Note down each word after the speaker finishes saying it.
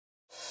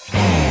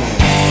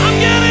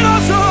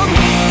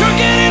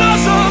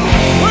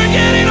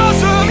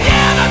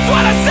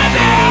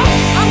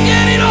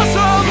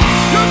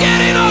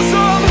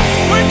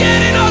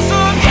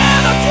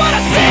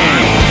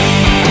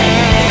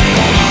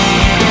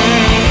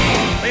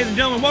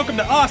welcome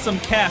to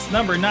AwesomeCast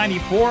number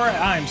 94.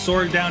 I'm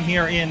Sorg down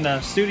here in the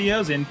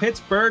studios in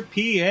Pittsburgh,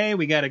 PA.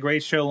 We got a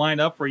great show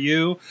lined up for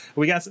you.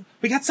 We got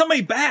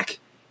somebody back.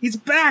 He's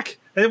back.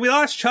 We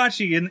lost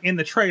Chachi in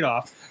the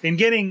trade-off. In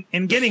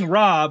getting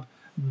Rob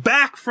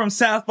back from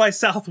South by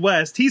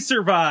Southwest. He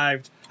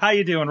survived. How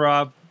you doing,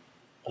 Rob?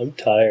 I'm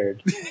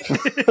tired.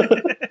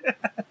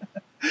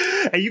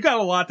 Hey, you got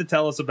a lot to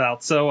tell us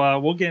about, so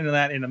we'll get into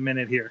that in a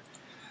minute here.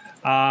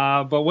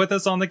 But with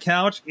us on the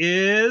couch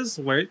is,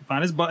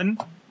 find his button.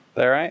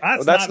 There, right?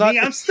 That's not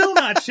me. I'm still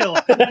not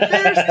Chilla.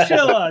 There's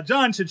Chilla.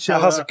 John Chichilla.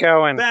 How's it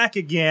going? Back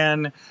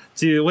again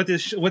with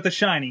the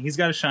shiny. He's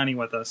got a shiny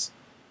with us.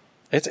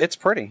 It's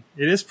pretty.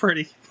 It is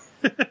pretty.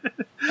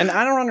 And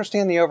I don't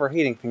understand the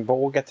overheating thing, but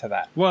we'll get to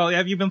that. Well,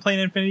 have you been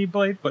playing Infinity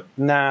Blade? But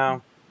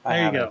no.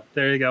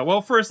 There you go.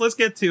 Well, first, let's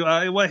get to,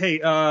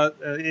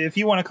 if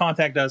you want to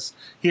contact us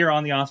here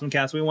on the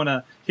AwesomeCast, we want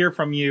to hear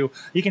from you.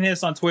 You can hit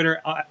us on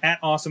Twitter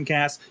at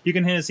AwesomeCast. You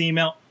can hit us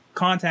email,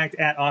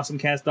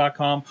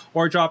 contact@awesomecast.com,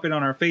 or drop it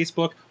on our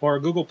Facebook or our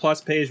Google Plus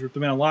page. There's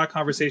been a lot of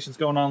conversations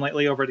going on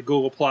lately over at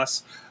Google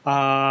Plus.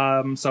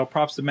 So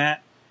props to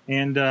Matt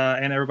and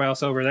everybody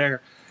else over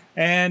there.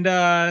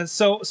 And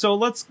so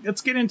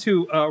let's get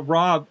into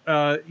Rob.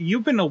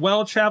 You've been a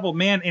well-traveled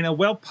man and a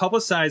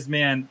well-publicized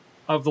man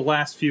of the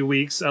last few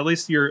weeks. At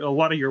least a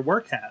lot of your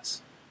work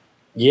has.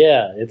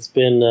 Yeah, it's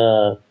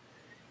been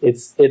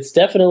it's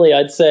definitely,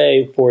 I'd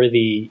say, for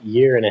the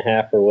year and a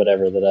half or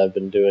whatever that I've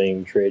been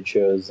doing trade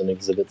shows and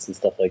exhibits and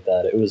stuff like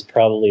that, it was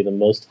probably the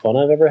most fun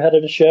I've ever had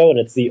at a show, and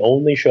it's the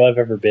only show I've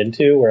ever been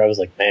to where I was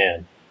like,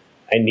 man,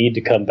 I need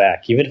to come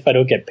back. Even if I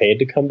don't get paid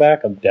to come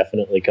back, I'm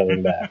definitely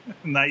coming back.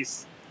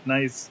 Nice.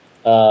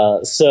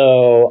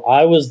 So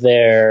I was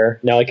there.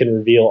 Now I can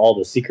reveal all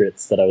the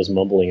secrets that I was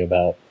mumbling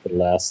about for the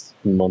last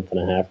month and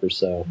a half or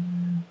so.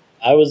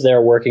 I was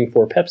there working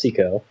for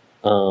Pepsico.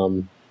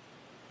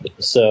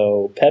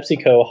 So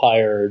Pepsico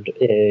hired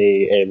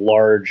a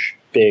large,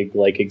 big,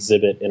 like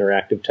exhibit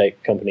interactive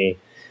type company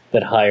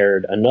that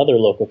hired another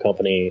local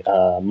company,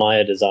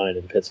 Maya Design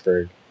in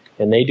Pittsburgh,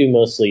 and they do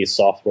mostly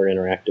software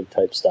interactive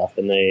type stuff.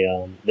 And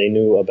they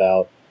knew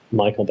about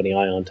my company,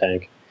 Ion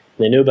Tank.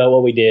 They knew about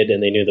what we did,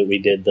 and they knew that we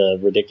did the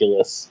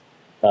ridiculous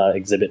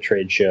exhibit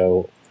trade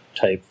show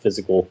type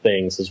physical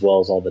things, as well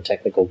as all the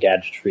technical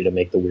gadgetry to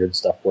make the weird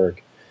stuff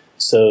work.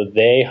 So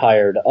they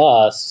hired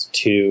us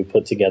to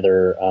put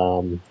together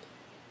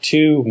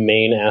two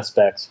main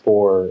aspects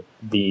for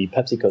the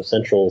PepsiCo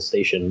Central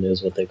Station,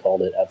 is what they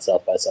called it, at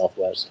South by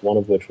Southwest, one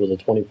of which was a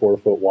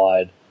 24-foot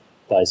wide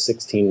by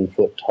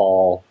 16-foot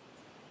tall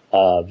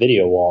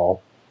video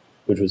wall,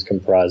 which was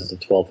comprised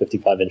of 12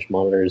 55-inch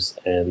monitors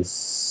and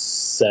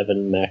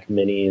 7 Mac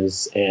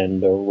Minis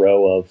and a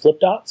row of flip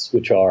dots,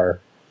 which are,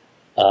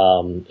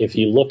 if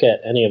you look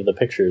at any of the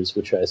pictures,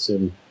 which I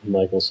assume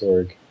Michael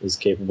Sorg is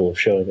capable of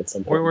showing at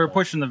some point. We're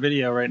pushing the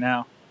video right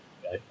now.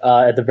 Okay.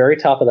 At the very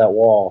top of that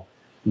wall,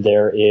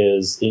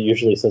 it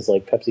usually says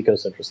like PepsiCo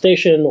Central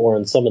Station, or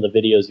in some of the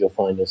videos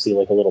you'll see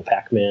like a little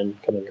Pac-Man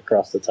coming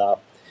across the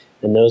top.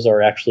 And those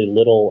are actually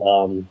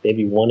little,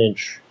 maybe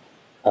 1-inch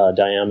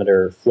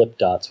diameter flip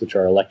dots, which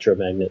are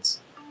electromagnets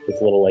with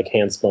little like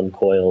hand-spun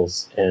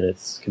coils, and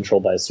it's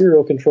controlled by a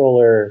serial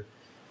controller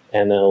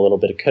and then a little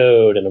bit of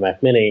code and a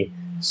Mac Mini,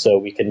 so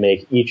we can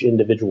make each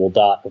individual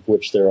dot, of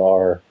which there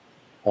are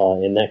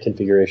in that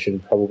configuration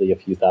probably a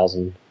few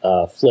thousand,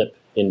 flip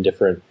in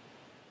different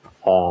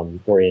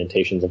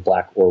orientations of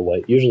black or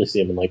white. Usually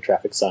see them in like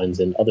traffic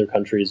signs in other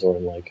countries, or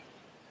in like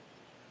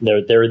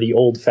they're the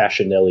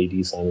old-fashioned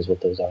LED sign is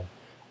what those are.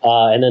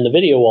 And then the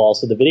video wall.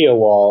 So the video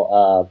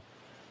wall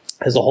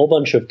has a whole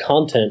bunch of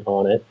content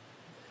on it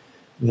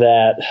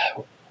that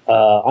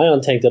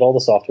Ion Tank did all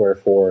the software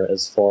for,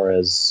 as far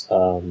as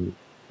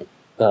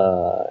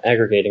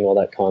aggregating all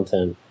that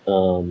content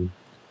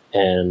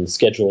and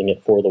scheduling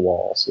it for the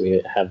wall. So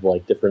we have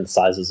like different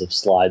sizes of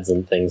slides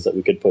and things that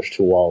we could push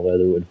to a wall,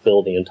 whether it would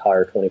fill the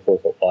entire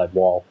 24-foot wide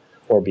wall,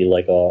 or be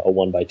like a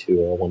 1x2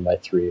 or a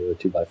 1x3 or a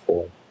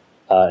 2x4.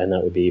 And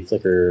that would be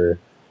Flickr,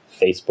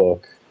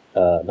 Facebook,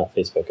 not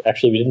Facebook.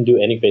 Actually, we didn't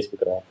do any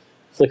Facebook at all.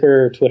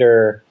 Flickr,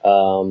 Twitter,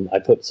 I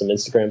put some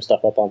Instagram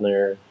stuff up on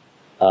there,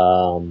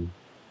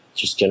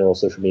 just general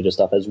social media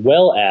stuff, as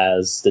well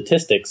as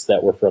statistics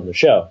that were from the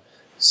show.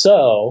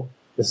 So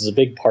this is a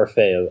big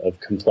parfait of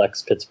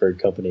complex Pittsburgh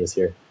companies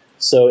here.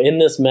 So in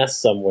this mess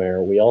somewhere,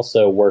 we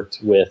also worked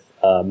with,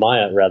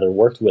 Maya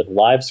worked with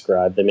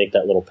LiveScribe. They make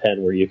that little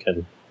pen where you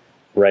can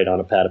write on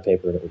a pad of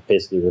paper, and it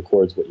basically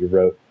records what you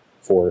wrote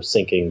for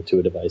syncing to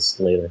a device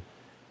later.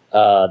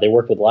 They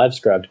worked with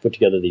LiveScribe to put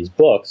together these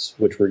books,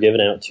 which were given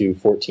out to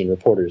 14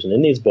 reporters. And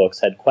in these books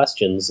had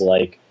questions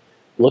like,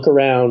 look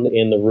around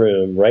in the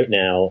room right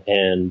now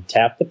and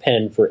tap the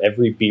pen for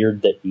every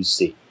beard that you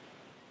see.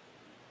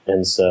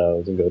 And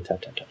so they go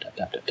tap, tap, tap, tap,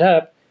 tap, tap,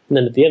 tap. And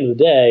then at the end of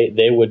the day,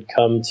 they would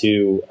come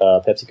to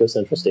PepsiCo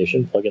Central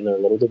Station, plug in their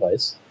little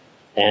device,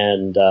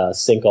 and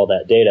sync all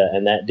that data.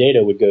 And that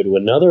data would go to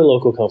another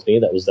local company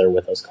that was there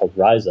with us called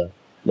Ryza.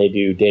 They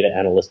do data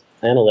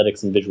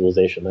analytics and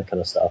visualization, that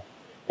kind of stuff.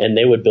 and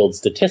they would build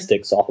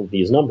statistics off of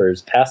these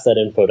numbers, pass that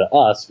info to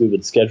us, we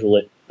would schedule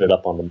it, put it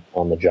up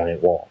on the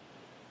giant wall.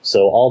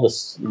 So all the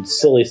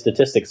silly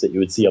statistics that you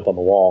would see up on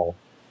the wall,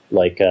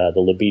 like the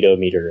libido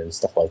meter and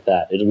stuff like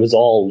that, it was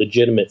all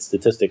legitimate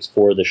statistics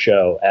for the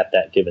show at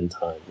that given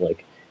time.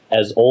 Like,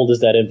 as old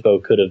as that info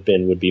could have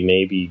been would be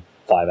maybe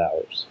 5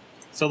 hours.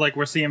 So like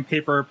we're seeing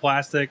paper or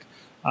plastic.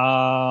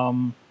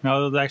 No,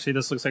 actually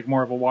this looks like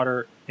more of a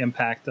water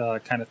impact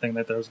kind of thing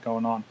that there's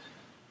going on.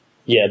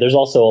 Yeah, there's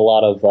also a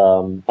lot of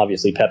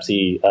obviously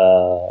Pepsi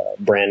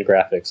brand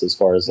graphics as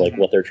far as like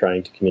what they're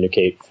trying to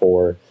communicate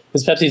for,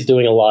 because Pepsi's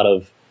doing a lot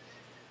of,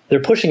 they're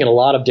pushing in a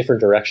lot of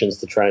different directions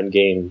to try and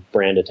gain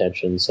brand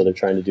attention. So they're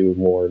trying to do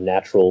more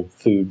natural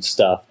food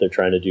stuff. They're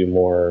trying to do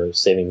more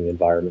saving the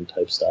environment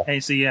type stuff. Hey,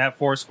 so you have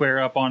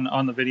Foursquare up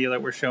on the video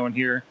that we're showing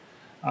here.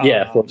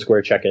 Yeah,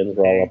 Foursquare check-ins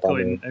were all up on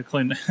there.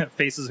 Including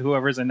faces of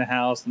whoever's in the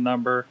house, the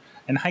number,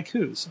 and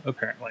haikus,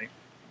 apparently.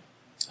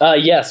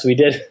 Yes, we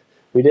did.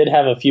 We did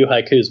have a few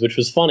haikus, which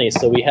was funny.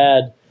 So we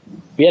had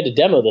to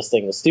demo this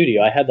thing in the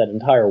studio. I had that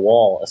entire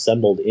wall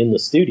assembled in the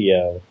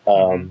studio,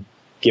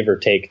 give or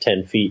take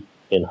 10 feet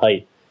in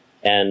height.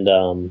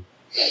 And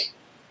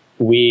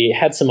we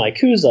had some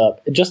haikus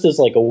up just as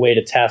like a way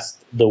to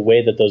test the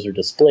way that those are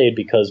displayed,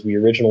 because we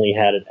originally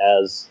had it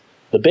as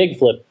the big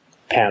flip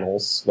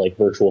panels, like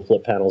virtual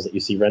flip panels that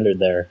you see rendered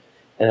there.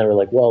 And then we're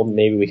like, well,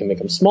 maybe we can make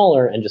them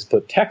smaller and just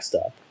put text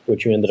up,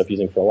 which we ended up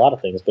using for a lot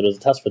of things. But as a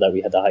test for that,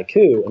 we had the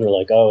haiku, and we're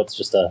like, oh, it's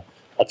just a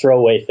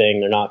throwaway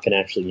thing. They're not going to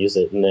actually use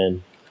it. And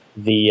then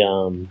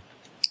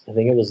I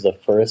think it was the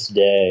first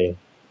day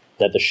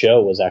that the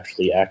show was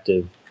actually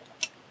active,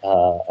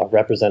 a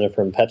representative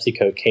from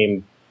Pepsico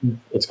came.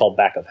 It's called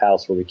Back of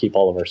House, where we keep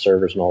all of our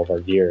servers and all of our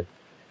gear.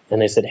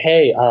 And they said,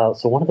 hey,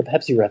 so one of the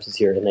Pepsi reps is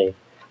here, and they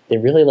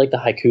really like the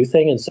haiku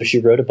thing, and so she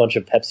wrote a bunch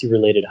of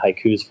Pepsi-related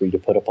haikus for you to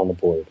put up on the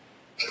board.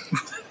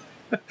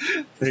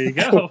 There you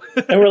go.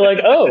 And we're like,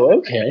 oh,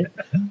 okay.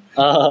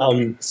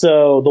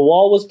 So the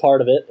wall was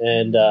part of it,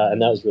 and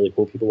that was really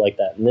cool. People like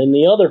that. And then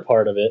the other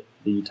part of it,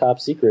 the top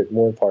secret,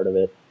 more part of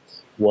it,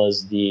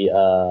 was the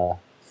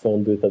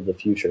phone booth of the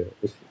future,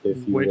 if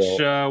you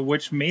will.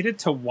 Which made it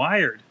to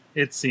Wired,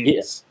 it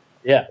seems.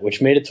 Yeah,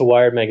 which made it to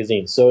Wired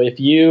magazine. So if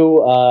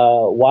you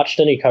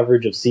watched any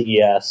coverage of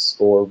CES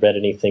or read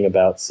anything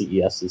about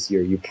CES this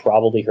year, you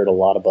probably heard a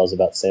lot of buzz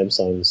about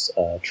Samsung's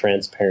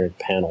transparent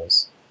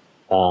panels,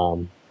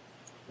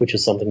 which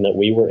is something that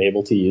we were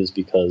able to use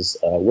because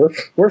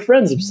we're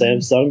friends of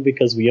Samsung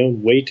because we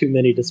own way too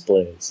many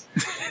displays.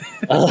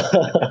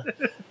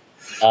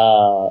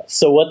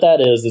 So what that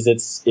is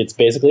it's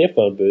basically a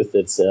phone booth.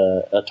 It's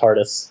a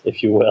TARDIS,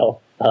 if you will.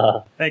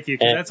 Thank you,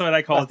 because that's what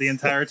I call it the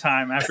entire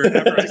time. After I saw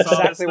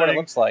exactly this thing, what it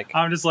looks like.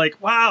 I'm just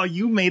like, wow,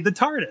 you made the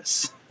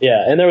TARDIS.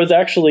 Yeah, and there was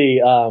actually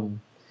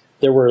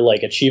there were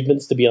like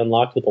achievements to be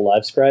unlocked with the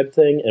LiveScribe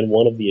thing, and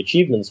one of the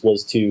achievements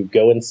was to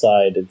go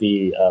inside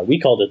the we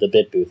called it the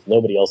bit booth.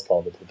 Nobody else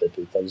called it the bit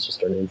booth. That was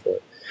just our name for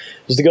it.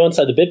 It was to go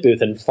inside the bit booth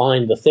and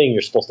find the thing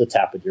you're supposed to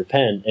tap with your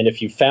pen, and if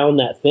you found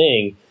that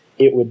thing,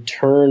 it would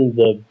turn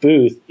the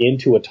booth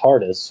into a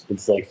TARDIS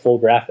with like full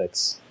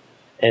graphics.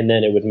 And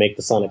then it would make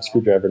the sonic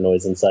screwdriver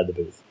noise inside the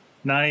booth.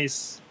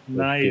 Nice.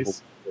 People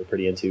were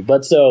pretty into.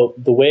 But so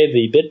the way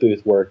the bit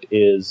booth worked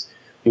is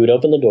you would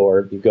open the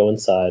door, you go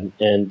inside,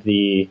 and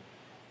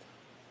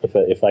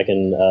if I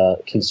can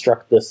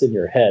construct this in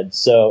your head.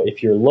 So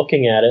if you're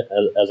looking at it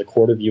as a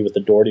quarter view with the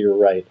door to your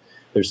right,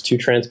 there's 2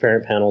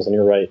 transparent panels on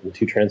your right and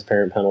 2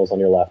 transparent panels on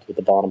your left, with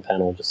the bottom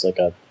panel just like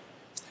a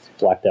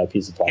blacked out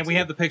piece of plastic. And we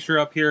have the picture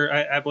up here.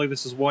 I believe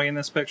this is Woy in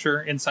this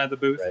picture inside the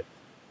booth. Right.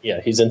 Yeah,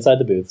 he's inside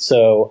the booth.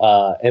 So,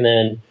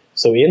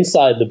 so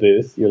inside the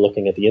booth, you're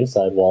looking at the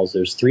inside walls.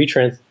 There's 3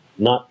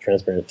 not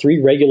transparent,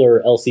 3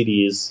 regular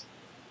LCDs,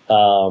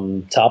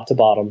 top to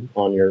bottom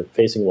on your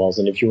facing walls.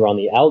 And if you were on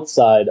the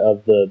outside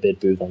of the bit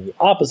booth, on the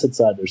opposite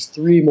side, there's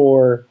 3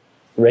 more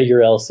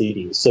regular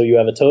LCDs. So you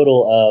have a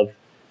total of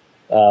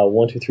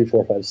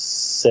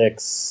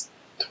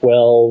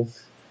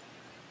 12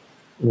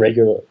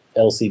 regular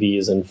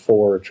LCDs and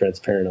 4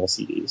 transparent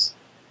LCDs.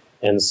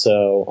 And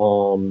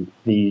so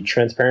the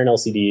transparent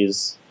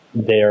LCDs,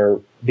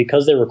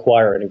 because they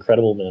require an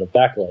incredible amount of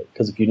backlight,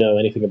 because if you know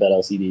anything about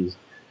LCDs,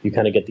 you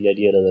kind of get the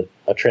idea that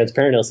a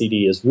transparent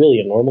LCD is really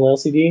a normal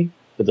LCD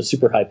with a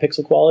super high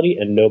pixel quality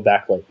and no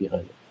backlight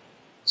behind it.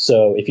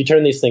 So if you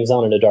turn these things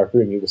on in a dark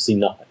room, you will see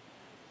nothing.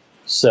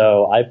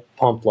 So I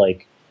pumped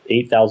like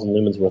 8,000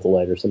 lumens worth of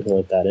light or something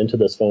like that into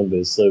this phone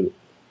booth, so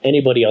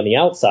anybody on the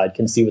outside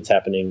can see what's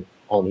happening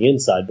on the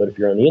inside, but if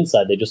you're on the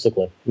inside, they just look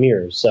like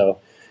mirrors. So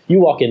you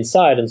walk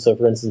inside, and so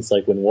for instance,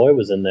 like when Woy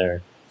was in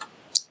there,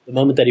 the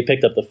moment that he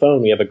picked up the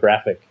phone, we have a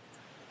graphic,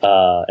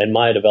 and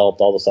Maya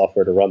developed all the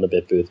software to run the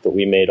bit booth, but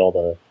we made all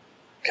the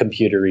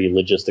computery,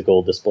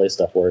 logistical display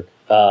stuff work.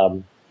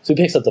 So he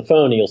picks up the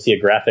phone, and you'll see a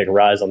graphic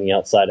rise on the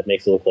outside. It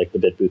makes it look like the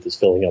bit booth is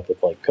filling up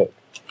with like Coke,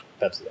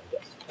 Pepsi, I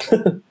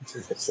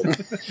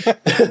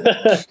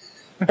guess.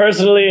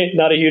 Personally,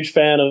 not a huge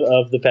fan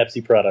of the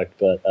Pepsi product,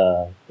 but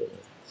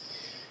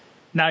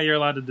Now you're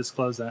allowed to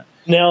disclose that.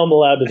 Now I'm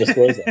allowed to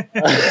disclose that.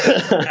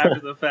 After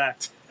the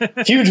fact.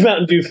 Huge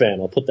Mountain Dew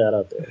fan. I'll put that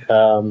out there.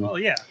 Well,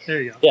 yeah,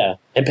 there you go. Yeah,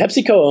 and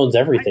PepsiCo owns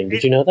everything.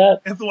 Did you know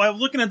that? While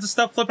looking at the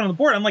stuff flipping on the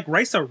board, I'm like,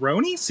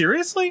 Rice-A-Roni?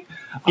 Seriously?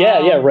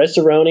 Yeah,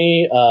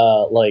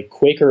 Rice-A-Roni, like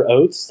Quaker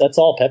Oats. That's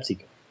all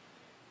PepsiCo.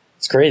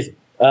 It's crazy.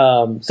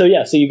 So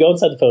you go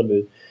inside the phone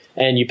booth,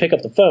 and you pick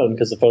up the phone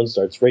because the phone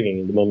starts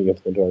ringing the moment you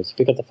open the doors. You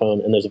pick up the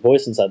phone, and there's a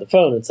voice inside the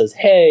phone that says,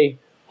 "Hey,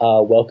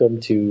 welcome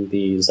to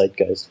the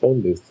Zeitgeist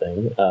phone booth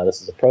thing.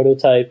 This is a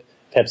prototype.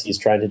 Pepsi is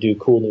trying to do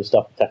cool new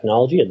stuff with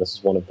technology, and this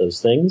is one of those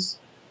things.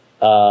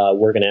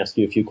 We're going to ask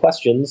you a few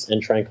questions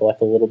and try and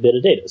collect a little bit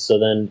of data." So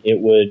then it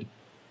would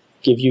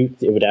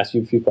ask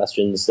you a few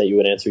questions that you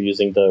would answer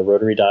using the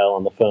rotary dial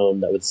on the phone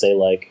that would say,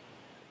 like,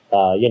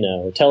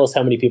 tell us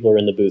how many people are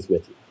in the booth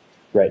with you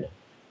right now.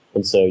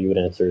 And so you would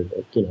answer,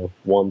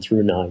 1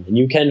 through 9. And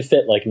you can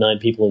fit, 9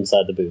 people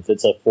inside the booth.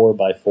 It's a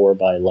 4x4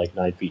 by,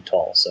 9 feet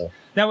tall, so...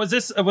 Now, was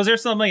there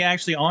somebody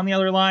actually on the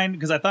other line?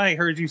 Because I thought I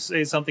heard you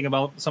say something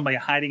about somebody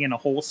hiding in a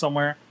hole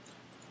somewhere.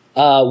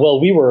 Well,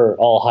 we were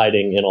all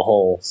hiding in a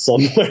hole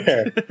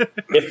somewhere.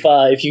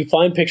 If you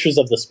find pictures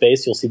of the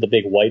space, you'll see the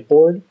big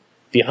whiteboard.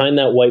 Behind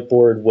that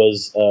whiteboard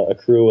was a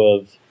crew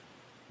of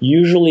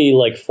usually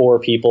 4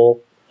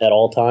 people at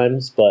all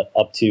times, but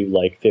up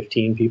to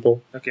 15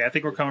 people. Okay, I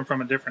think we're coming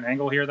from a different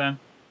angle here then.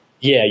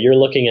 Yeah, you're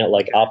looking at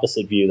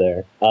opposite view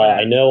there.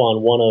 I know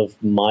on one of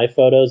my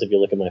photos, if you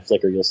look at my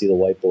Flickr, you'll see the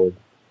whiteboard.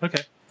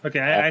 Okay.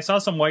 I saw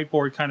some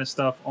whiteboard kind of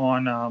stuff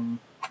on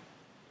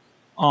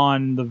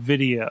the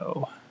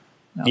video.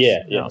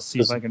 I'll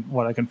see if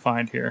what I can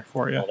find here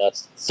for you. Well,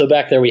 so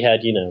back there we had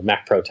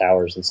Mac Pro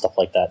towers and stuff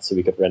like that, so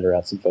we could render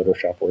out some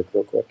Photoshop work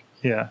real quick.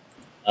 Yeah.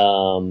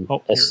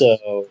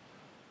 So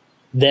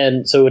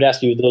it would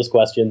ask you those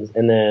questions,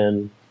 and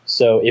then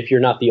so if you're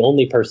not the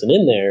only person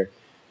in there,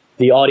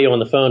 the audio on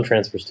the phone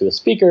transfers to a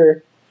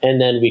speaker, and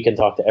then we can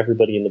talk to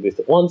everybody in the booth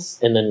at once,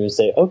 and then we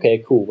say,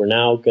 okay, cool, we're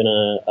now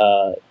gonna,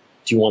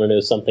 do you want to know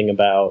something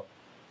about,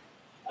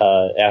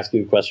 ask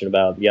you a question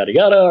about yada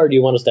yada, or do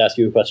you want us to ask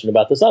you a question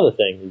about this other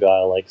thing? You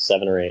dial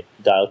 7 or 8,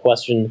 dial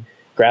question,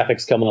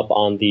 graphics come up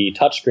on the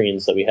touch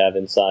screens that we have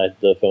inside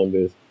the phone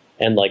booth,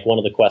 and one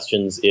of the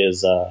questions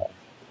is,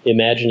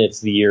 imagine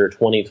it's the year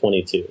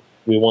 2022.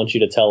 We want you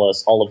to tell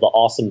us all of the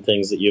awesome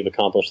things that you've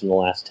accomplished in the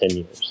last 10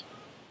 years.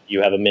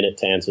 You have a minute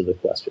to answer the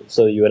question.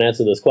 So you would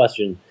answer this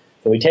question,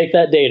 and we take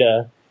that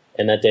data,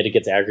 and that data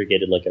gets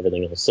aggregated like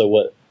everything else. So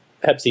what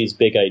Pepsi's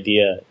big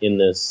idea in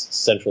this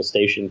central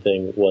station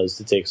thing was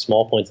to take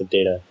small points of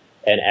data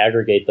and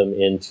aggregate them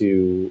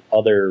into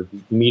other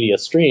media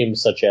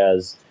streams, such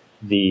as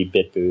the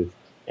bit booth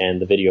and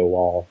the video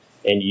wall,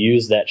 and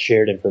use that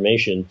shared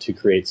information to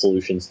create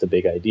solutions to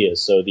big ideas.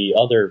 So the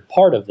other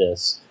part of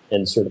this,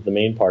 and sort of the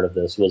main part of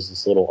this, was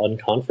this little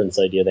unconference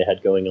idea they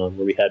had going on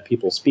where we had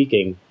people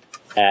speaking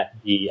at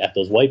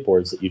those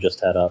whiteboards that you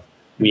just had up.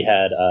 We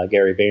had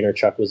Gary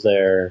Vaynerchuk was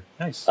there.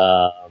 Nice.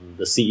 The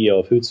CEO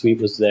of Hootsuite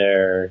was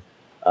there.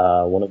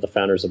 One of the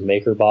founders of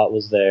MakerBot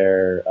was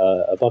there.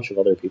 A bunch of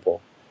other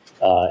people.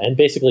 And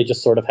basically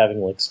just sort of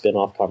having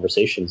spin-off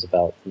conversations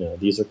about,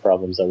 these are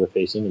problems that we're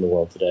facing in the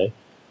world today,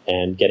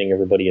 and getting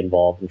everybody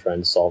involved and trying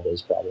to solve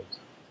those problems.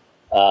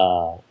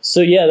 That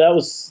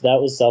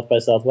was South by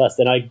Southwest.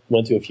 And I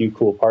went to a few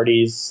cool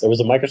parties. There was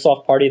a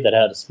Microsoft party that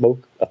had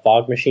a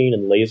fog machine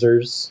and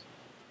lasers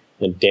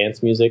and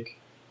dance music.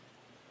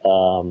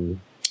 Hung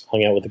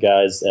out with the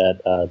guys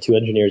at 2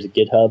 engineers at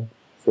GitHub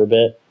for a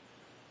bit.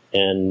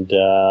 And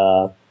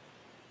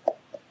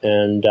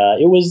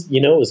it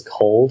was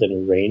cold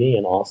and rainy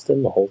in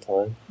Austin the whole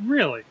time.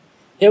 Really?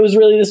 It was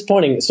really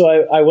disappointing. So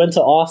I went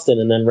to Austin,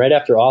 and then right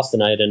after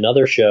Austin, I had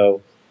another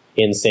show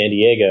in San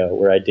Diego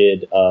where I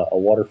did a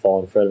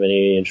waterfall in front of an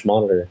 80-inch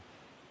monitor.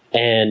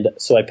 And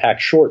so I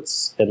packed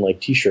shorts and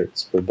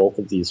t-shirts for both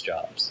of these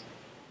jobs.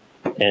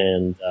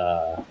 And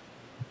I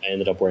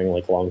ended up wearing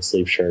long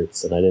sleeve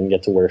shirts, and I didn't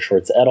get to wear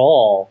shorts at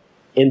all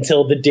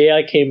until the day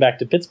I came back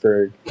to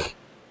Pittsburgh,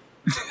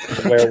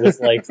 where it was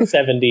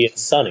 70 and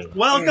sunny.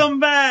 Welcome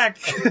back.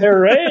 They're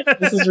right.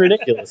 This is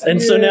ridiculous. And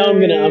so now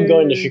I'm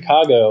going to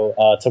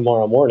Chicago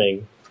tomorrow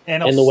morning,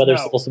 and the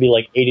weather's supposed to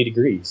be 80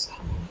 degrees.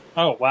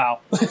 Oh,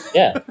 wow.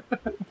 Yeah.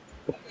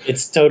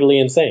 It's totally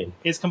insane.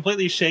 It's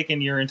completely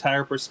shaken your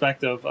entire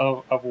perspective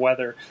of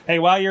weather. Hey,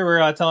 while you were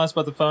telling us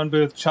about the phone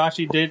booth,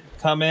 Chachi did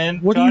come in.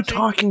 What are you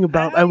talking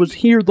about? I was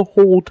here the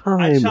whole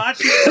time.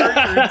 Chachi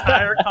heard your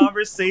entire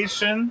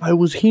conversation. I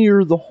was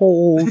here the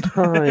whole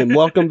time.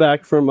 Welcome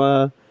back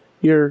from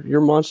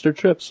your monster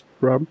trips,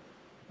 Rob.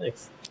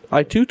 Thanks.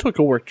 I too took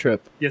a work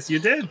trip. Yes, you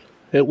did.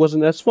 It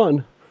wasn't as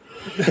fun.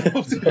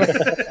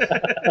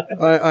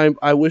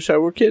 I wish I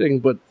were kidding,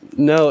 but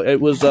no, it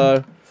was.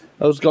 I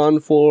was gone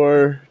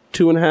for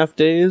 2.5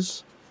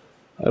 days.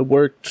 I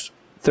worked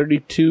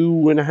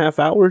 32.5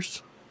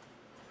 hours.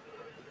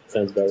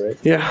 Sounds about right.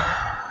 Yeah,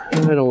 I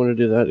don't want to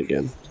do that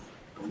again.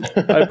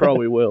 I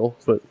probably will,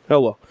 but oh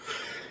well.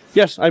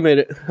 Yes, I made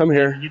it. I'm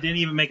here. You didn't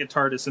even make a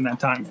TARDIS in that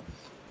time.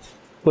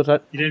 What's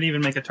that? You didn't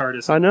even make a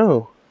TARDIS. I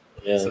know.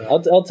 Yeah, So,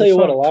 I'll tell you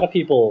what. A fun. lot of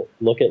people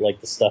look at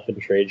like the stuff in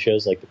trade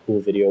shows, like the cool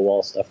video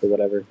wall stuff or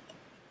whatever.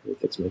 Let me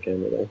fix my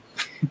camera there,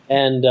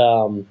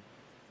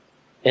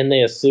 and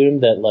they assume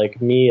that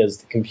like me as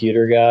the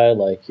computer guy,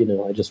 like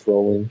I just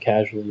roll in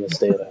casually, I'll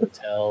stay at a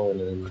hotel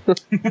and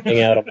then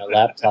hang out on my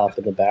laptop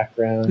in the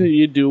background.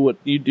 You do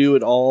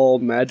it all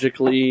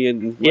magically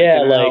in like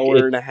an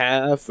hour and a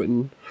half,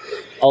 and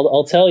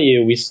I'll tell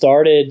you, we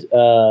started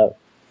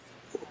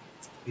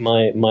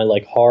my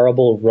like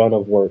horrible run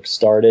of work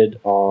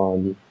started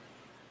on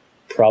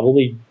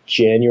probably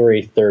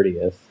January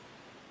 30th,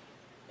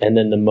 and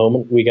then the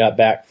moment we got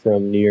back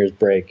from New Year's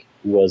break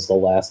was the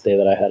last day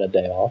that I had a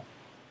day off.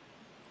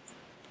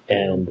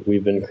 And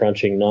we've been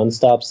crunching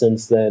nonstop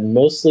since then,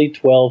 mostly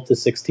 12 to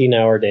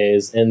 16-hour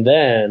days. And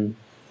then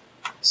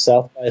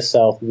South by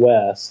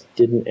Southwest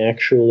didn't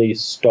actually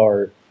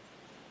start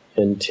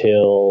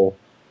until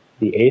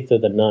the 8th or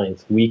the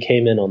 9th. We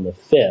came in on the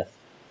 5th.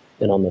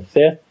 And on the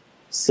 5th,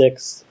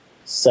 6th,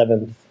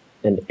 7th,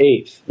 and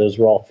 8th, those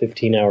were all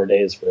 15-hour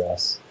days for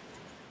us.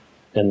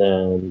 And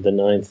then the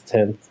 9th,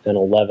 10th, and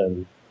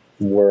 11th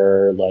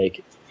were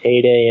like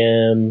 8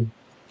 a.m.,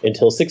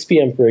 until 6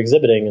 p.m. for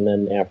exhibiting, and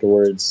then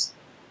afterwards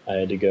I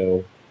had to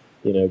go,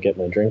 get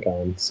my drink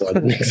on, so I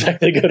didn't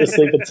exactly go to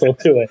sleep until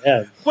 2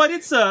 a.m. But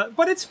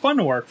it's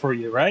fun work for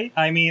you, right?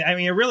 I mean,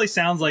 it really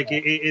sounds like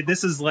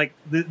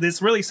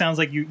this really sounds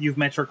like you've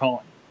met your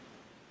calling.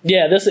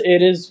 Yeah,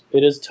 it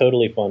is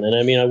totally fun, and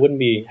I mean, I wouldn't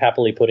be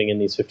happily putting in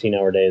these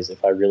 15-hour days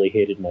if I really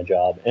hated my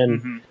job.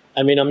 And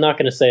I mean, I'm not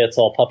going to say it's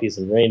all puppies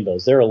and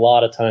rainbows. There are a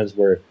lot of times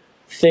where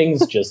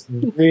things just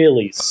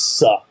really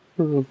suck.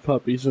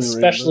 Puppies and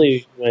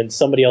especially when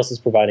somebody else is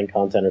providing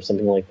content or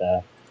something like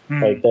that.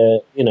 Like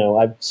that,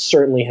 I've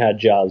certainly had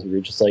jobs where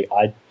you're just like,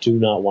 I do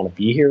not want to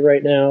be here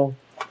right now.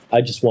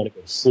 I just want to go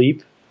to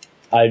sleep.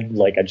 I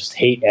just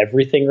hate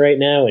everything right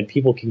now, and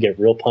people can get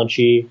real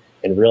punchy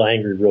and real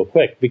angry real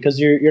quick because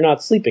you're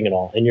not sleeping at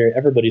all, and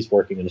everybody's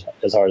working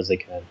as hard as they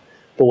can.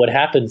 But what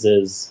happens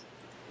is,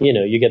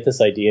 you get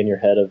this idea in your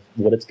head of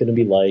what it's going to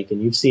be like,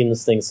 and you've seen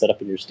this thing set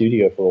up in your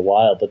studio for a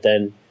while, but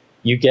then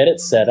you get it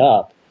set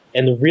up.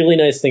 And the really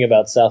nice thing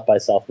about South by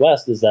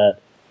Southwest is that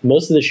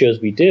most of the shows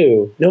we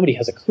do, nobody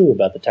has a clue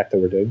about the tech that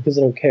we're doing because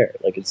they don't care.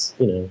 Like it's,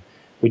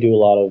 we do a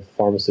lot of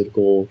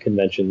pharmaceutical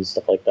conventions,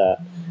 stuff like that.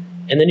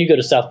 And then you go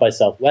to South by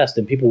Southwest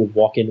and people would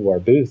walk into our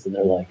booth and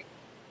they're like,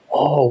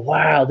 oh,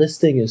 wow, this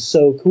thing is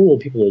so cool.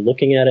 And people are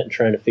looking at it and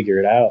trying to figure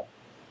it out.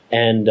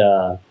 And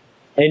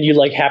you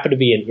like happen to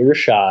be in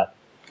earshot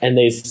and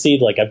they see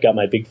like I've got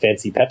my big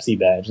fancy Pepsi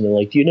badge and they're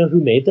like, do you know who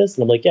made this?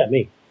 And I'm like, yeah,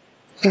 me.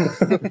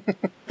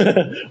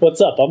 What's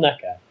up? I'm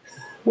that guy.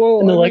 Well,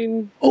 and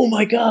they're oh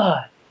my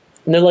god.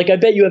 And they're like, I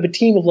bet you have a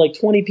team of like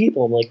 20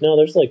 people. I'm like, no,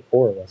 there's like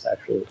 4 of us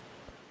actually.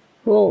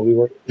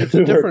 Well, it's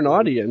a different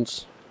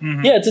audience.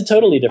 Yeah, it's a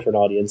totally different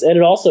audience. And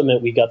it also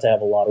meant we got to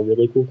have a lot of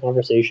really cool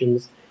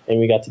conversations and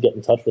we got to get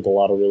in touch with a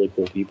lot of really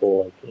cool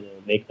people like,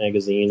 Make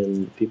Magazine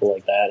and people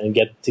like that and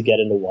get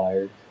into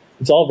Wired.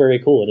 It's all very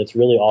cool and it's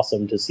really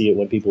awesome to see it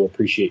when people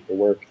appreciate your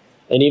work.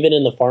 And even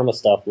in the pharma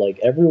stuff, like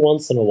every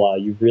once in a while,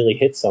 you really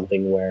hit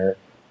something where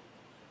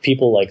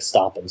people like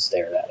stop and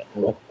stare at it.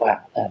 I'm like, wow,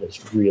 that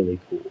is really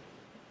cool.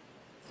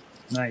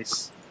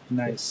 Nice.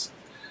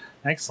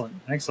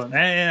 Excellent.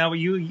 And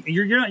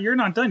you're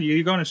not done.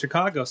 You're going to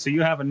Chicago, so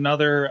you have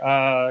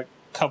another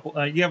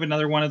couple. You have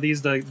another one of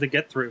these to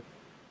get through.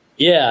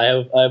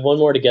 Yeah, I have one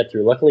more to get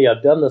through. Luckily,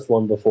 I've done this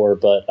one before,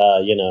 but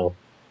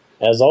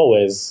as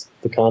always,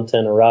 the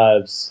content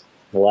arrives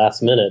the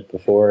last minute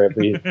before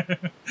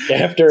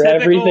after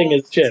everything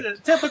is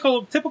shipped.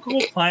 Typical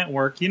client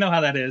work. You know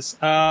how that is.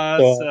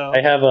 So I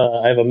have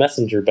a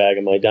messenger bag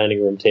on my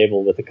dining room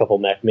table with a couple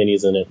Mac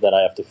Minis in it that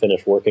I have to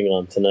finish working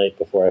on tonight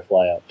before I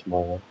fly out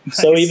tomorrow. Nice.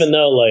 So even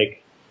though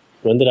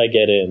when did I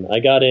get in? I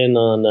got in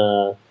on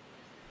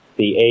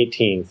the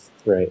 18th,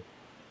 right?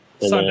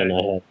 And Sunday. then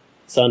I had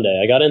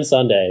Sunday. I got in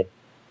Sunday.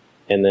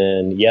 And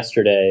then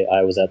yesterday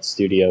I was at the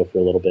studio for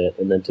a little bit.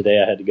 And then today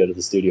I had to go to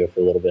the studio for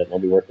a little bit. And I'll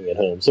be working at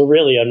home. So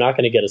really, I'm not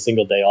going to get a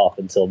single day off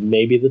until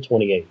maybe the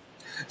 28th.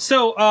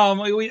 So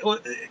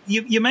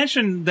you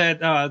mentioned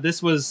that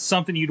this was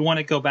something you'd want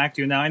to go back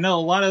to. Now, I know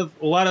a lot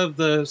of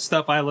the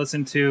stuff I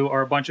listen to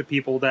are a bunch of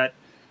people that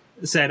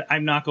said,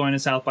 I'm not going to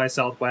South by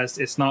Southwest.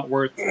 It's not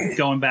worth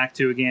going back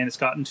to again. It's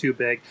gotten too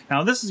big.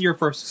 Now, this is your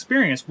first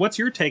experience. What's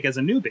your take as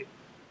a newbie?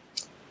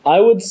 I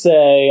would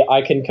say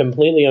I can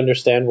completely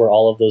understand where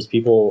all of those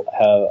people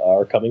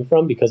are coming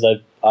from because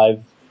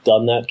I've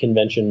done that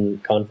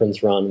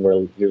conference run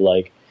where you're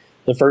like,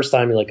 the first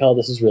time you're like, oh,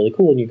 this is really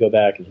cool, and you go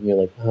back and you're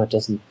like, oh, it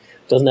doesn't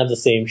have the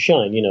same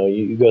shine.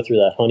 You go through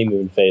that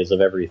honeymoon phase of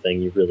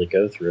everything you really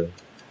go through.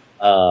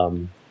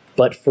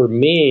 But for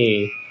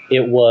me,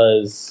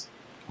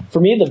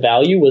 the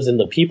value was in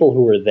the people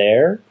who were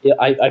there.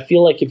 I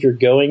feel like if you're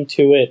going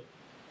to it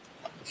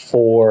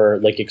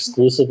for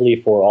exclusively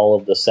for all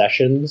of the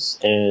sessions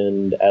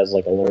and as a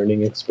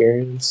learning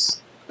experience,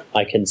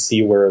 I can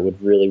see where it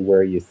would really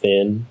wear you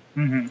thin.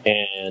 Mm-hmm.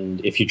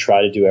 And if you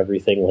try to do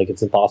everything,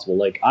 it's impossible.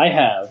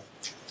 I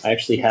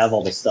actually have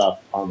all the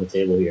stuff on the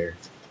table here.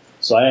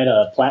 So I had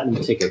a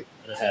platinum ticket,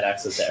 and I had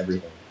access to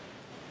everything.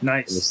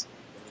 Nice. Just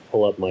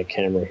pull up my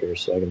camera here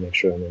so I can make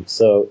sure I'm in.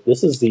 So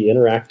this is the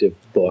interactive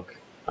book.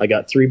 I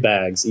got 3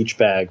 bags, each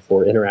bag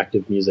for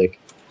interactive music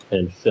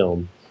and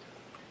film.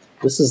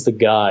 This is the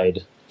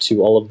guide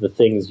to all of the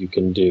things you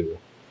can do,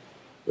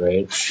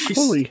 right?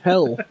 Holy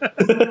hell.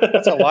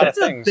 That's a lot of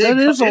things. That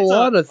is a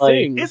lot of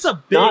things. It's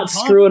a big Not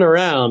screwing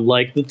around.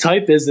 Like, the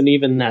type isn't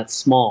even that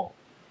small.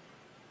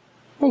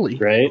 Holy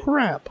right?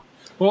 crap.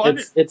 Well,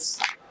 It's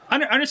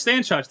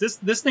understand, Chach,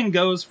 this thing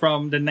goes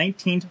from the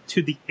 19th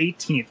to the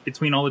 18th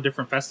between all the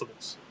different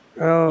festivals.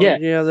 Oh,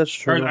 yeah, that's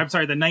true. Or, I'm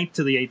sorry, the 9th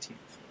to the 18th.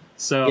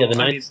 So yeah, the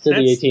 9th to the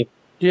 18th.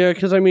 Yeah,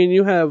 because, I mean,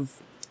 you have,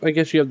 I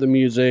guess you have the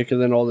music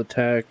and then all the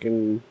tech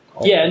and...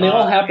 Yeah, and they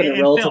all happen at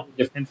relatively film.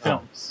 different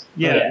times.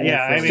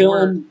 Yeah. I mean,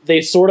 film,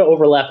 they sort of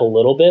overlap a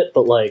little bit,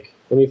 but like,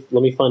 let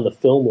me find the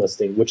film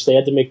listing, which they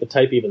had to make the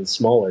type even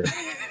smaller.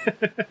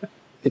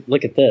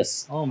 Look at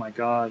this. Oh my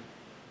god!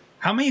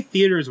 How many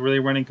theaters were they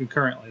running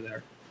concurrently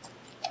there?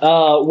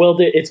 Well,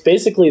 it's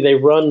basically they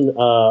run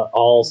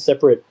all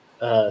separate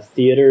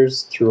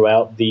theaters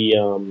throughout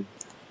the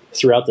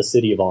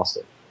city of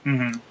Austin.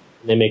 Mm-hmm.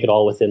 They make it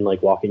all within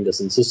like walking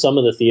distance. So some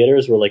of the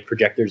theaters were like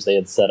projectors they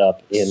had set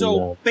up in.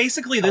 So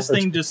basically, this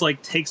thing just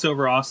like takes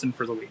over Austin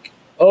for the week.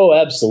 Oh,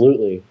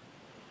 absolutely,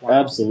 Wow.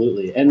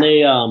 absolutely. And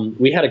they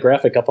we had a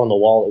graphic up on the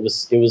wall. It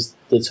was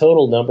the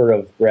total number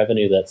of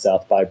revenue that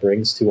South by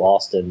brings to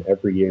Austin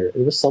every year.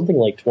 It was something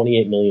like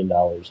 $28 million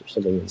or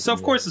something. So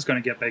of course it's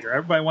going to get bigger.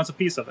 Everybody wants a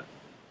piece of it.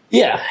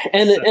 Yeah,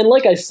 and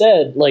like I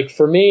said, like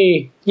for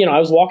me, I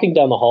was walking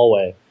down the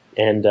hallway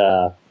and.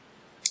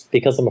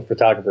 Because I'm a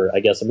photographer,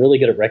 I guess I'm really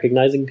good at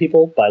recognizing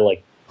people by,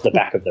 like, the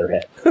back of their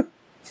head.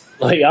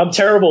 Like, I'm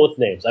terrible with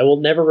names. I will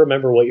never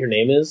remember what your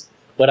name is,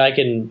 but I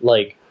can,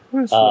 like,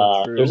 there's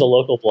a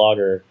local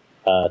blogger,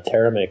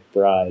 Tara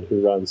McBride,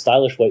 who runs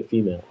Stylish White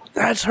Female.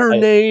 That's her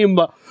name!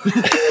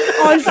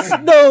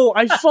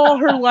 I saw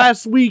her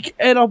last week,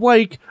 and I'm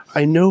like,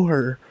 I know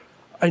her.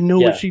 I know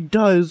what she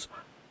does.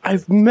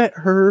 I've met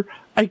her.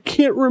 I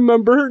can't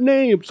remember her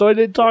name, so I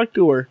didn't talk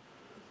to her.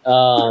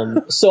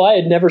 So I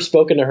had never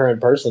spoken to her in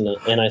person,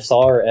 and I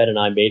saw her at an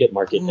I Made It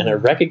market, and I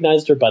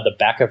recognized her by the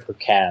back of her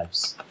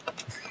calves.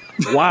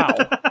 Wow.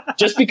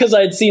 Just because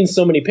I had seen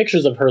so many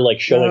pictures of her,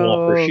 like, showing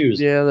off her shoes.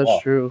 Yeah,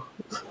 that's true.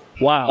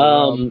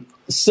 Wow.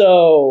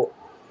 So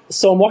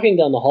I'm walking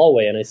down the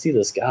hallway, and I see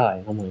this guy,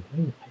 and I'm like,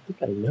 I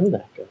think I know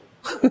that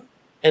guy.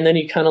 And then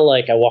he kind of,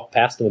 like, I walk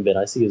past him a bit,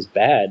 I see his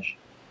badge,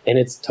 and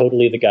it's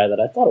totally the guy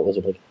that I thought it was.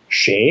 I'm like,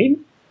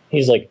 Shane?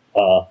 He's like,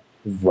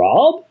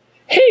 Rob?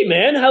 Hey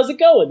man, how's it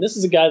going? This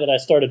is a guy that I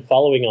started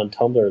following on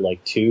Tumblr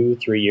like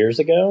 2-3 years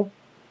ago,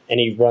 and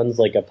he runs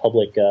like a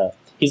public.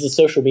 He's a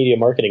social media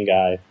marketing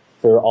guy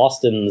for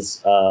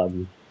Austin's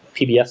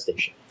PBS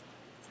station.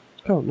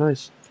 Oh,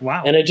 nice!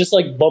 Wow! And I just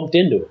like bumped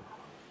into him,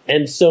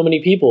 and so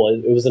many people.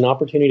 It was an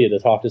opportunity to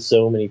talk to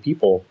so many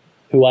people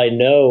who I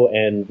know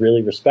and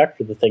really respect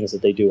for the things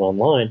that they do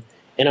online,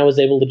 and I was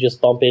able to just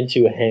bump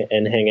into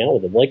and hang out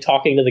with them, like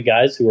talking to the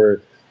guys who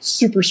are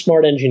super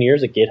smart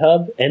engineers at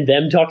GitHub, and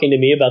them talking to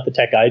me about the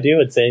tech I do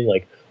and saying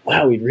like,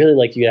 wow, we'd really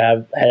like you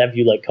to have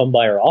you like come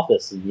by our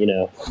office and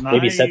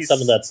maybe set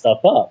some of that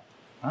stuff up.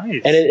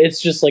 Nice. And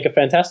it's just like a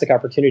fantastic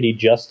opportunity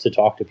just to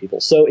talk to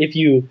people. So if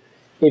you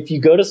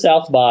go to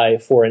South by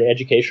for an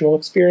educational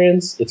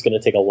experience, it's going to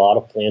take a lot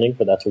of planning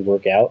for that to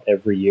work out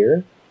every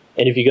year.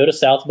 And if you go to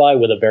South by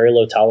with a very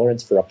low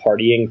tolerance for a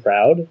partying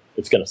crowd,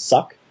 it's going to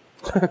suck.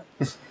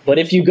 But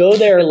if you go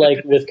there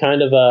like with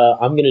kind of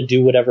I'm going to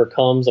do whatever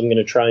comes, I'm going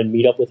to try and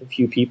meet up with a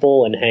few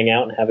people and hang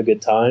out and have a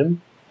good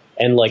time,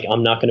 and like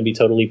I'm not going to be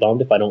totally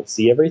bummed if I don't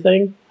see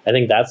everything, I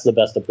think that's the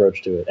best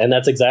approach to it. And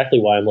that's exactly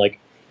why I'm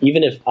like,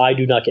 even if I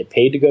do not get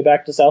paid to go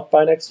back to South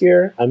by next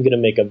year, I'm going to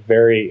make a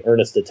very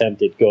earnest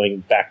attempt at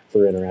going back for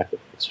Interactive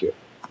next year.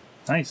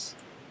 Nice.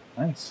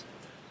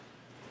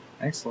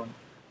 Excellent.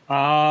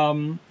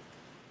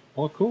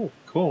 Well, cool.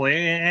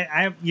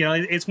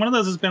 It's one of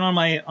those that's been on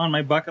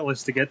my bucket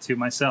list to get to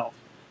myself.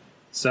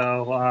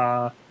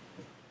 So,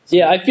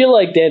 yeah, I feel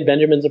like Dan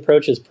Benjamin's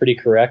approach is pretty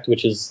correct,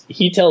 which is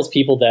he tells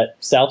people that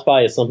South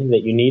by is something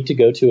that you need to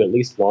go to at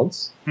least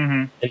once,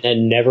 and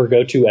then never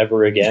go to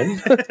ever again.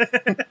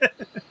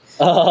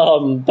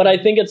 But I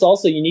think it's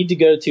also you need to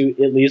go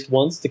to at least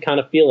once to kind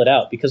of feel it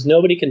out, because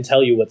nobody can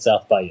tell you what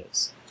South by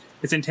is.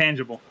 It's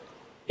intangible.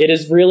 It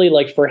is really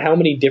like, for how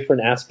many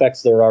different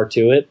aspects there are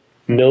to it,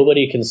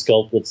 nobody can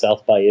sculpt what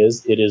South by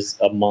is. It is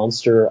a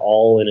monster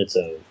all in its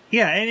own.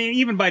 Yeah, and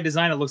even by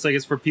design, it looks like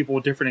it's for people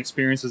with different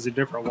experiences and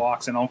different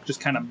walks, and all just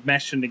kind of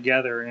meshing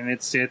together. And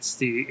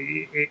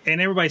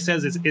and everybody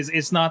says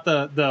it's not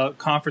the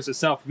conference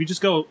itself. If you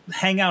just go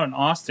hang out in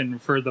Austin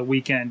for the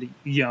weekend,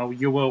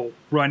 you will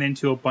run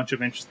into a bunch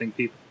of interesting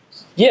people.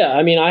 Yeah,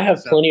 I mean, I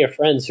have plenty of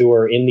friends who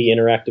are in the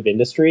interactive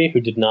industry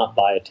who did not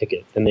buy a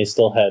ticket, and they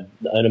still had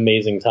an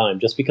amazing time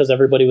just because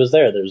everybody was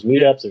there. There's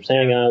meetups, there's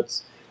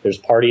hangouts. There's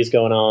parties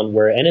going on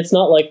and it's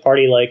not like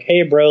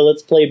hey bro,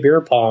 let's play beer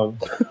pong.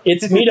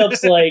 It's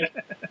meetups like,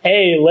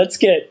 hey, let's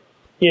get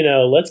you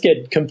know, let's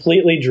get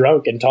completely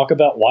drunk and talk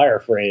about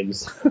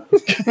wireframes.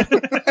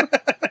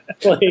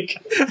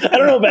 Like, I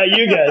don't know about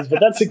you guys, but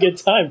that's a good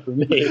time for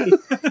me.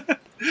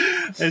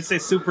 It's a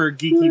super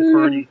geeky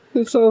party.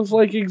 It sounds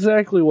like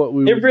exactly what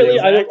we would really,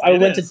 do. I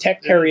went to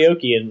tech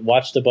karaoke and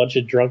watched a bunch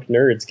of drunk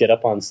nerds get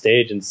up on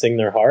stage and sing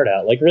their heart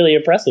out, like really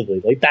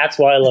impressively. Like, that's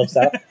why I love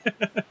South.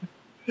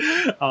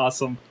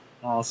 Awesome.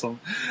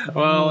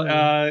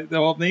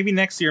 Well, maybe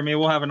next year, maybe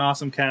we'll have an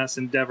AwesomeCast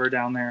endeavor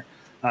down there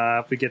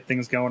if we get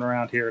things going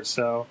around here.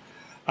 So,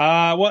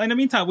 well, in the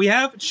meantime, we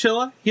have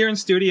Chilla here in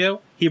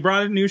studio. He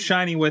brought a new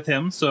shiny with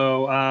him.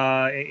 So,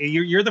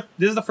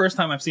 this is the first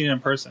time I've seen it in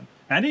person.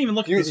 I didn't even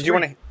look at this. Do you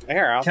want to?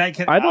 Here,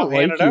 I don't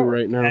like you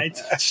right now. Can I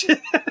touch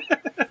it?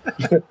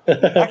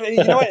 Actually,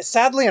 you know what?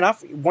 Sadly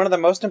enough, one of the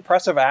most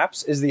impressive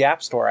apps is the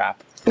App Store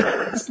app.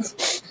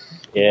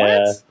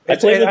 Yeah, I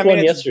played with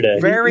one yesterday.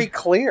 Very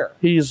clear.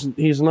 He's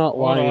not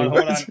lying.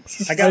 Hold on.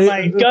 I got my.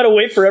 You've got to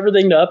wait for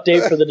everything to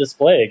update for the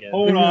display again.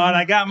 Hold on,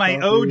 I got my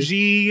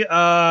OG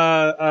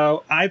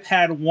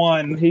iPad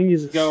 1.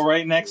 He's go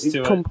right next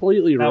to it.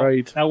 Completely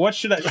right. Now, what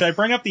should I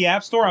bring up the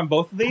App Store on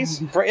both of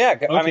these? Yeah.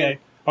 Okay.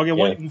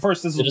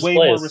 First, this is way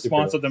more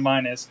responsive than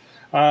mine is.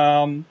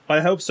 But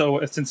I hope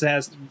so, since it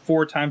has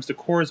 4 times the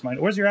core as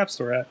mine. Where's your App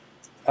Store at?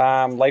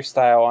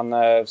 Lifestyle on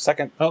the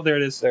second. Oh, there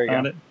it is. There you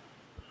Found go. it.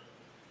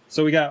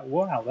 So we got,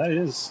 wow, that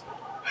is...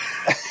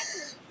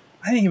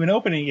 I didn't even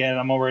open it yet,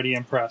 I'm already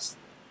impressed.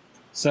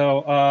 So,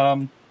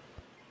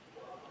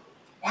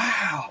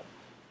 wow.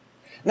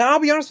 Now, I'll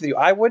be honest with you.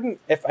 I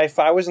wouldn't, if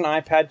I was an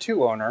iPad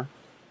 2 owner,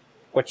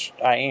 which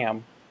I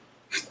am,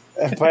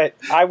 but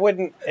I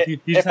wouldn't,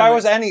 if I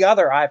was any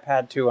other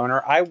iPad 2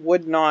 owner, I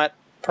would not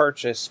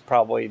purchase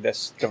probably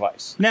this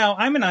device. Now,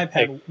 I'm an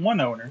iPad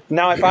 1 owner.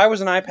 Now, if I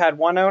was an iPad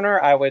 1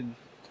 owner, I would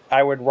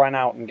run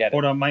out and get it.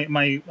 Hold on,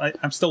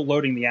 I'm still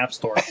loading the App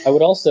Store. I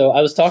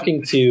was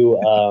talking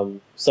to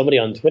somebody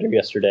on Twitter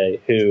yesterday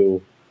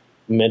who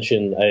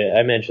mentioned,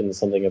 I mentioned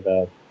something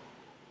about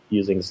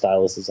using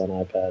styluses on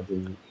iPads,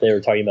 and they were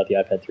talking about the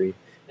iPad 3.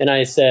 And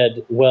I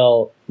said,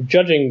 well,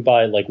 judging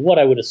by like what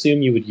I would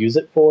assume you would use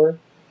it for,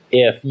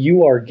 if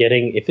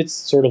it's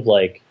sort of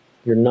like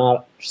you're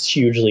not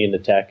hugely into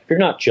tech, if you're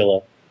not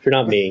Chilla, if you're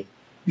not me,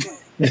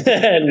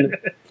 then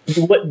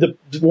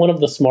one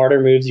of the smarter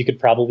moves you could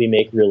probably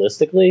make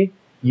realistically,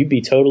 you'd be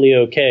totally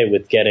okay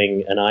with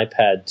getting an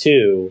iPad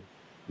 2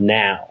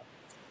 now,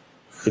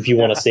 if you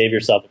want to save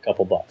yourself a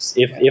couple bucks,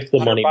 if the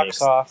money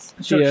makes off.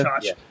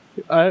 Yeah.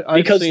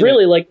 Because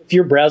really, like, if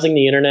you're browsing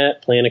the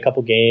internet, playing a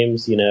couple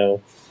games, you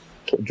know,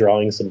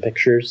 drawing some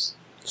pictures,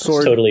 it's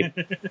totally.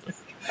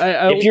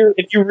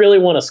 If you really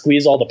want to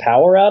squeeze all the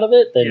power out of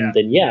it, then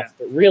yeah.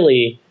 But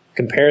really,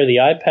 compare the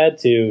iPad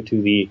 2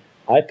 to the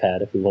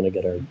iPad, if we want to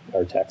get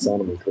our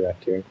taxonomy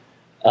correct here,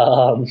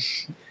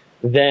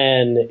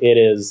 then it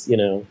is, you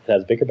know, it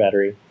has bigger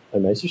battery, a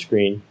nicer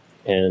screen,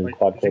 and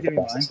quad-core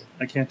processor.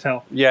 I can't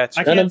tell. Yeah,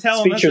 I can't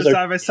tell unless they're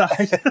side by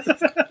side.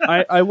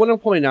 I want to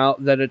point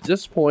out that at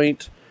this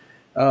point,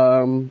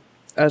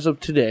 as of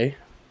today,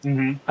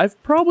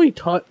 I've probably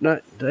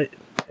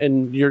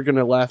and you're going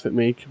to laugh at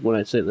me when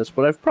I say this,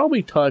 but I've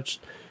probably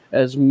touched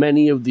as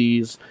many of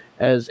these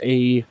as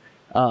a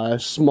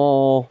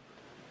small,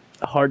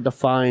 hard to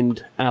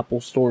find Apple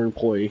Store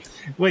employee.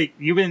 Wait,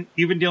 you've been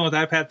dealing with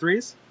iPad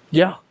 3s?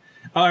 Yeah.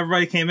 Oh,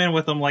 everybody came in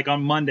with them like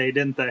on Monday,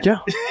 didn't they? Yeah.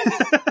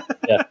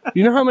 Yeah.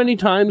 You know how many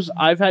times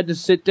I've had to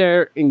sit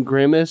there and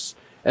grimace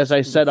as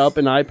I set up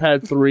an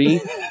iPad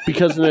 3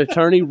 because an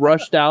attorney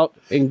rushed out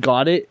and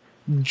got it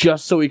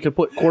just so he could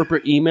put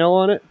corporate email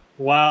on it?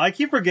 Wow, I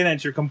keep forgetting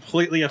that you're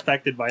completely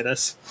affected by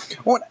this.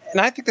 Well,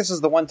 and I think this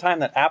is the one time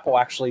that Apple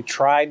actually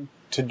tried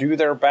to do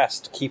their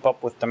best to keep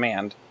up with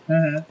demand.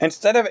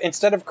 Instead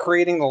of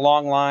creating the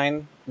long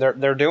line,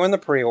 they're doing the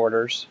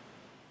pre-orders,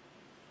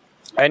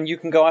 and you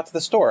can go out to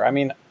the store. I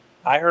mean,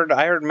 I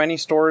heard many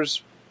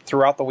stores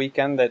throughout the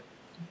weekend that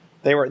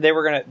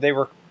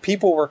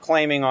people were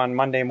claiming on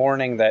Monday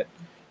morning that,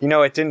 you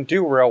know, it didn't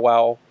do real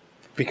well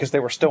because they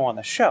were still on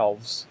the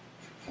shelves.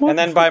 And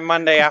then by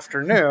Monday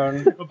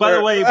afternoon... By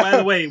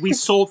the way, we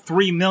sold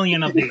 3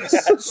 million of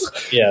these.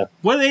 Yeah.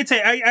 What did they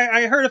say?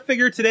 I heard a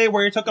figure today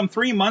where it took them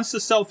 3 months to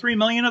sell 3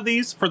 million of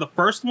these for the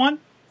first one.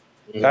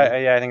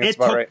 I think that's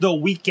about right. It took the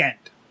weekend.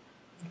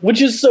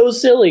 Which is so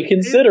silly,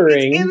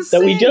 considering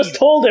that we just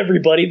told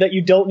everybody that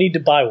you don't need to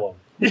buy one.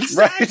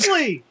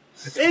 Exactly.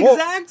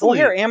 Exactly. Well,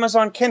 here,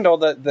 Amazon Kindle,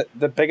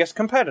 the biggest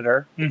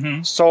competitor,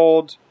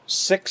 sold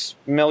 6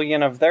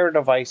 million of their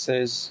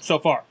devices. So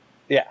far.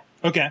 Yeah.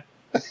 Okay.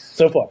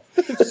 So far.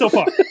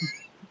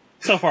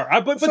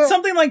 But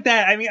something like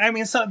that, I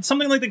mean,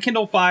 something like the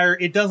Kindle Fire,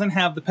 it doesn't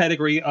have the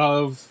pedigree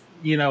of,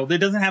 you know, it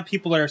doesn't have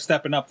people that are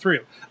stepping up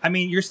through. I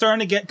mean, you're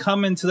starting to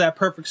come into that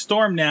perfect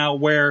storm now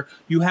where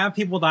you have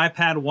people with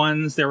iPad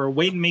 1s, they were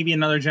waiting maybe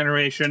another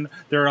generation,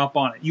 they're up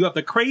on it. You have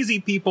the crazy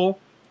people,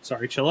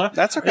 sorry, Chilla.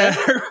 That's okay.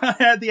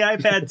 Had the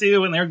iPad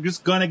 2 and they're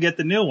just going to get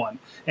the new one.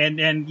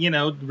 And you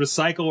know,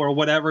 recycle or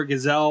whatever,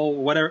 Gazelle,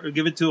 whatever,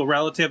 give it to a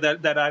relative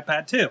that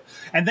iPad 2.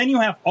 And then you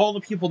have all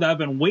the people that have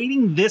been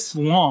waiting this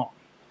long.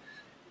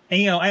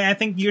 And, I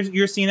think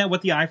you're seeing that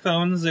with the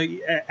iPhones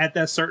at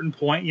that certain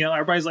point.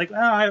 Everybody's like,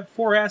 I have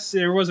 4S.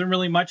 There wasn't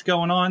really much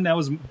going on. That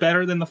was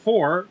better than the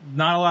 4.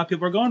 Not a lot of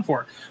people are going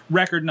for it.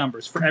 Record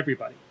numbers for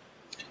everybody.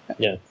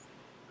 Yeah.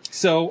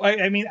 So,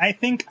 I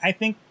think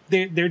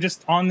they're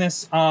just on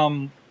this,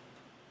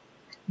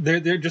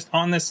 they're just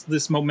on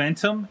this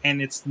momentum,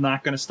 and it's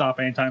not going to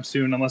stop anytime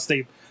soon unless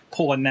they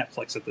pull a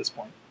Netflix at this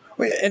point.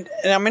 And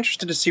I'm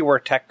interested to see where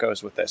tech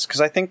goes with this, because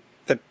I think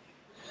the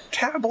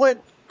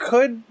tablet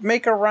could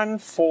make a run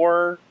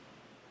for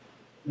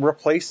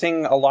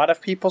replacing a lot of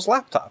people's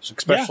laptops,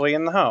 especially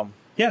in the home.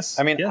 Yes.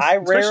 I mean, yes. I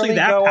rarely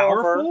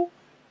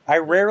I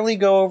rarely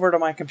go over to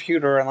my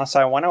computer unless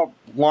I want to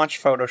launch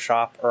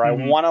Photoshop or I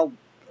want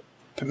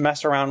to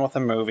mess around with a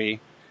movie.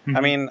 I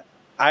mean,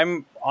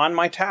 I'm on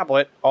my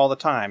tablet all the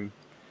time.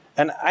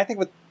 And I think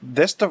with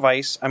this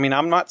device, I mean,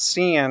 I'm not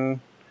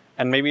seeing,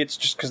 and maybe it's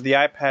just because the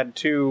iPad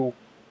 2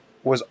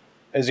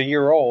 is a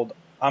year old,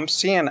 I'm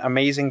seeing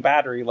amazing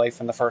battery life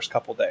in the first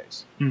couple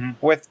days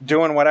with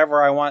doing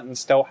whatever I want and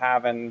still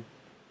having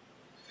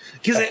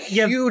a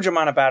huge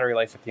amount of battery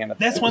life at the end of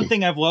the day. That's one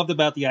thing I've loved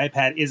about the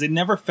iPad is it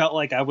never felt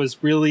like I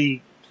was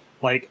really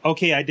like,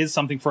 okay, I did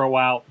something for a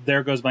while,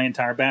 there goes my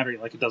entire battery,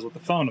 like it does with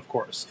the phone, of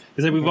course.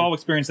 Because we've all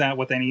experienced that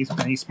with any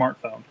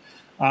smartphone.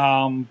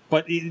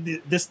 But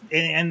this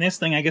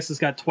thing, I guess, has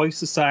got twice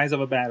the size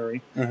of a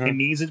battery. It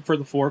needs it for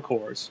the 4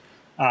 cores.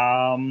 But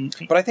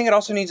I think it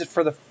also needs it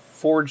for the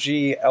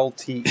 4G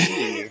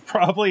LTE.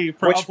 Probably.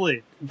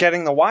 Which,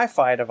 getting the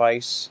Wi-Fi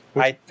device,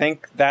 I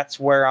think that's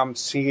where I'm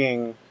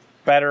seeing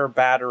better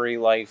battery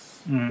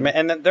life.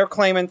 And they're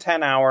claiming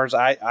 10 hours.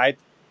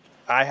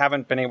 I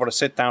haven't been able to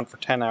sit down for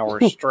 10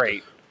 hours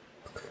straight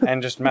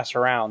and just mess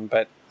around.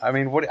 But, I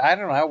mean, I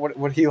don't know.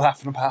 What are you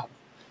laughing about?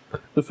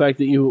 The fact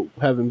that you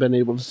haven't been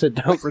able to sit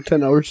down for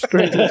 10 hours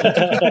straight.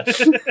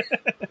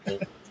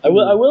 I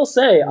will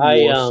say,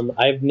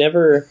 I've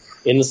never,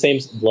 in the same,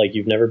 like,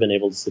 you've never been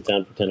able to sit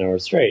down for 10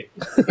 hours straight.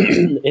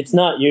 It's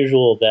not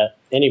usual that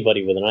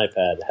anybody with an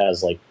iPad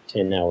has, like,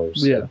 10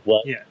 hours. Yeah.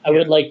 I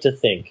would like to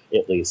think,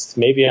 at least.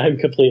 Maybe I'm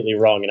completely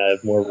wrong and I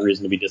have more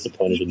reason to be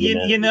disappointed in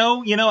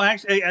humanity.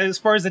 Actually, as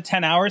far as the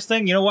 10 hours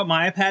thing, you know what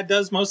my iPad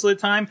does most of the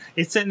time?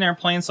 It's sitting there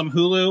playing some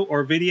Hulu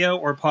or video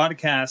or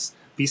podcasts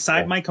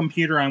beside my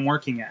computer I'm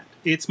working at.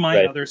 It's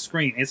my other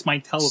screen. It's my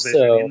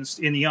television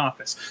in the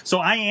office. So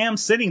I am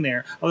sitting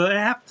there. Although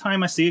half the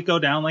time I see it go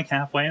down like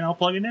halfway and I'll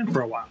plug it in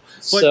for a while.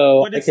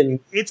 But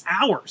it's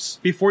hours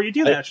before you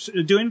do that,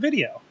 doing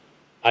video.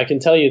 I can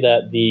tell you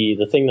that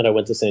the thing that I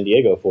went to San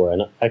Diego for,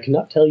 and I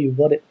cannot tell you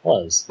what it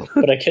was,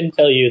 but I can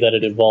tell you that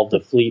it involved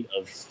a fleet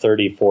of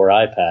 34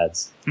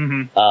 iPads.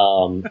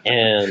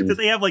 And did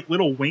they have like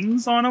little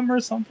wings on them or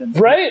something?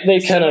 Right, they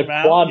kind of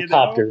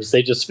quadcopters.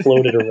 They just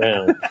floated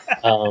around.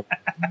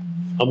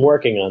 I'm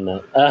working on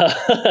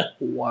that.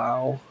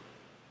 Wow.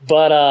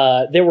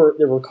 But there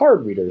were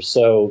card readers,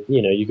 so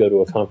you go to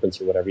a conference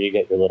or whatever, you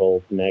get your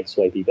little mag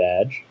swipey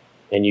badge.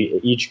 And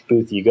each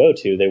booth you go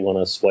to, they want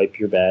to swipe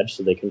your badge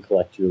so they can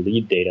collect your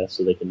lead data,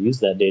 so they can use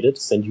that data to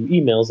send you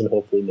emails and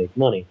hopefully make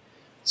money.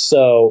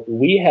 So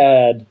we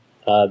had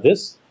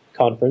this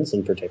conference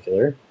in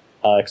particular,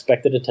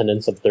 expected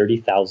attendance of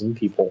 30,000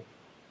 people.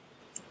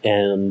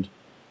 And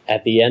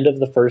at the end of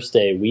the first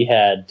day, we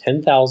had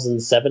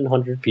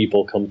 10,700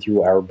 people come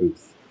through our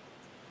booth.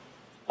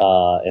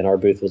 And our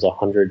booth was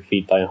 100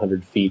 feet by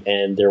 100 feet,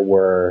 and there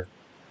were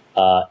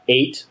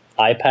 8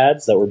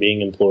 iPads that were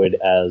being employed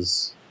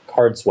as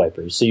card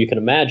swipers. So you can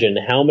imagine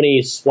how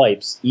many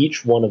swipes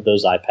each one of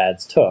those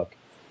iPads took.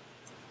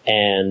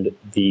 And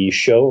the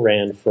show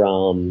ran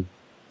from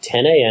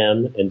 10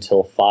 a.m.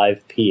 until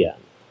 5 p.m.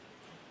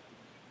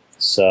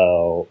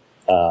 So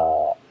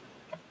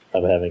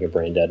I'm having a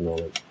brain dead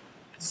moment.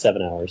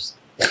 7 hours.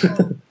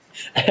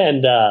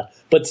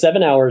 But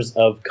 7 hours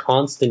of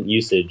constant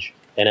usage.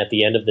 And at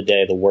the end of the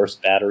day, the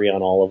worst battery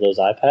on all of those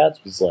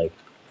iPads was like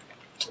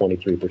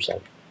 23%.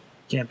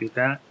 Can't beat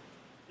that.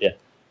 Yeah.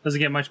 Doesn't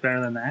get much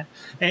better than that.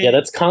 And yeah,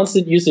 that's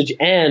constant usage,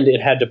 and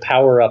it had to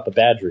power up a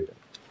badge reader.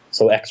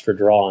 So extra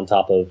draw on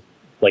top of,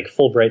 like,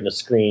 full brightness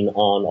screen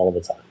on all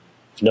the time.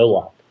 No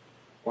lock.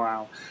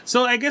 Wow.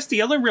 So I guess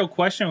the other real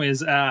question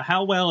is,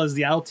 how well is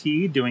the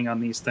LTE doing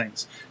on these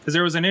things? Because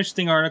there was an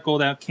interesting article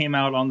that came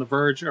out on The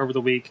Verge over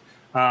the week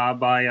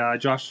by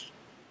Josh...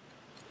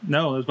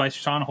 No, it was by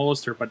Sean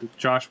Hollister, but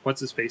Josh,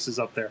 what's-his-face is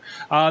up there.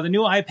 The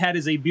new iPad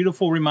is a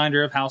beautiful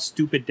reminder of how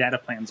stupid data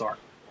plans are.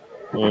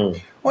 Well,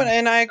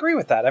 and I agree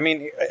with that. I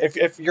mean,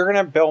 if you're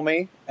going to bill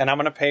me and I'm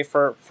going to pay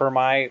for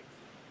my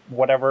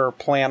whatever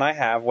plan I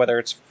have, whether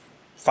it's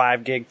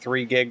 5 gig,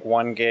 3 gig,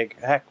 1 gig,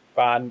 heck,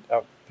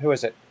 who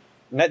is it?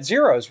 Net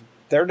Zeros.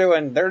 They're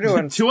doing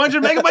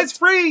 200 megabytes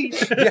free.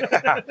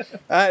 Yeah.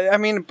 I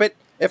mean, but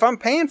if I'm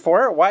paying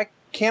for it, why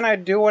can't I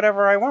do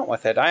whatever I want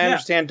with it? I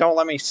understand. Don't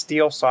let me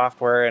steal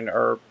software and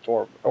or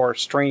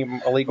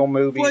stream illegal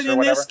movies. Well, in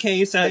this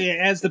case,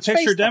 as the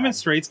picture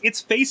demonstrates,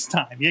 it's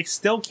FaceTime. You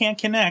still can't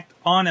connect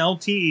on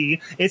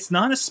LTE. It's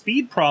not a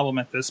speed problem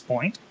at this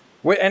point.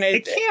 And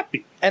it can't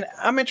be. And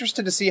I'm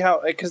interested to see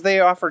how, because they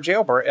offer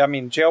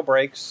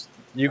jailbreaks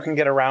You can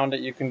get around it.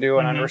 You can do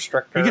an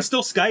unrestricted. You can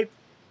still Skype.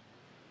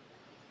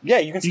 Yeah,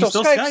 you can still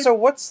Skype. So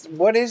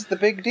what is the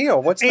big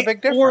deal? What's the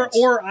big difference?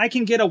 Or I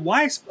can get a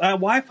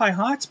Wi-Fi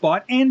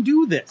hotspot and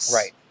do this.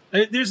 Right.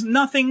 There's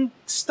nothing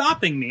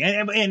stopping me,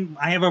 and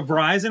I have a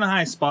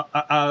Verizon spot,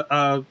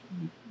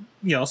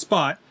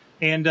 spot,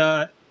 and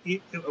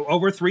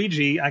over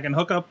 3G I can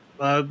hook up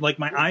like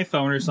my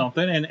iPhone or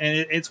something, and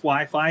it's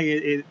Wi-Fi.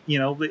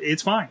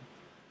 It's fine.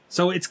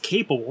 So it's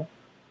capable.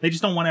 They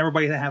just don't want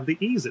everybody to have the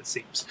ease, it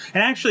seems.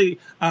 And actually,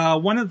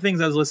 one of the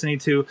things I was listening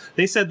to,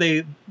 they said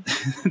they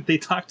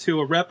talked to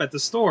a rep at the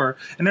store,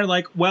 and they're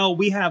like, well,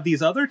 we have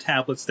these other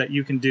tablets that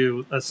you can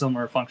do a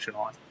similar function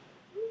on.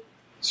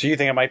 So you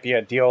think it might be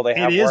a deal they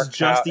have? It is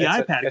just the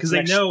iPad, because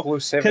they know,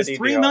 because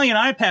 3 million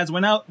iPads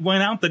went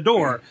out the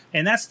door,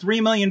 and that's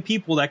 3 million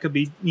people that could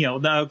be,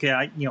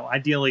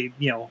 ideally,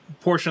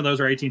 portion of those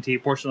are AT&T,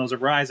 portion of those are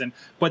Verizon,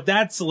 but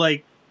that's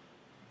like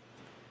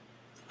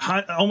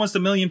almost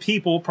 1 million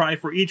people, probably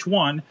for each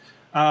one,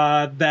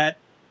 that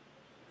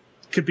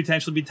could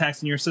potentially be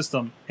taxing your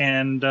system,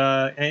 and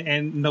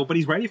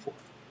nobody's ready for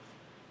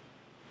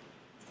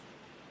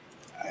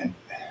it.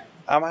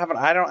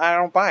 I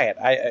don't buy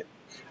it.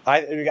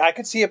 I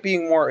could see it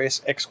being more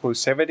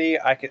exclusivity.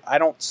 I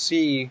don't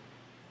see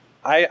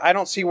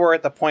we're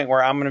at the point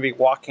where I'm going to be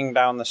walking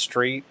down the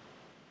street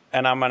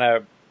and I'm going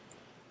to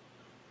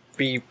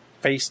be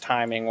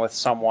FaceTiming with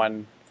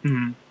someone.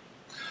 Mm-hmm.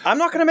 I'm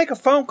not going to make a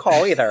phone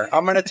call either.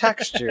 I'm going to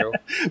text you.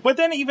 But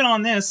then even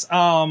on this,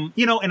 and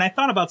I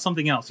thought about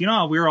something else. You know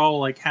how we were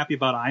all like happy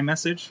about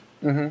iMessage?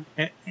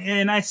 Mm-hmm.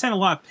 And I sent a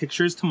lot of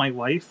pictures to my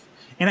wife,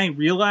 and I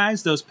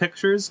realized those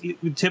pictures,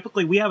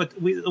 typically we have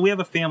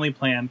a family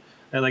plan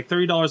at like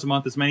 $30 a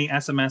month, as many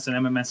SMS and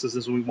MMSs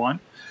as we want.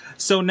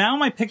 So now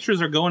my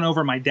pictures are going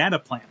over my data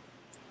plan.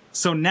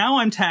 So now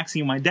I'm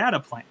taxing my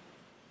data plan.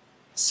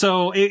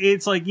 So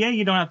it's like, yeah,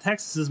 you don't have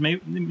texts.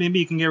 Maybe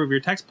you can get rid of your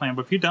text plan,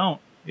 but if you don't,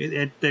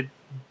 it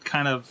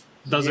kind of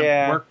doesn't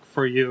work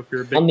for you if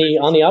you're a big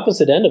on the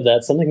opposite end of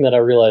that. Something that I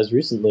realized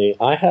recently,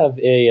 I have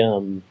a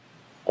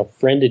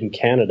friend in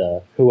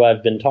Canada who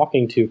I've been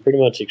talking to pretty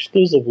much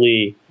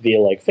exclusively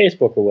via like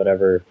Facebook or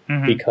whatever,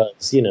 because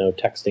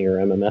texting or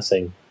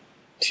MMSing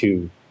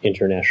to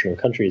international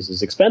countries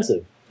is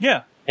expensive.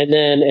 Yeah. And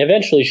then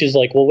eventually she's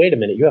like, well, wait a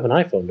minute, you have an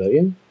iPhone, don't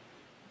you?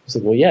 I was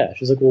like, well, yeah.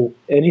 She's like, well,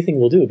 anything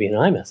will do would be an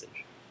iMessage.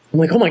 I'm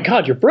like, oh my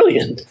God, you're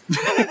brilliant.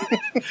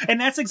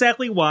 And that's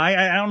exactly why,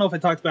 I don't know if I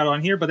talked about it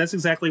on here, but that's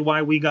exactly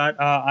why we got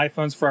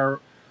iPhones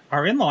for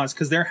our in-laws,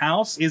 because their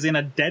house is in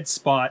a dead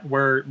spot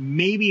where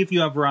maybe if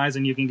you have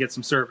Verizon, you can get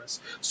some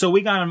service. So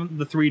we got them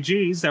the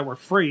 3Gs that were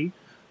free,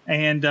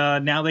 and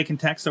now they can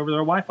text over their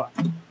Wi-Fi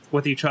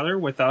with each other,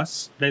 with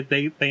us.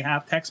 They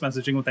have text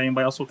messaging with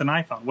anybody else with an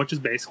iPhone, which is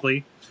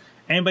basically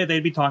anybody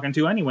they'd be talking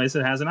to anyways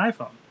that has an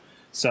iPhone.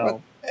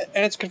 So,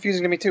 and it's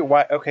confusing to me too.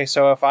 Why? Okay,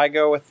 so if I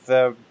go with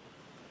the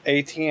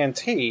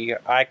AT&T,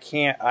 I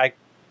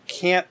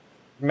can't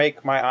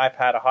make my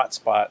iPad a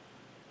hotspot.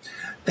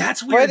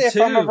 That's weird. But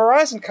if I'm a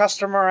Verizon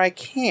customer, I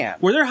can.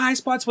 Were there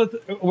hotspots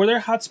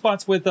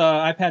with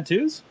iPad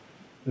 2s?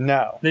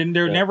 No. Then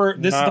there never.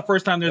 This is the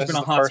first time there's been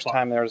a hotspot. First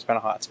time there's been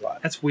a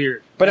hotspot. That's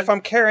weird. But if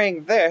I'm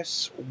carrying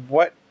this,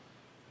 what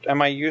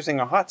am I using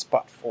a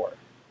hotspot for?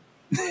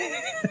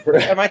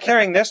 Am I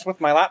carrying this with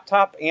my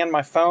laptop and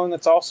my phone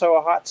that's also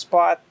a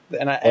hotspot?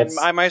 And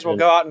I might as well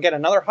go out and get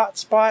another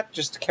hotspot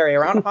just to carry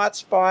around a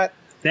hotspot.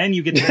 Then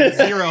you get to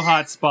zero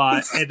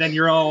hotspot, and then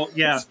you're all,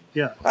 yeah.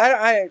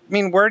 I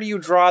mean, where do you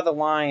draw the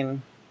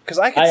line? Because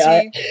I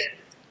can see...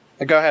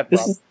 Go ahead,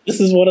 Rob. This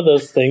is one of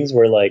those things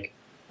where, like,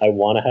 I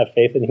want to have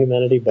faith in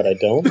humanity, but I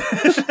don't.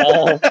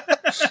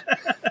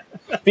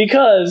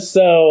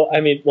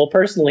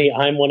 Personally,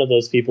 I'm one of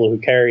those people who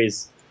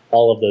carries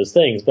all of those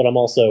things, but I'm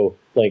also,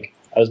 like,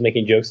 I was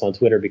making jokes on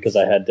Twitter because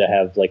I had to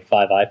have, like,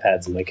 5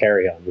 iPads in my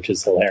carry-on, which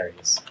is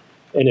hilarious.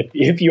 And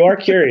if you are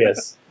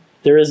curious,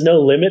 there is no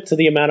limit to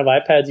the amount of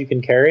iPads you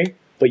can carry,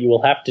 but you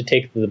will have to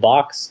take the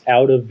box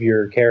out of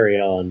your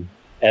carry-on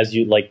as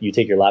you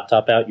take your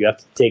laptop out. You have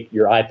to take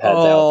your iPads out.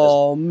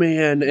 Oh,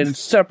 man, in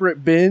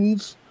separate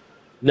bins?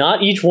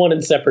 Not each one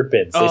in separate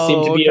bins. They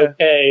seem to be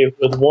okay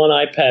with one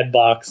iPad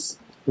box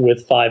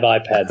with 5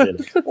 iPads in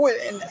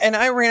it. And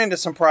I ran into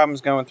some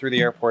problems going through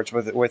the airports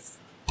with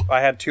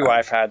I had 2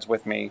 iPads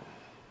with me.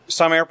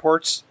 Some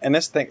airports, and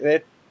this thing,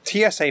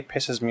 TSA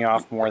pisses me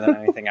off more than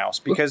anything else,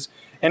 because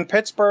in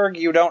Pittsburgh,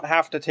 you don't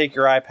have to take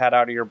your iPad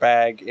out of your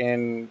bag.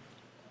 In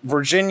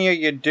Virginia,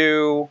 you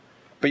do,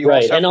 but you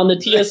also... and on the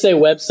TSA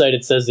website,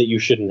 it says that you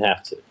shouldn't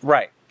have to.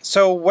 Right.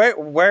 So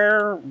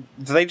where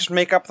do they just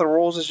make up the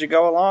rules as you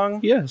go along?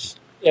 Yes.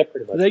 Yeah,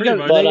 pretty much. They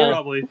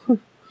probably.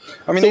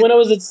 I mean, so when I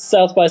was at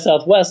South by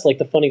Southwest, like,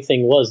 the funny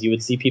thing was you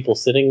would see people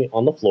sitting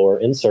on the floor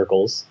in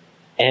circles,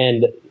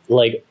 and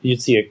like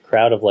you'd see a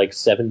crowd of like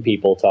 7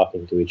 people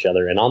talking to each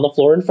other, and on the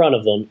floor in front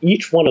of them,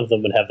 each one of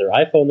them would have their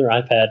iPhone, their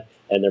iPad,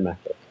 and their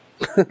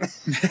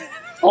MacBook.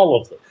 All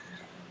of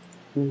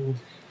them.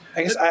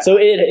 So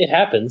it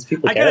happens.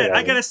 People I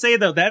gotta say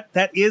though,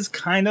 that is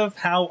kind of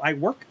how I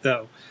work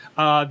though.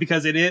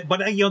 because it is. But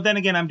then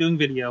again, I'm doing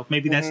video.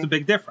 Maybe that's the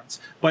big difference.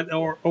 But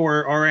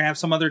or I have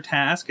some other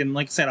task, and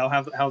like I said, I'll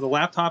have the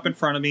laptop in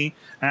front of me.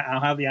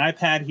 I'll have the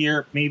iPad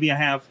here. Maybe I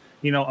have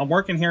I'm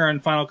working here on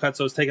Final Cut,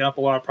 so it's taking up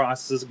a lot of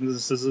processes.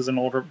 This is an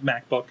older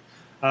MacBook.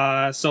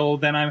 So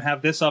then I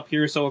have this up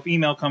here, so if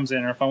email comes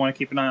in, or if I want to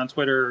keep an eye on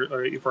Twitter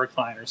or for a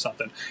client or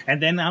something,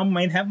 and then I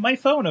might have my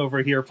phone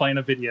over here playing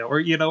a video,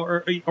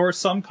 or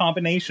some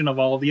combination of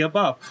all of the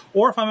above.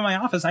 Or if I'm in my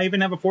office, I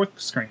even have a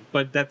fourth screen.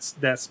 But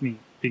that's me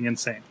being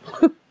insane.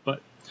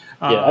 But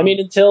yeah, I mean,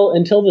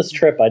 until this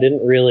trip, I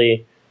didn't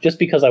really, just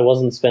because I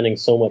wasn't spending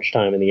so much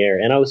time in the air,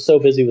 and I was so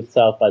busy with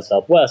South by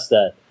Southwest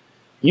that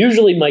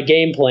usually my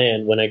game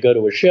plan when I go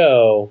to a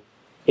show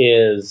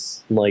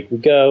is like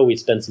we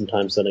spend some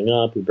time setting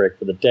up, we break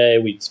for the day,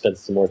 we spend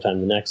some more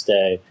time the next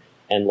day,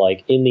 and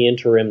like in the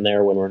interim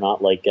there, when we're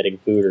not like getting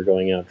food or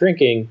going out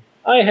drinking,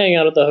 I hang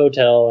out at the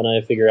hotel and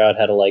I figure out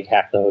how to like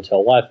hack the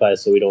hotel Wi-Fi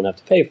so we don't have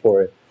to pay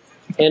for it.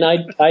 And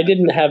I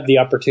didn't have the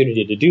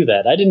opportunity to do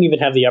that. I didn't even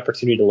have the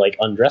opportunity to like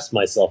undress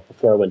myself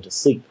before I went to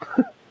sleep.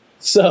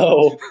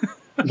 So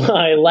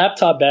my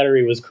laptop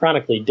battery was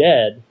chronically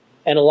dead.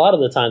 And a lot of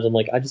the times I'm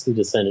like, I just need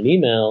to send an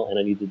email and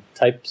I need to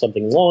type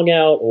something long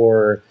out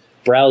or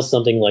browse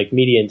something like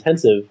media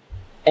intensive.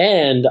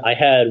 And I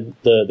had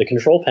the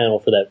control panel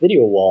for that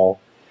video wall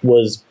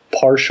was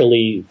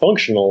partially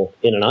functional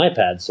in an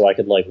iPad. So I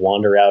could like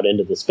wander out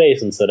into the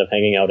space instead of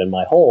hanging out in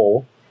my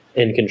hole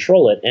and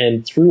control it.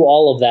 And through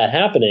all of that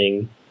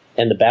happening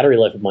and the battery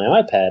life of my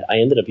iPad, I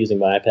ended up using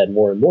my iPad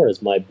more and more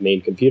as my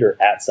main computer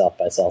at South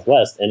by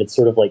Southwest. And it's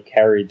sort of like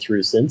carried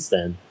through since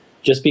then,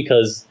 just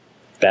because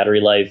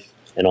battery life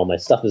and all my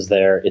stuff is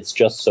there. It's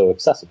just so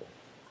accessible.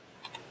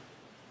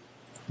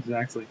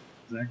 Exactly.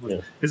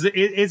 Yeah. Is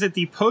it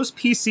the post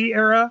PC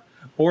era,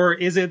 or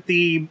is it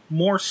the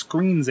more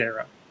screens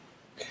era?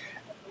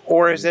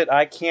 Or is it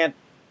I can't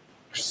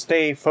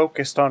stay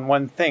focused on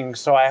one thing,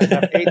 so I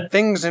have 8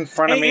 things in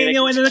front of me.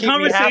 And to the keep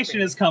conversation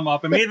me has come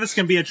up, and maybe this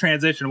can be a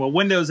transition. Well,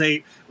 Windows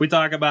 8, we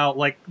talk about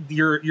like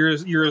your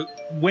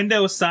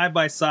Windows side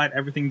by side.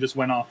 Everything just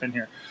went off in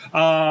here.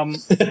 I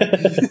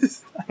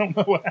don't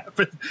know what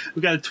happened.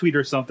 We got a tweet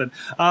or something.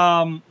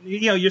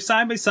 Your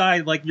side by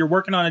side, like you're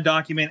working on a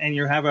document and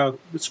you have a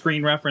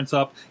screen reference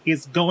up,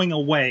 is going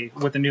away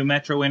with the new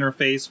Metro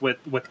interface,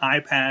 with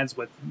iPads,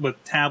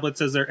 with tablets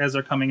as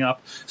they're coming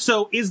up.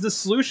 So is the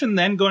solution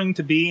then going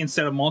to be,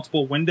 instead of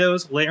multiple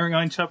windows layering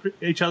on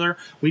each other,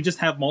 we just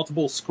have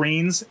multiple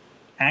screens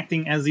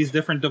acting as these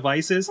different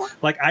devices?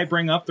 Like I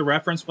bring up the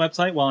reference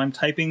website while I'm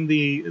typing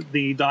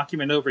the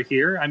document over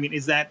here. I mean,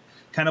 is that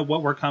kind of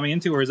what we're coming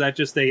into, or is that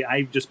just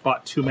I just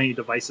bought too many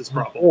devices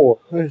problem?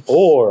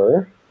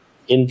 Or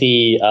in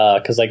the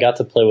because I got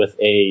to play with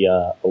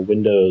a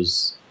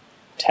Windows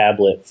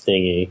tablet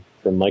thingy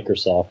from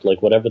Microsoft,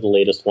 like whatever the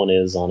latest one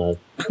is on a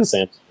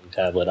Samsung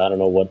tablet. I don't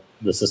know what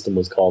the system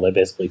was called. I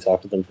basically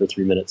talked to them for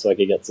 3 minutes so I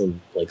could get some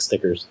like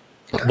stickers.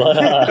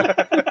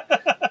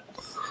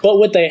 But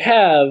what they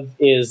have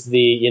is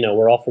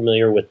we're all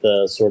familiar with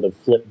the sort of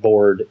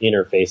flipboard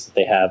interface that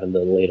they have in the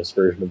latest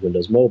version of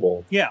Windows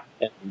Mobile. Yeah.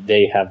 And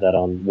they have that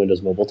on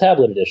Windows Mobile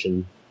Tablet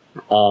Edition.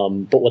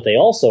 But what they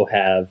also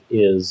have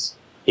is,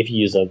 if you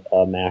use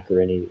a Mac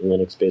or any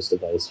Linux-based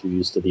device, you're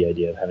used to the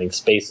idea of having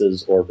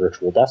spaces or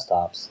virtual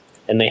desktops.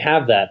 And they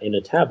have that in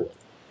a tablet.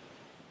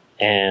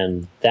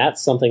 And that's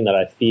something that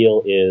I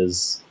feel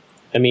is,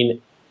 I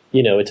mean,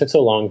 it took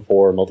so long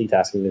for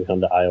multitasking to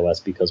come to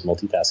iOS because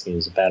multitasking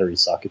is a battery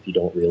suck if you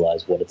don't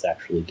realize what it's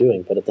actually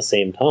doing. But at the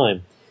same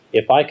time,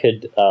 if I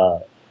could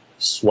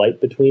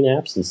swipe between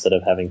apps instead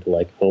of having to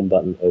like home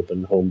button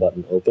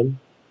open,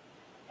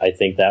 I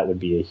think that would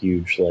be a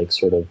huge like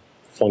sort of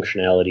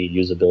functionality,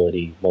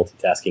 usability,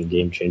 multitasking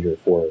game changer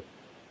for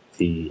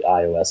the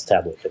iOS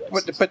tablet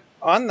devices. But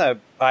on the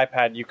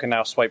iPad, you can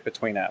now swipe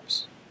between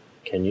apps.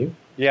 Can you?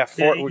 Yeah,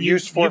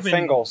 use four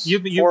fingers.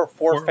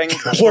 Four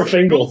fingers. Four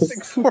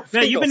fingers.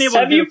 Yeah, you've been able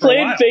Have to you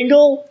played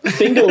Fingal?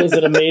 Fingal is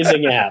an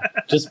amazing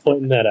app. Just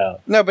pointing that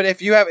out. No, but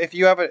if you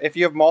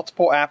have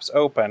multiple apps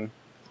open,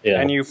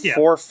 and you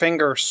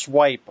 4-finger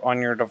swipe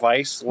on your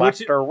device,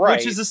 left or right,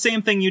 which is the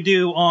same thing you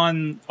do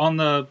on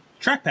the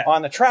trackpad.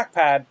 On the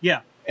trackpad,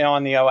 yeah, and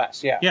on the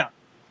OS, yeah. Yeah.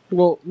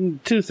 Well,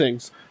 2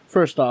 things.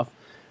 First off,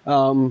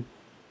 you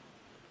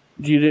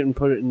didn't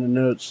put it in the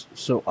notes,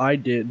 so I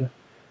did.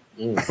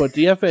 But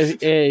the FAA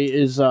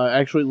is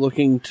actually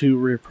looking to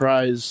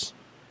reprise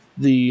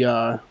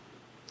the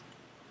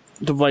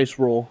device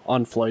rule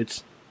on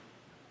flights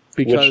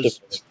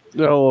because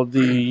the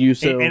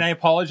use of. And I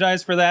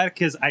apologize for that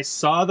because I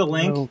saw the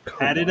link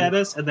added at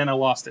us and then I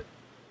lost it.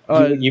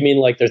 You mean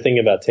like they're thinking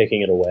about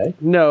taking it away?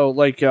 No,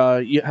 like how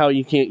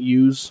you can't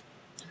use.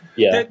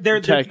 Yeah,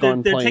 they're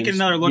taking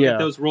another look at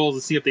those rules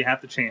to see if they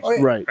have to change.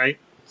 Right.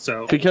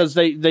 So because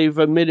they've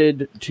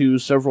admitted to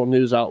several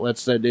news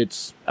outlets that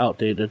it's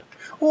outdated.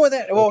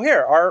 Well,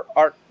 here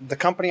the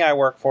company I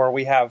work for,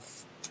 we have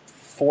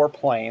 4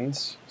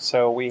 planes,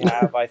 so we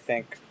have I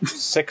think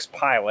 6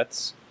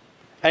 pilots,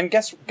 and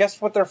guess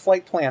what their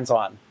flight plan's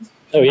on?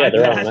 Oh yeah,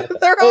 they're on an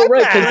iPad. Oh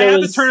right, Because they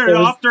have to turn it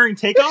off during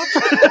takeoff.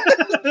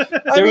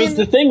 There was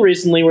the thing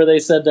recently where they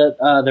said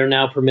that they're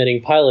now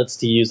permitting pilots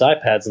to use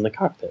iPads in the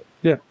cockpit.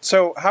 Yeah.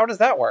 So how does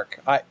that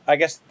work? I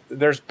guess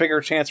there's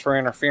bigger chance for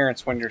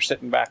interference when you're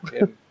sitting back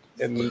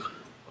in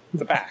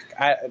the back.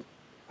 I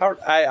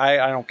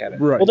don't get it.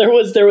 Right. Well, there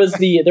was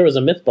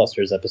a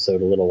MythBusters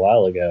episode a little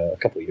while ago,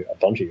 a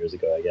bunch of years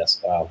ago, I guess.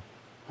 Wow.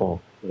 Oh,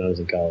 when I was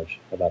in college.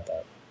 How about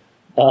that?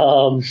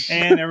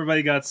 And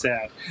everybody got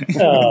sad.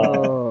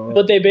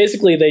 But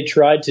they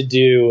tried to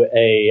do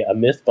a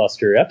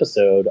MythBuster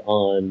episode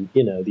on,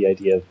 the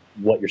idea of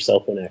what your cell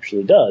phone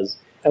actually does.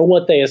 And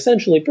what they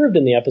essentially proved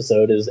in the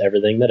episode is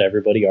everything that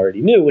everybody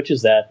already knew, which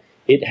is that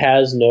it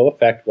has no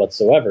effect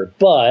whatsoever.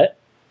 But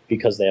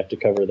because they have to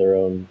cover their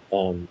own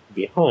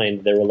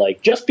behind, they were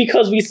like, just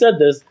because we said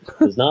this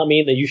does not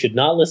mean that you should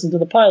not listen to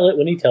the pilot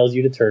when he tells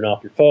you to turn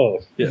off your phone.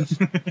 Yes.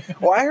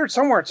 Well, I heard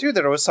somewhere, too,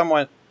 that it was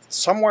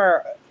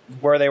somewhere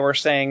where they were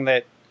saying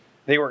that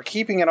they were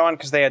keeping it on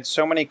because they had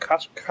so many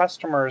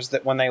customers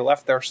that when they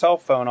left their cell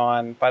phone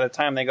on, by the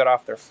time they got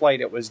off their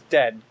flight, it was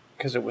dead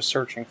because it was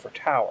searching for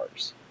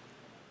towers.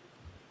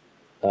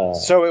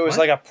 So it was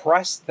like a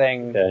press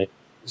thing. Okay.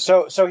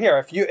 So here,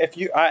 if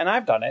you and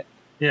I've done it.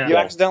 Yeah. You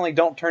accidentally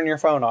don't turn your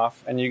phone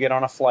off, and you get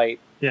on a flight.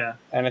 Yeah.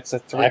 And it's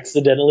a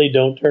Accidentally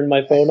don't turn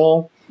my phone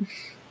off?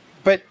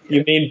 But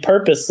you mean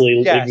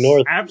purposely ignore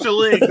them?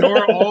 Absolutely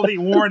ignore all the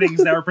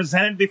warnings that were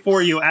presented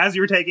before you as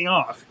you're taking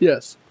off.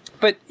 Yes.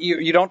 But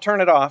you don't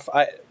turn it off.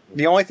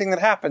 The only thing that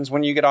happens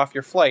when you get off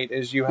your flight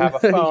is you have a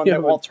phone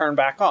that won't turn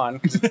back on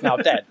because it's now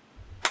dead.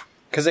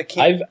 Because it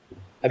can't.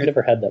 I've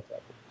never had that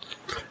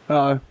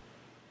problem.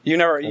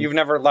 You've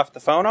never left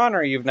the phone on,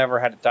 or you've never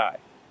had it die?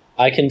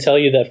 I can tell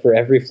you that for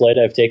every flight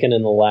I've taken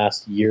in the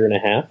last year and a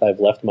half,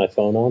 I've left my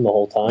phone on the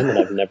whole time, and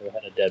I've never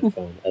had a dead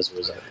phone as a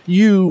result.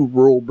 You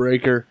rule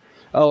breaker.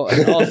 Oh,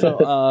 and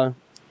also,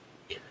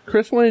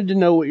 Chris wanted to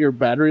know what your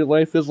battery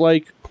life is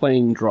like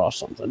playing Draw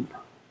Something.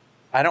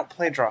 I don't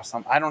play Draw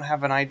Something. I don't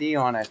have an ID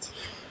on it.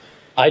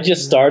 I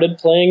just started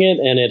playing it,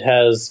 and it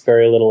has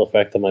very little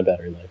effect on my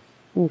battery life.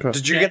 Okay.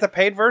 Did you get the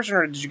paid version,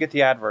 or did you get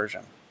the ad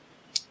version?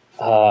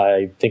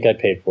 I think I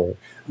paid for it.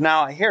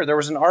 Now, there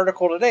was an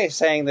article today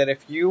saying that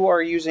if you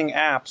are using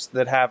apps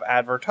that have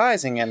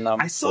advertising in them...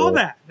 I saw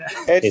that.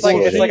 It's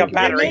like a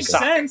battery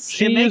suck.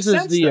 It makes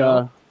sense,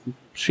 though.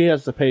 She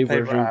has the pay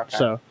version, okay.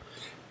 so...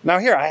 Now,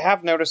 I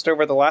have noticed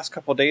over the last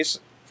couple of days,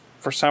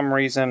 for some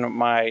reason,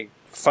 my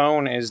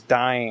phone is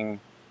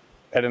dying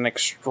at an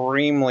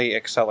extremely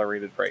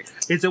accelerated rate.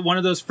 Is it one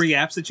of those free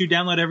apps that you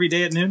download every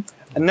day at noon?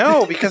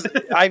 No, because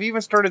I've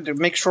even started to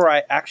make sure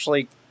I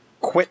actually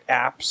quit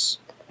apps,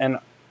 and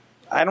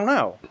I don't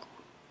know.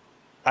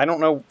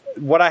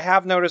 What I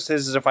have noticed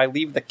is if I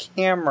leave the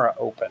camera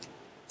open,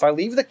 if I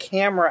leave the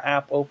camera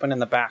app open in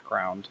the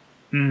background,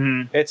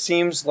 it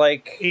seems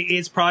like...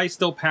 It's probably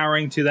still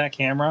powering to that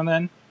camera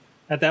then,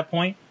 at that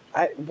point?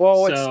 It's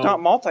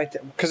not multi...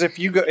 Because if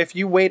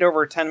you wait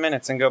over 10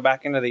 minutes and go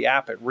back into the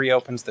app, it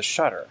reopens the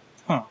shutter.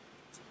 Huh.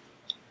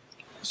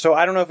 So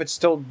I don't know if it's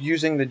still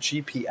using the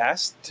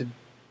GPS to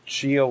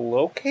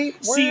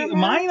geolocate. See,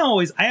 mine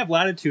always... I have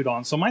latitude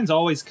on, so mine's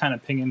always kind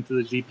of pinging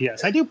to the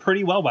GPS. I do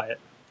pretty well by it.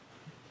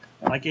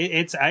 Like,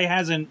 it's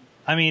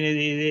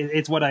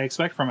what I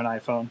expect from an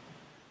iPhone.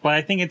 But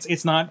I think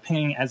it's not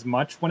pinging as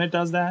much when it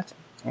does that.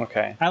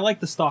 Okay. I like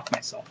the stock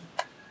myself.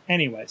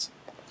 Anyways.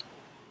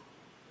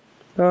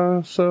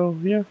 So,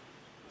 yeah.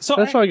 So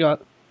that's all I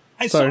got.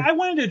 So I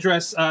wanted to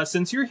address,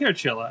 since you're here,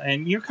 Chilla,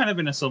 and you're kind of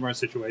in a similar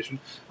situation.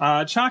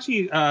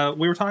 Chachi,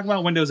 we were talking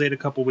about Windows 8 a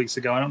couple weeks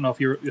ago. I don't know if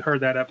you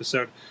heard that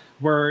episode,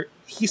 where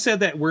he said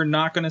that we're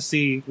not going to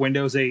see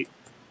Windows 8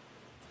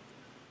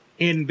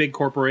 in big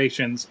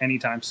corporations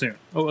anytime soon,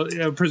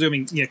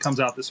 presuming it comes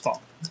out this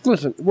fall.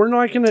 Listen, we're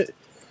not going to...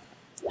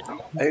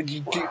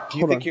 Do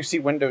you think you see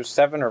Windows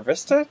 7 or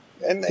Vista?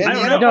 I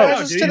don't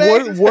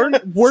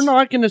know. We're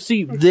not going to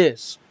see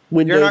this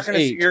Windows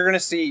 8. You're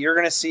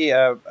going to see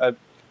a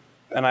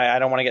and I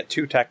don't want to get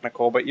too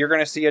technical, but you're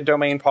going to see a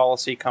domain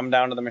policy come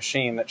down to the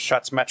machine that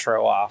shuts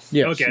Metro off.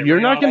 Yes. Okay,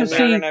 you're not going to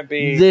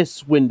see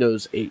this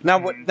Windows 8.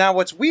 Now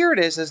what's weird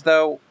is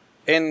though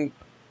in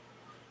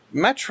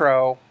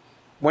Metro,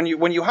 when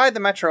you hide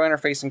the Metro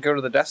interface and go to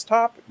the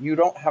desktop, you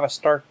don't have a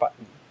start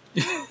button.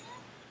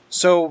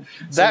 So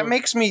that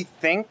makes me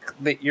think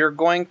that you're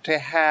going to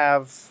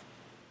have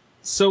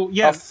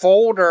a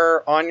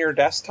folder on your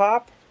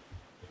desktop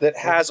that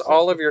has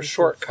all of your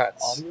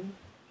shortcuts.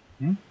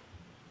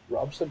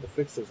 Rob said to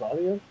fix his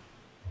audio?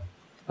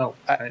 Oh,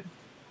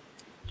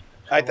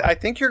 I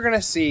think you're going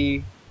to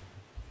see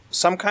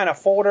some kind of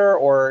folder,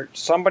 or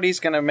somebody's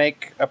going to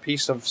make a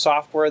piece of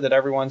software that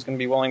everyone's going to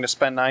be willing to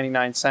spend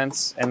 99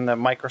 cents in the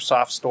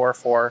Microsoft store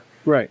for,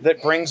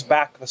 that brings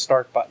back the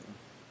start button.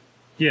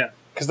 Yeah.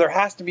 Because there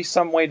has to be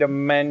some way to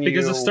menu...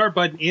 Because the start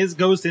button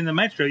goes in the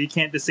Metro. You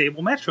can't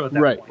disable Metro at that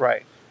point.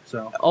 Right.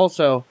 So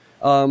also,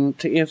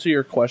 to answer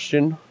your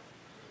question,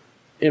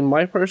 in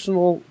my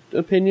personal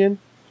opinion,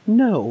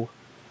 no.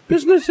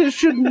 Businesses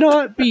should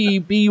not be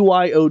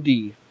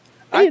BYOD.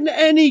 In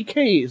any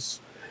case.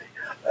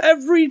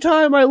 Every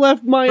time I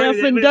left my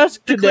effing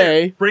desk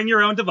today... Bring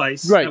your own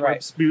device.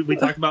 Right. We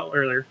talked about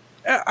earlier.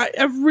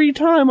 Every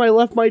time I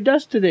left my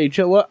desk today,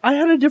 Chilla, I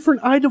had a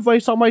different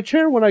iDevice on my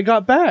chair when I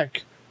got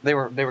back. They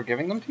were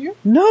giving them to you?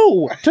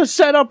 No, to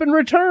set up and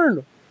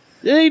return.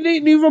 They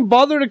didn't even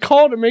bother to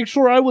call to make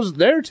sure I was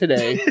there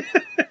today.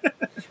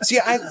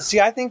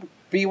 I think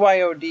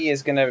BYOD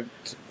is going to,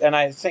 and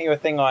I sent you a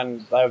thing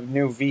on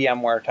new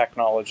VMware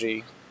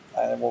technology.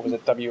 What was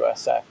it?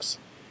 WSX.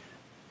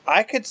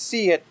 I could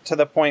see it to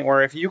the point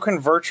where if you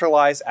can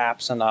virtualize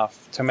apps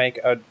enough to make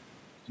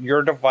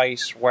your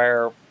device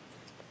where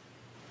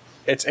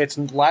it's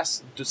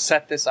less to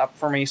set this up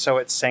for me so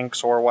it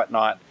syncs or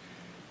whatnot.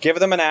 Give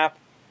them an app.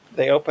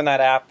 They open that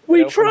app.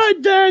 We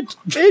tried that.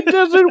 It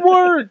doesn't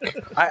work.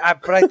 I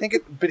think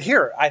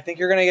you're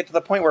going to get to the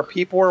point where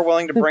people are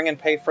willing to bring and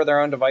pay for their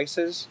own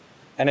devices,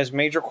 and as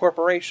major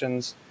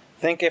corporations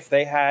think if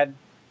they had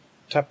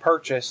to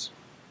purchase,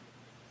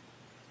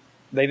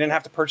 they didn't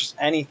have to purchase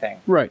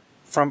anything. Right.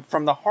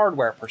 From the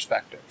hardware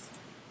perspective,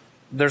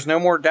 there's no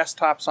more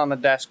desktops on the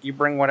desk. You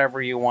bring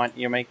whatever you want.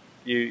 You make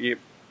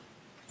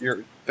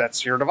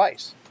that's your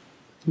device.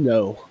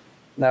 No.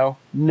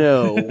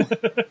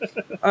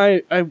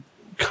 I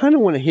kind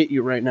of want to hit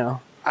you right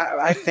now.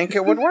 I think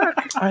it would work.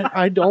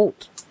 I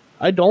don't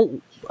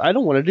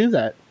want to do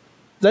that.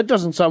 That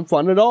doesn't sound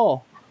fun at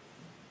all.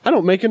 I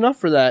don't make enough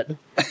for that.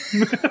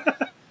 You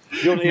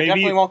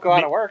definitely won't go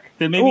out of work.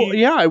 Then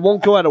maybe I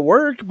won't go out of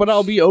work, but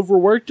I'll be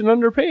overworked and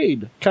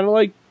underpaid. Kind of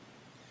like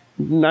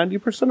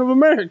 90% of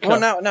America.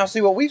 Well, now,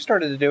 see, what we've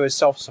started to do is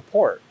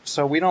self-support.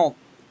 So we don't...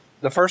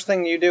 The first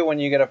thing you do when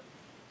you get a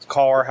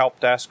call or help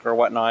desk or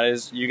whatnot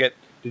is you get,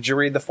 did you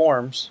read the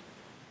forms?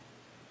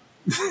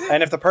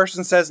 And if the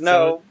person says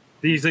no,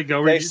 they send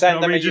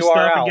them a your URL.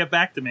 stuff and get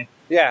back to me.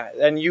 Yeah,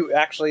 and you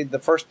actually, the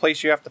first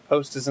place you have to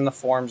post is in the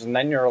forms, and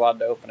then you're allowed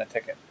to open a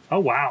ticket. Oh,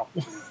 wow.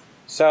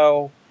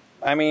 So,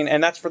 I mean,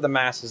 and that's for the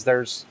masses.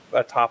 There's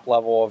a top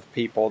level of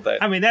people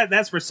that... I mean,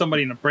 that's for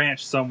somebody in a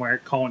branch somewhere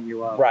calling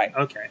you up. Right.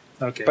 Okay.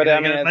 But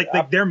I mean...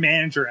 Like their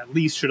manager at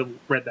least should have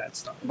read that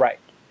stuff. Right.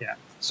 Yeah.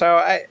 So,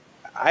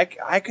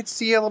 I could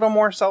see a little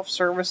more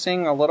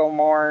self-servicing, a little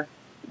more...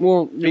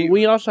 Well,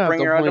 we also have to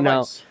point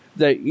out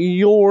that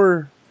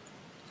your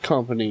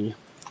company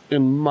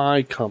and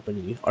my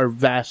company are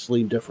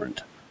vastly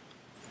different.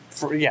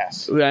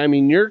 Yes. I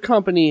mean, your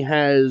company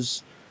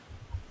has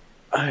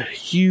a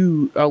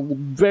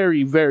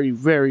very, very,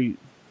 very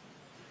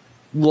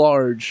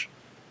large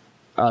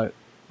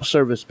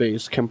service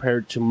base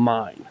compared to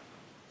mine.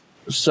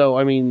 So,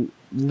 I mean,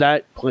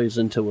 that plays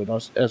into it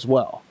as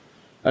well.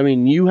 I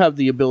mean, you have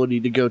the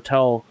ability to go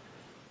tell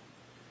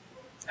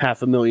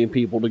 500,000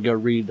 people to go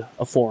read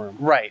a forum.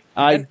 Right.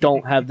 I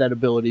don't have that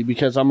ability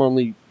because I'm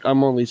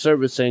only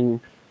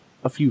servicing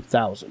a few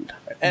thousand.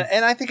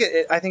 And I think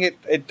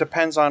it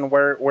depends on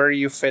where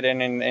you fit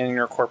in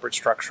your corporate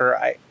structure.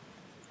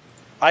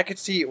 I could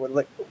see,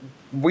 like,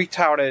 we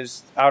tout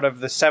as out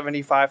of the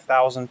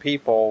 75,000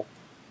 people,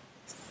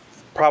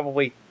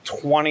 probably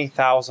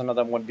 20,000 of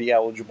them would be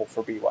eligible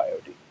for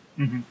BYOD.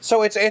 Mm-hmm.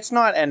 So it's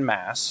not en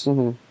masse,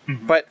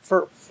 mm-hmm. But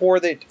for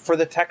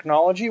the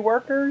technology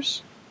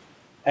workers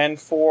and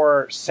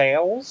for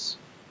sales,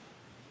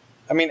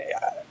 I mean,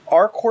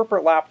 our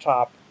corporate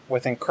laptop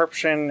with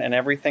encryption and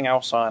everything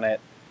else on it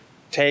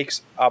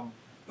takes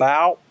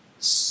about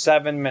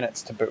 7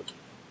 minutes to boot.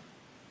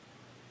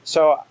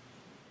 So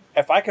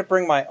if I could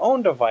bring my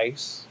own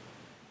device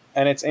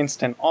and it's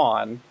instant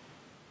on,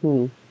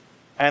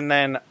 and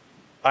then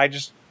I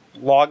just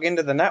log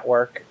into the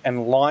network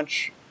and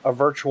launch a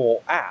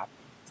virtual app,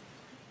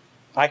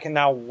 I can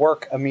now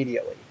work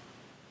immediately.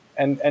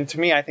 And to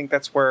me, I think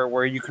that's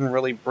where you can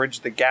really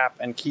bridge the gap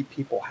and keep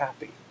people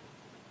happy.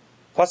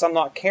 Plus, I'm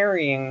not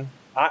carrying...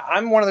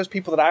 I'm one of those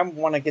people that I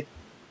want to get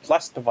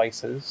less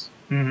devices.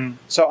 Mm-hmm.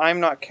 So I'm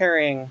not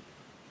carrying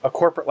a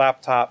corporate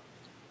laptop,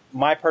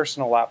 my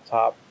personal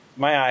laptop,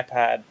 my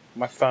iPad,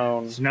 my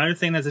phone. It's another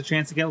thing that's a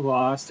chance to get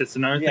lost. It's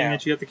another thing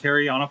that you have to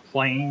carry on a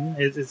plane.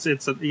 It's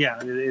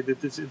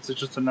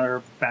just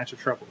another batch of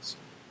troubles.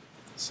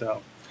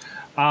 So,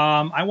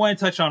 I want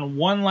to touch on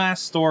one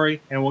last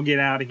story, and we'll get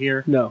out of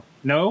here. No.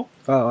 No?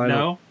 Oh, I no.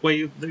 Know.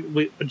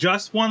 Wait,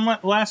 just one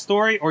last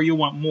story, or you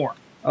want more?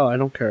 Oh, I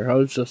don't care.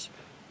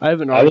 I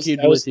haven't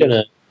argued with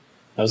you.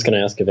 I was gonna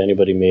ask if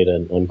anybody made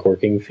an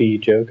uncorking fee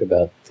joke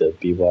about the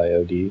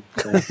BYOD.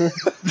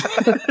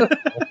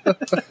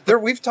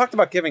 We've talked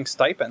about giving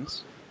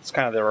stipends. It's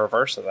kind of the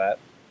reverse of that.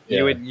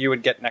 Yeah. You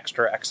would get an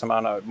extra X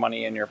amount of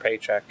money in your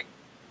paycheck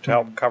to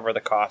help cover the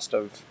cost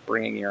of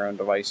bringing your own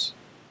device.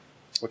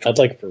 I'd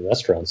like for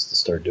restaurants to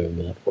start doing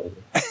that for me.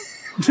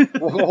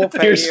 We'll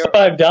pay Here's you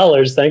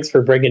 $5. Thanks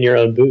for bringing your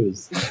own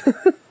booze.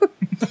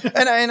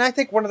 and I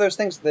think one of those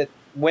things that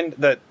when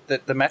the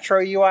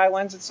Metro UI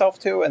lends itself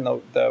to, and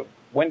the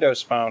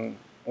Windows Phone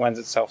lends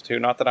itself to.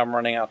 Not that I'm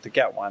running out to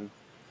get one,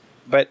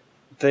 but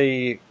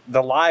the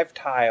live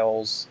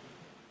tiles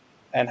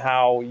and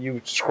how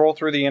you scroll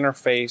through the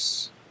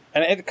interface,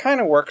 and it kind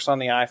of works on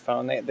the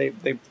iPhone.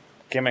 They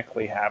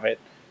gimmickly have it.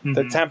 Mm-hmm.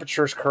 The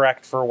temperature's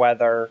correct for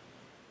weather.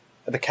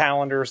 the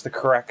calendar's the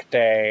correct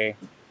day.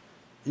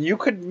 You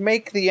could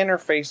make the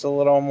interface a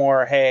little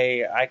more,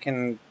 hey, I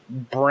can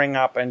bring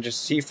up and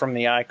just see from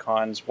the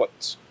icons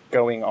what's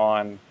going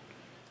on.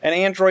 And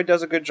Android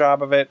does a good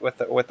job of it with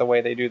the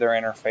way they do their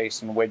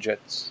interface and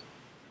widgets.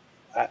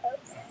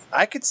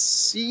 I could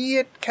see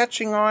it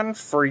catching on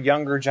for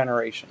younger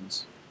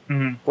generations.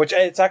 Which,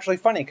 it's actually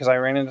funny, because I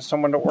ran into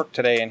someone at work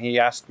today, and he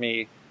asked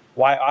me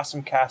why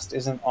AwesomeCast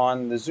isn't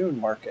on the Zune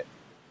market.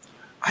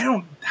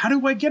 How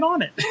do I get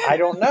on it? I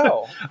don't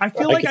know. I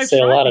feel like I've say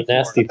a lot tried of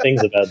nasty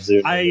things about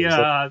Zune.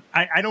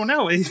 I don't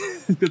know.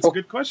 That's a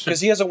good question.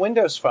 Because he has a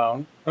Windows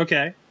phone.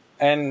 Okay.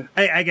 And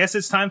I guess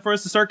it's time for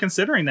us to start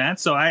considering that.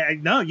 So I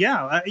know,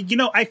 yeah.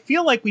 I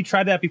feel like we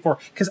tried that before,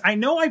 because I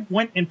know I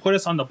went and put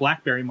us on the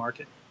BlackBerry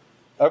market.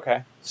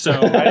 Okay. So I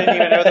didn't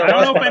even know there was I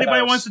don't know if one of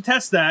anybody those. wants to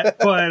test that,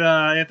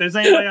 but if there's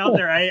anybody out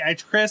there,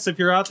 Chris, if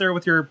you're out there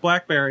with your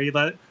BlackBerry,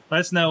 let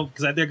us know,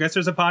 because I guess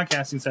there's a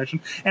podcasting section.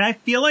 And I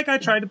feel like I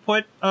tried to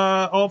put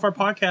all of our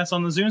podcasts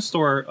on the Zune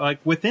store like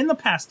within the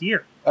past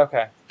year.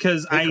 Okay.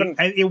 Because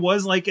it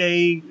was like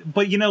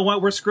but you know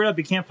what? We're screwed up.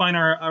 You can't find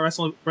our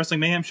Wrestling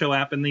Mayhem Show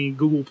app in the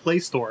Google Play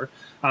Store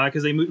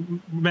because they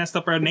messed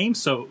up our name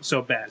so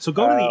bad. So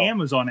go to the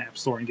Amazon App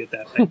Store and get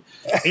that thing.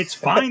 It's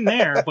fine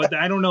there, but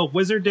I don't know if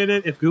Wizard did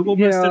it, if Google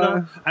messed it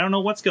up. I don't know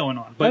what's going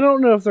on. But I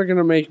don't know if they're going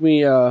to make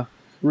me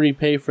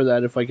repay for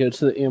that if I go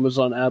to the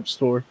Amazon App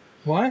Store.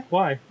 Why?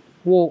 Why?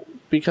 Well,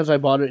 because I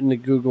bought it in the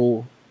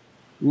Google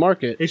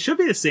Market. It should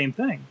be the same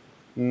thing.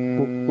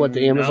 What,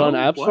 the Amazon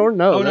App Store?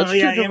 No, that's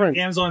too different.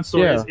 Amazon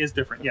Store is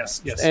different.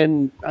 Yes.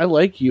 And I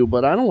like you,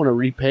 but I don't want to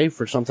repay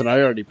for something I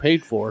already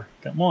paid for.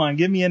 Come on,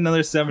 give me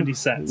another 70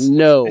 cents.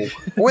 No.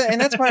 Well, and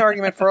that's my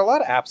argument for a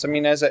lot of apps. I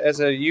mean, as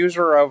a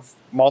user of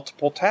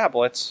multiple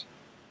tablets,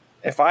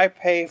 if I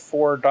pay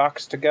for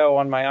Docs to Go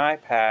on my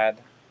iPad,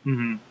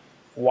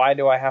 why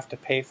do I have to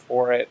pay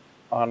for it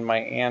on my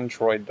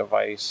Android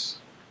device?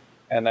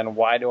 And then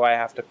why do I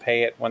have to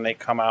pay it when they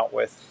come out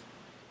with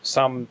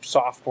some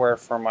software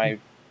for my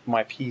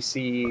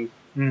PC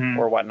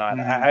or whatnot?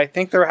 I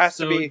think there has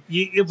to be...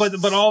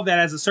 But all of that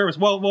as a service.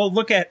 Well,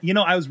 look at...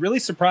 I was really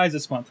surprised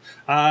this month.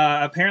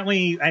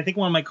 Apparently, I think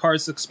one of my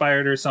cards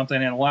expired or something,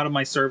 and a lot of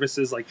my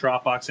services, like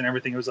Dropbox and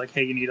everything, it was like,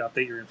 hey, you need to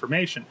update your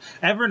information.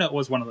 Evernote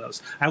was one of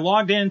those. I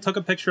logged in, took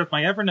a picture of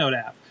my Evernote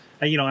app.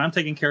 I'm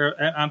taking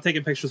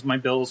pictures of my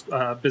bills,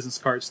 business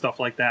cards, stuff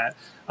like that,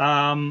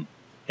 and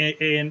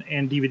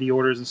DVD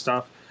orders and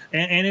stuff.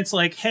 And it's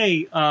like,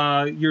 hey,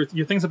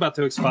 your thing's about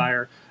to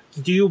expire.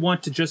 Do you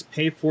want to just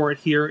pay for it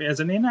here as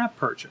an in-app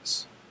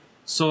purchase?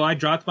 So I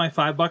dropped my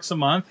 $5 a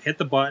month, hit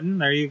the button,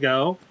 there you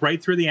go,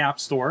 right through the App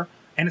Store,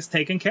 and it's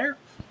taken care of.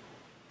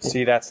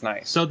 See, that's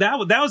nice. So that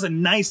was a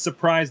nice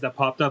surprise that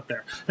popped up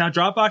there. Now,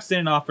 Dropbox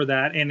didn't offer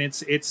that, and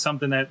it's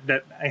something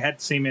that I had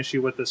the same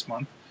issue with this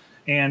month.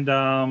 And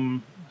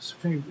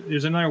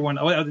there's another one.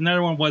 Oh,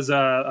 another one was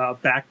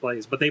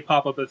Backblaze, but they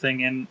pop up a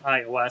thing in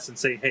iOS and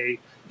say, hey,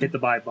 hit the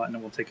buy button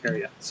and we'll take care of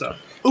you. So,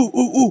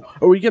 ooh.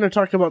 Are we going to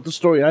talk about the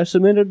story I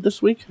submitted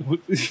this week?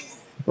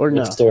 Or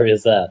no? What story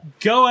is that?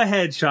 Go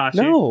ahead, Chachi.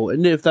 No,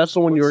 and if that's the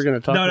one you were going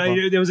to talk about.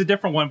 No, there was a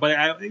different one, but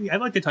I'd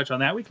like to touch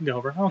on that. We can go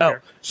over. I don't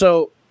care.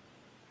 So,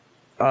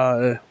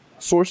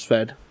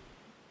 SourceFed.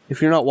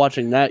 If you're not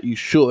watching that, you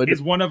should.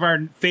 It's one of our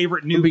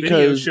favorite new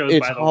video shows,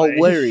 it's by the way.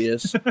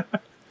 Hilarious.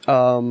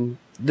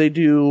 They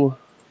do...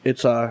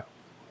 It's hold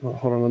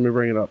on, let me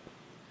bring it up.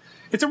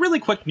 It's a really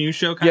quick news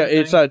show kind of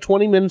thing. It's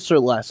 20 minutes or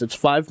less. It's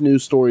 5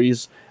 news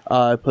stories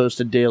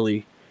posted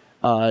daily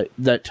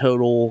that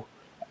total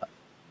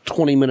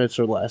 20 minutes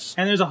or less.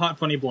 And there's a hot,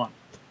 funny blonde.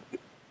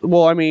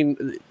 Well, I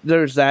mean,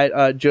 there's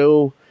that.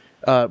 Joe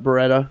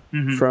Beretta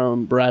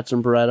from Bratz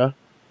and Beretta.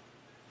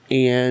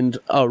 And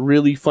a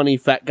really funny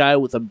fat guy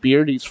with a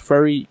beard. He's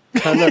furry.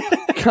 Kind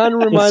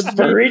of reminds me.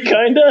 Furry,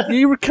 kind of?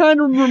 He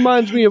kind of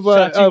reminds me of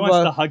wants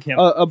to hug him.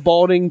 A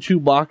balding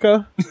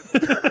Chewbacca.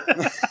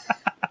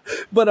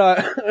 But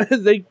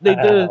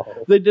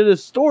they did a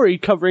story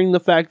covering the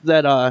fact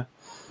that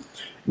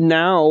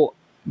now,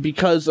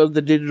 because of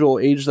the digital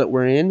age that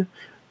we're in,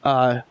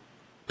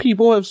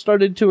 people have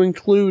started to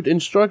include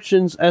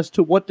instructions as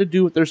to what to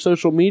do with their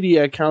social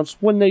media accounts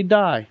when they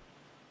die.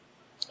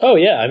 Oh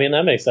yeah, I mean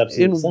that makes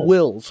absolute sense. In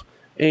wills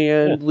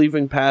and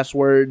leaving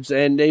passwords,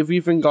 and they've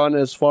even gone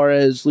as far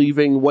as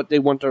leaving what they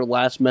want their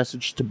last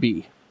message to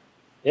be.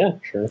 Yeah,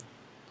 sure.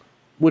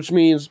 Which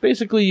means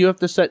basically you have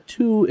to set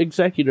 2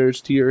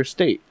 executors to your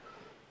estate.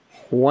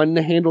 One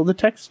to handle the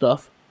tech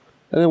stuff,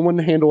 and then one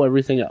to handle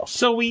everything else.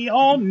 So we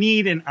all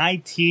need an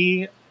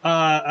IT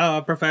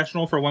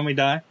professional for when we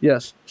die?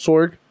 Yes.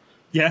 Sorg?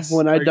 Yes.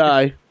 When I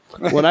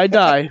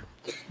die,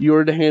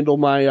 you're to handle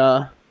my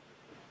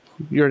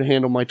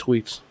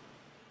tweets.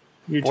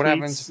 Your what tweets,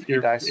 happens if he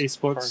dies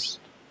Facebooks? first?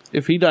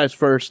 If he dies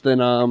first,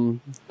 then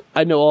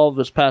I know all of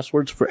his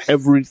passwords for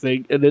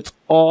everything, and it's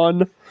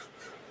on.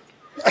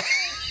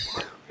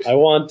 I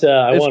want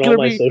all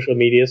my social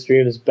media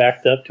streams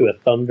backed up to a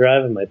thumb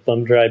drive and my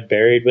thumb drive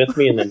buried with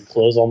me, and then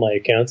close all my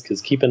accounts,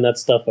 because keeping that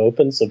stuff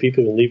open so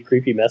people can leave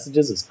creepy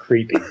messages is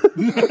creepy.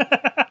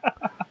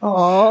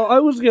 Oh, I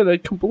was gonna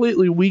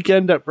completely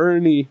Weekend at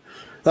Bernie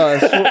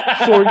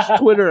Sorg's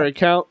Twitter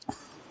account.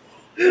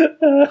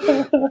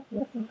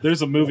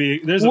 There's a movie.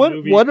 There's What- a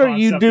movie. what are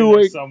you concept in there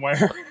doing?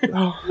 somewhere?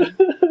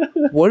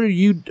 What are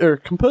you...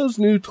 compose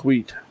new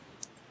tweet.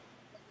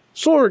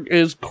 Sorg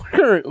is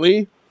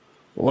currently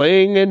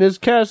laying in his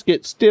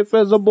casket stiff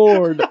as a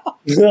board.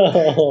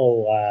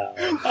 Oh, wow.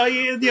 Oh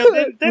yeah,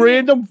 then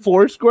Random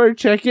Foursquare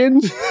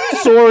check-ins.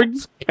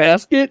 Sorg's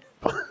casket.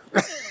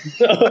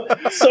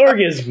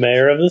 Sorg is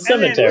mayor of the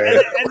cemetery.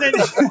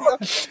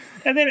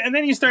 And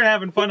then you start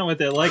having fun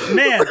with it. Like,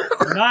 man,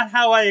 not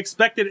how I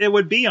expected it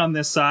would be on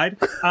this side.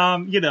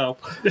 You know.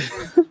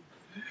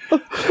 Wow.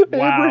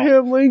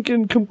 Abraham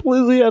Lincoln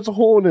completely has a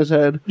hole in his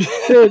head.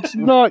 It's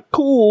not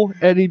cool,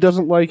 and he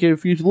doesn't like it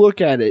if you look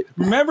at it.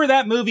 Remember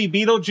that movie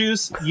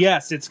Beetlejuice?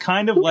 Yes, it's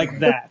kind of like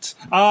that.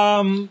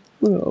 Oh.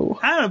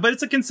 I don't know, but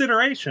it's a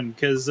consideration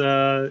because,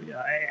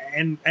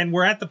 and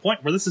we're at the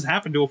point where this has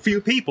happened to a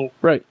few people.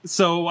 Right.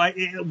 So,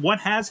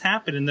 what has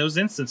happened in those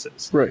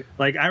instances? Right.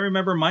 Like, I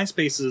remember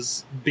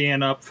MySpaces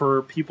being up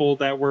for people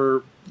that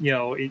were,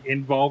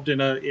 involved in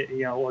a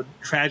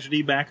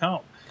tragedy back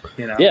home.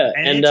 Yeah,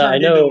 and and, it turned I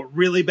know- into a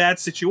really bad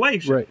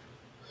situation. Right.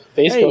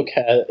 Facebook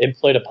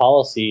employed a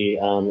policy,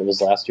 it was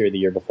last year or the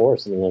year before, or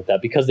something like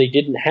that, because they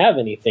didn't have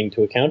anything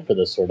to account for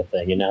this sort of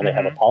thing. And now they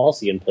have a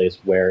policy in place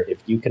where if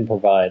you can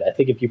provide, I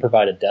think if you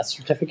provide a death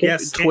certificate,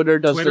 Yes, Twitter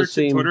does the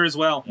same. Twitter as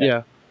well.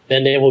 Yeah.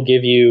 then they will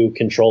give you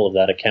control of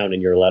that account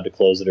and you're allowed to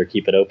close it or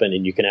keep it open.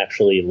 And you can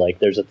actually,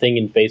 there's a thing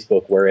in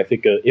Facebook where if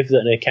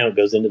an account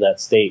goes into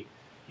that state,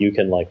 you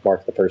can,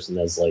 mark the person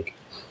as,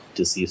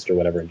 deceased or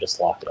whatever and just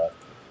lock it up.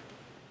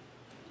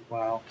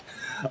 Wow.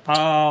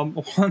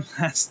 One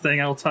last thing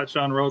I'll touch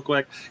on real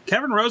quick.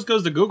 Kevin Rose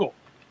goes to Google.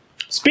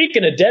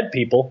 Speaking of dead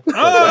people.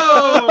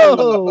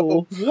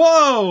 Oh!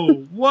 Whoa!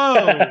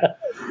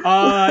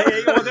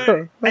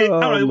 Did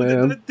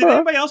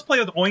anybody else play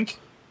with Oink?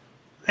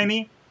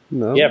 Any?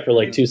 No. Yeah,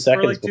 for 2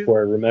 seconds before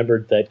I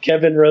remembered that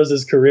Kevin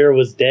Rose's career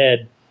was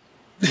dead.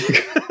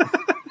 Did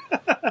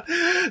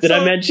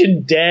I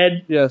mention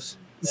dead? Yes.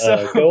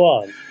 Go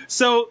on.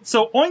 So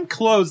Oink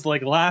closed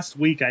last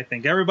week, I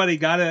think. Everybody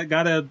got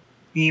a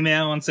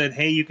email and said,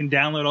 hey, you can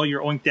download all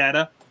your Oink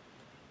data.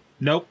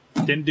 Nope,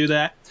 didn't do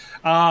that.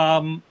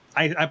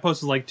 I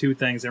posted 2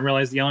 things and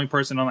realized the only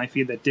person on my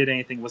feed that did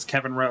anything was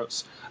Kevin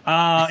Rose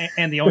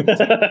and the Oink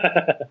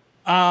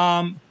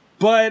team.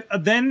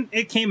 But then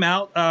it came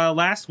out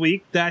last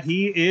week that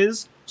he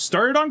is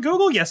started on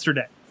Google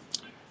yesterday.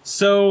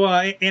 So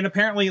and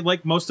apparently,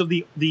 most of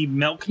the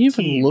Milk He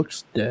even team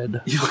looks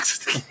dead. He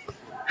looks.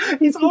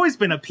 He's always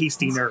been a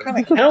pasty nerd.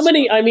 How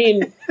many,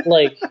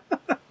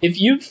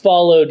 if you've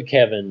followed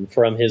Kevin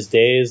from his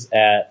days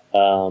at...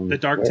 the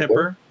Dark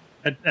Tipper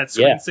at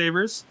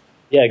Screensavers?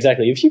 Yeah,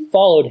 exactly. If you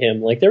followed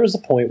him, there was a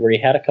point where he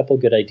had a couple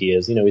good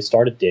ideas. He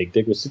started Dig.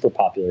 Dig was super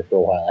popular for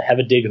a while. I have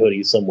a Dig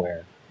hoodie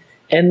somewhere.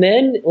 And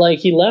then,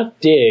 he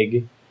left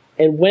Dig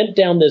and went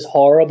down this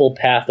horrible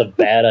path of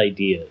bad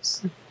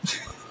ideas.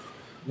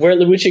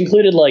 Which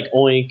included,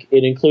 Oink.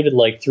 It included,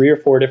 3 or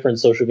 4 different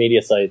social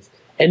media sites.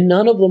 And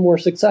none of them were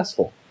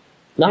successful.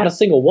 Not a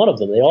single one of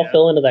them. They all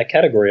fell into that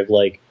category of,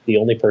 the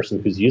only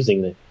person who's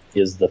using it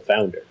is the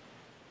founder.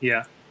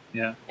 Yeah,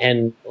 yeah.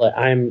 And,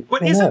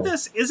 But isn't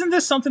this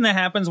something that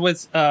happens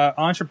with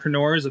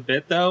entrepreneurs a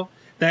bit, though?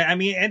 That,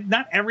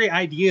 not every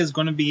idea is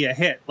going to be a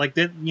hit.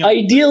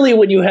 Ideally,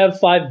 when you have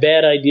 5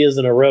 bad ideas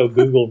in a row,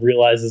 Google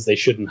realizes they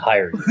shouldn't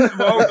hire you.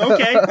 Well,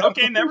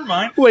 okay, never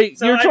mind. Wait,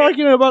 you're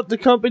talking about the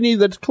company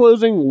that's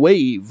closing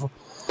Wave.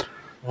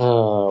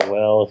 Oh,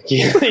 well,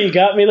 you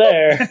got me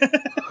there.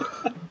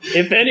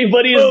 If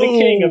anybody is the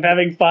king of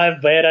having 5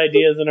 bad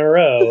ideas in a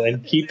row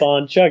and keep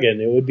on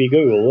chugging, it would be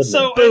Google, wouldn't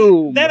it?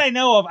 Boom. That I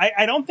know of.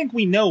 I don't think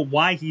we know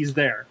why he's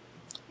there.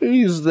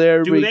 He's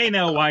there. Do they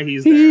know why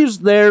he's there? He's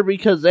there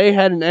because they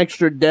had an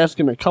extra desk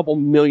and a couple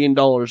 $1 million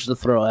to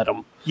throw at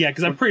him. Yeah,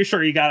 because I'm pretty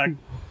sure he got a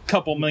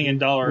couple $1 million.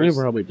 They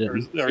probably did.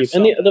 And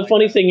the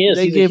funny thing is,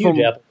 he's a huge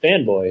Apple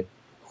fanboy.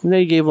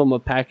 They gave him a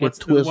pack of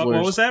Twizzlers.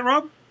 What was that,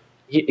 Rob?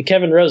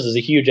 Kevin Rose is a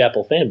huge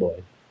Apple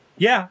fanboy.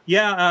 Yeah.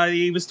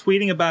 He was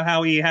tweeting about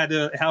how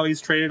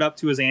he's traded up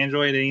to his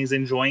Android and he's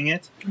enjoying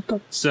it.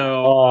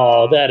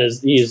 So,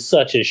 he is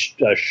such a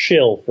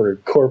shill for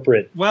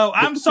corporate. Well,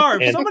 I'm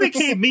sorry. If somebody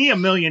gave me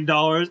 $1 million,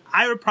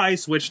 I would probably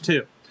switch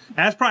too.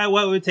 That's probably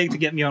what it would take to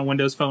get me on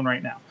Windows Phone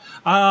right now.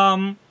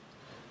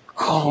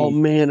 Oh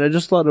man, I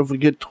just thought of a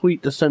good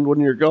tweet to send when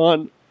you're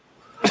gone.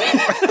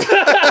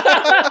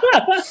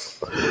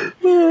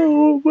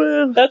 Oh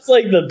man, that's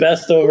the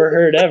best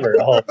overheard ever.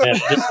 Oh man,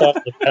 I just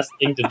thought the best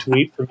thing to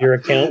tweet from your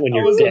account when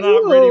you're dead.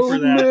 Not ready for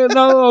that. Man,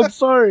 no, I'm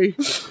sorry.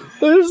 This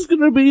is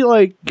gonna be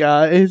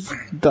guys. ...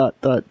 It's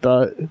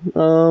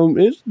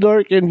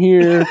dark in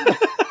here.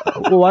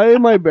 Why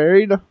am I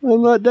buried?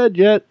 I'm not dead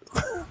yet.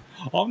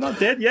 I'm not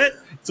dead yet.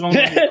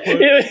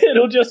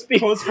 It'll just be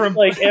from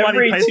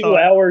every 2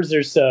 hours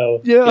or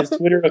so. Yeah. His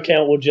Twitter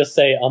account will just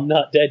say, "I'm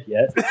not dead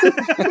yet."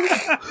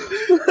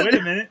 Wait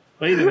a minute.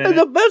 And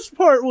the best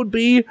part would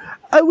be,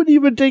 I would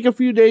even take a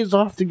few days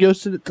off to go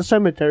sit at the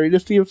cemetery to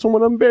see if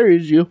someone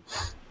unburies you.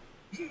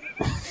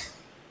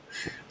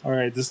 All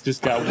right, this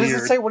just got Does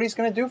weird. it say what he's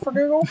going to do for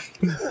Google?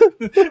 No,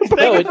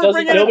 it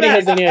doesn't. Nobody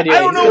has any idea. I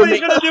don't know what he's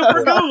going to do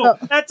for Google.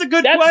 That's a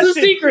good That's question.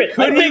 the secret.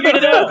 Could I he figured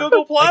get it out.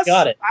 Google Plus? I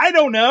got it. I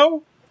don't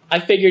know. I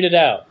figured it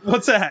out.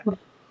 What's that?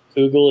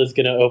 Google is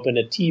going to open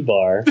a tea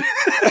bar.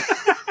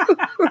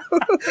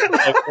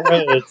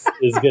 Rose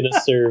is going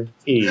to serve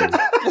tea.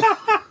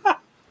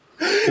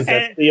 Because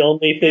that's the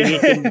only thing he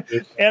can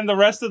do. And the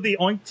rest of the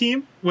Oink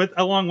team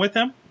along with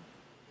him?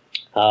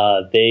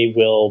 They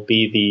will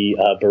be the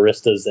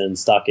baristas and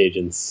stock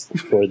agents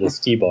for this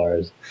tea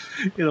bars.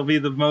 It'll be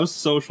the most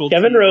social.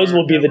 Kevin tea Rose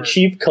bar will be ever. the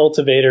chief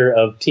cultivator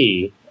of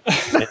tea.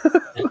 And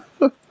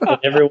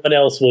everyone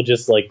else will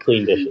just like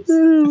clean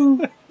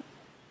dishes.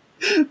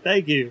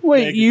 Thank you.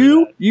 Wait, Thank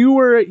you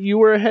for that. you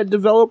were a head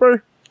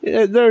developer?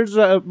 There's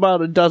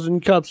about a dozen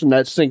cups in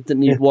that sink that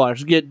need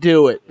washed. Get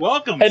to it.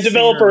 Welcome. Head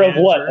developer senior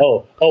of what?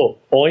 manager. Oh,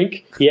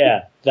 Oink?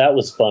 Yeah, that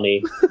was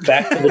funny.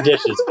 Back to the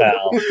dishes,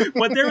 pal.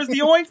 But there was the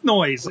oink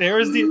noise.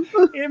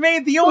 It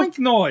made the oink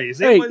noise.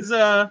 It Hey. was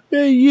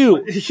Hey,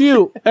 you.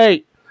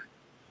 Hey,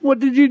 what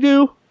did you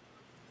do?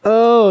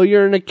 Oh,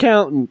 you're an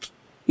accountant.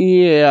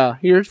 Yeah,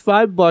 here's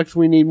 $5.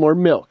 We need more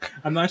milk.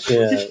 I'm not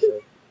sure. Yeah.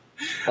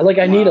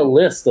 I need a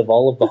list of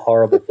all of the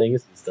horrible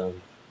things he's done.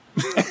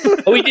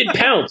 Oh, he did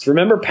Pounce.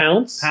 Remember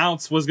Pounce?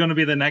 Pounce was going to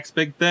be the next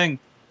big thing.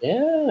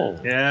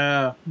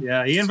 Yeah.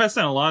 Yeah. He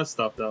invested in a lot of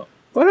stuff though.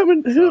 What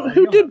happened? So,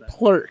 Who you'll did have that.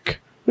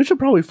 Plurk? We should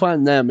probably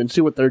find them and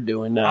see what they're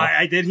doing now.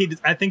 I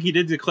think he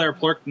did declare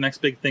Plurk the next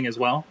big thing as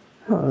well.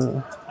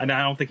 And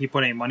I don't think he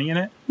put any money in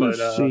it. But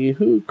Let's see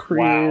who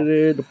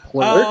created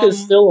Plurk. Plurk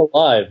is still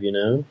alive, you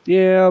know?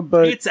 Yeah,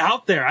 but it's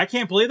out there. I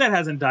can't believe that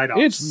hasn't died off.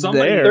 It's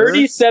there.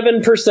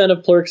 37%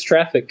 of Plurk's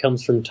traffic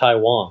comes from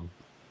Taiwan.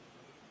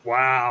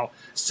 Wow.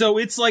 So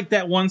it's like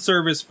that one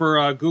service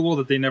for Google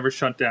that they never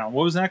shut down.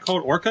 What was that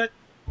called? Orkut?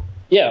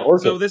 Yeah,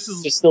 Orkut. So this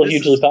is it's still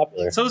hugely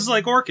popular. So this is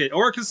like Orkut.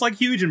 Orkut's like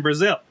huge in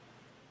Brazil.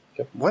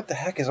 What the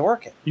heck is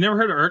Orkut? You never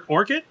heard of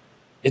Orkut?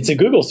 It's a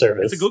Google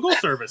service. It's a Google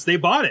service. They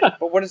bought it.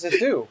 But what does it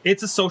do?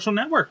 It's a social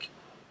network.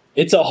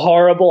 It's a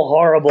horrible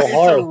It's a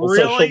social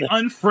really network.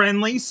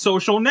 unfriendly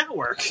social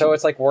network. So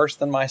it's like worse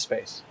than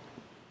MySpace.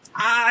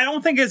 I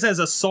don't think it's as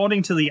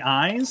assaulting to the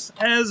eyes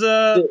as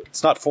a.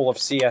 It's not full of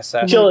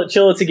CSS.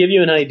 Chilla, to give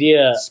you an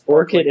idea,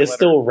 Sparkly Orkut is glitter.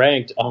 still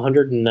ranked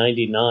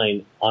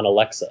 199 on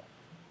Alexa.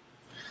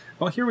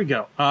 Well, here we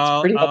go.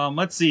 pretty up.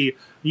 Let's see.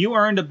 You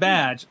earned a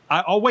badge.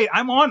 Wait,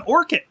 I'm on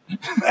Orkut.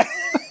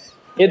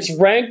 It's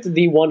ranked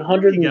the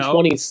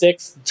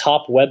 126th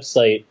top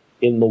website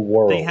in the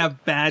world. They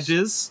have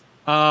badges.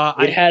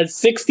 It has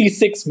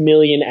 66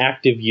 million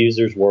active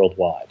users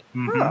worldwide.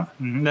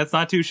 That's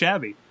not too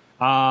shabby.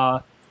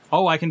 I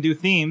can do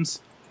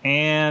themes,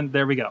 and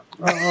there we go.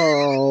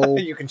 oh,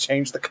 You can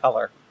change the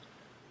color.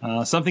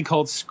 Something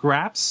called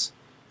Scraps.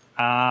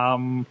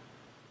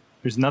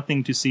 There's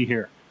nothing to see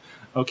here.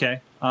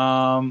 Okay.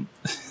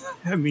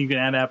 You can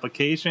add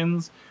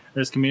applications.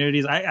 There's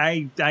communities.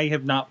 I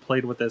have not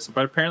played with this,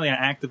 but apparently I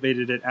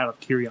activated it out of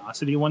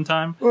curiosity one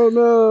time, oh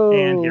no!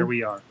 and here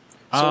we are.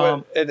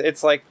 So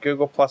it's like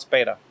Google Plus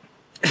Beta.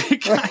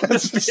 It kind of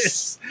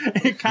is.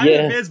 It kind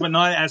of is, but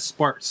not as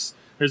sparse.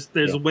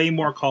 There's way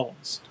more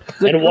columns.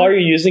 And while you're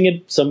using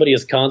it, somebody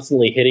is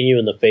constantly hitting you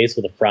in the face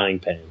with a frying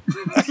pan.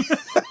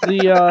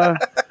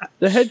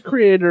 The head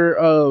creator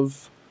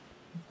of,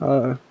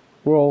 one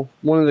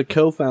of the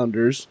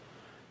co-founders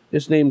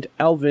is named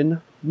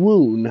Alvin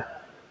Woon.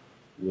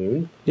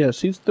 Woon?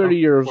 Yes, he's 30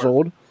 years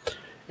old,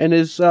 and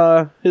his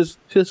karma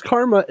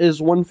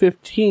is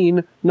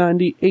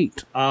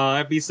 115.98.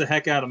 That beats the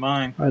heck out of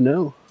mine. I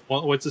know.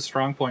 What's his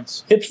strong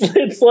points?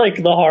 It's like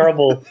the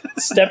horrible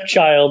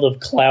stepchild of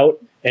clout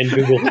and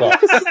Google Plus.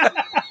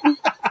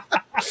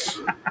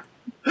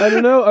 I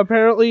don't know.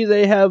 Apparently,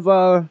 they have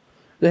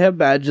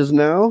badges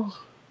now.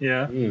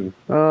 Yeah. Mm.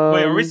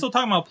 Wait, are we still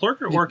talking about Plurk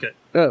or Orkut?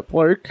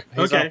 Plurk.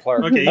 He's Okay. on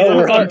Plurk. Okay. Oh,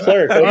 we're on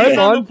Plurk. He's Okay. on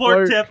the on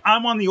Plurk Plurk. tip.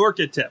 I'm on the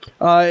Orkut tip.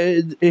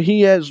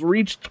 He has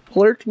reached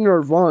Plurk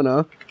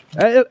Nirvana.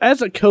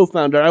 As a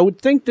co-founder, I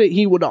would think that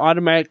he would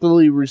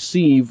automatically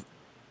receive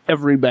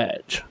every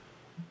badge.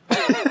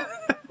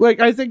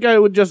 I think I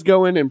would just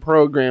go in and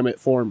program it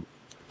for him.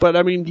 But,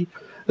 I mean,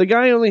 the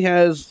guy only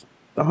has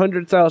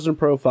 100,000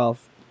 profile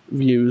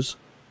views.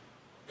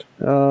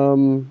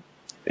 And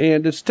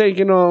it's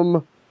taken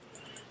him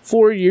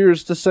 4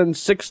 years to send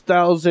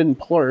 6,000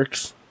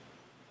 Plurks.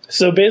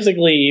 So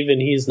basically, even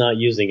he's not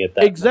using it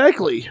that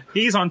Exactly.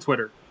 He's on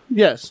Twitter.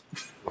 Yes.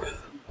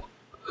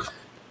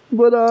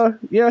 But,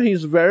 yeah,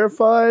 he's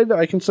verified.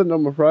 I can send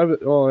him a private...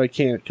 Oh, I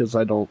can't because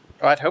I don't...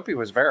 Oh, I'd hope he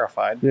was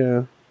verified.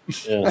 Yeah.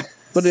 much. Yeah.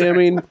 But, I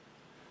mean,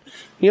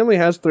 he only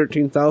has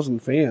 13,000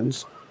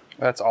 fans.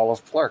 That's all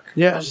of Plurk.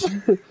 Yes.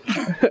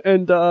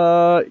 And,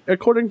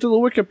 according to the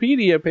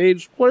Wikipedia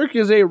page, Plurk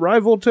is a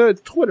rival to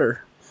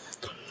Twitter.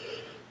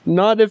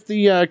 Not if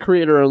the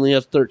creator only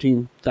has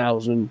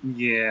 13,000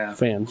 Yeah.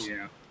 fans.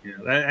 Yeah.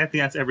 I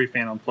think that's every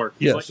fan on Plurk.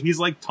 Yes. He's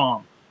like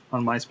Tom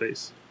on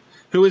MySpace,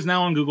 who is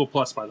now on Google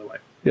Plus, by the way.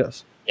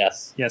 Yes.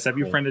 Yes. Yes. Have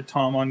you friended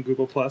Tom on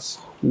Google Plus?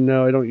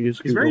 No, I don't use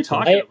He's Google very Plus.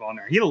 talkative on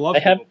there. He loves.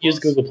 I haven't Google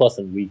used Plus. Google Plus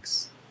in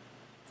weeks.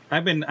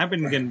 I've been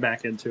getting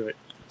back into it.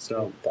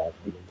 So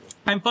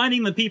I'm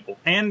finding the people,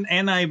 and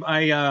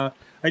I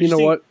You know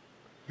what?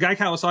 Guy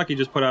Kawasaki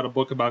just put out a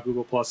book about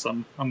Google Plus.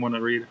 I'm going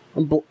to read.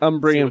 I'm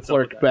bringing what's up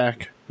with Plurk that.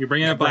 back. You're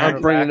bringing it back.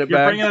 I'm bringing it You're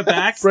back. bringing it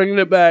back. Bringing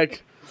it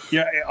back.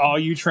 Yeah. Oh,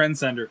 you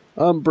trendsetter.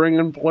 I'm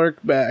bringing Plurk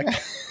back.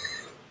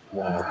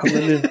 Wow.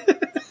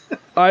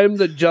 I'm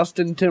the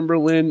Justin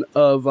Timberlake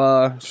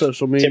of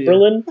social media.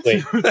 Timberland?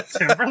 Wait.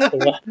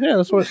 Timberlake. Yeah,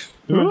 that's what.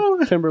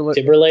 Timberlake.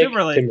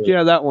 Timberlake?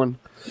 Yeah, that one.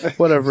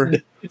 Whatever.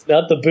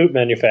 Not the boot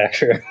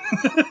manufacturer.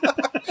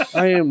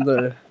 I am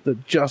the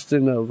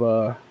Justin of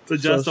So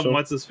Justin, social.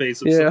 what's his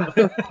face? Yeah.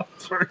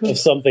 Of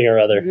something or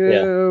other.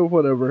 Yeah,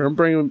 whatever. I'm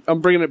bringing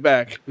it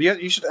back.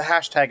 You should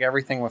hashtag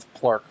everything with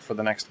Plurk for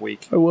the next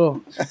week. I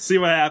will. See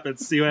what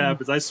happens. See what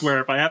happens. I swear,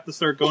 if I have to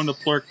start going to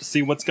Plurk to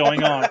see what's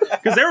going on,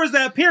 because there was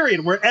that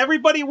period where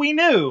everybody we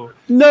knew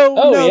No,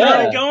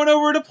 started going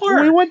over to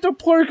Plurk. We went to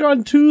Plurk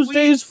on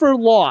Tuesdays for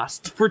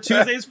Lost. For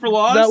Tuesdays for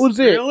Lost. That was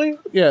it. Really?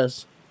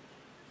 Yes.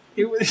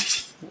 It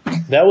was.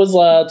 That was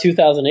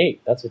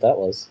 2008. That's what that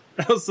was.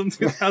 That was some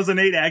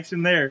 2008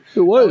 action there. It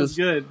was. That was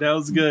good. That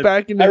was good.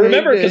 Back in the I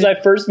remember because heyday.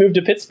 I first moved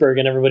to Pittsburgh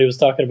and everybody was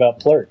talking about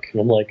Plurk.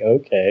 And I'm like,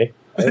 okay.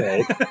 All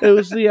right. It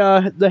was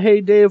the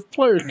heyday of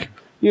Plurk.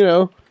 You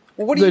know,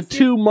 What do you the think-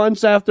 2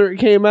 months after it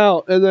came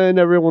out, and then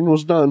everyone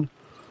was done.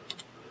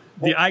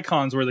 The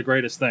icons were the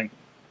greatest thing.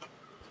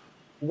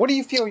 What do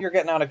you feel you're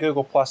getting out of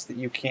Google Plus that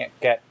you can't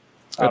get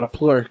Out of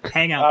Plurk.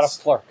 Hangouts. out of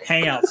Plurk?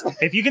 Hangouts.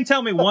 If you can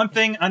tell me one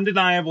thing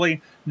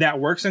undeniably that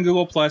works in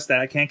Google Plus that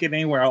I can't get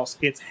anywhere else,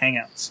 it's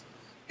Hangouts.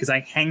 Because I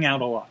hang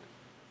out a lot.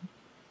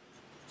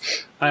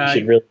 You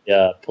should really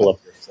pull up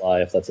your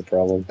fly if that's a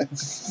problem.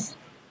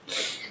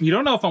 You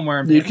don't know if I'm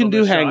wearing You pants can on do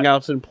this shot.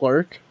 Hangouts in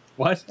Plurk.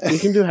 What? You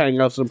can do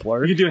Hangouts in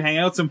Plurk. You can do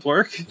Hangouts in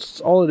Plurk?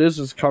 It's- all it is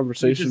You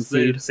conversation just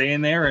feed. stay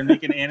in there and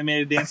make an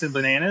animated dancing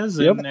bananas,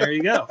 and Yep. there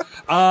you go.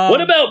 What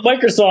about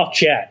Microsoft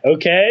Chat?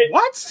 Okay,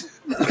 What?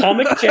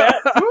 Comic Chat.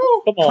 Come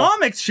on.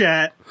 Comics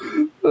chat.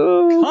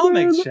 Oh,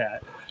 Comics man.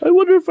 chat. I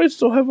wonder if I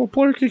still have a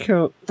Plurk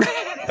account.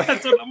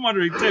 That's what I'm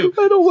wondering too.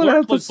 I don't want to Plurk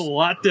have to. looks a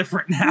lot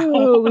different now.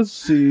 Oh, let's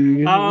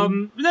see.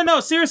 No,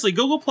 seriously,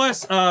 Google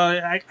Plus.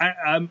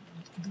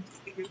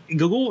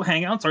 Google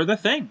Hangouts are the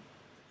thing.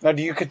 Now,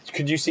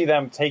 could you see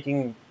them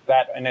taking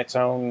that in its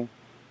own,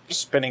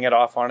 spinning it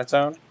off on its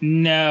own?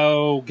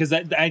 No, because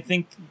I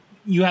think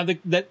you have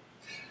that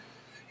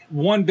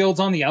one builds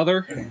on the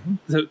other.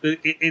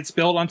 It's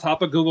built on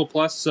top of Google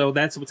Plus, so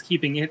that's what's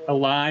keeping it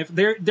alive.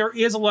 There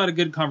is a lot of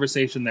good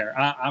conversation there.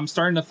 I'm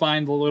starting to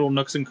find the little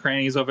nooks and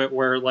crannies of it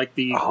where, like,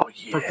 the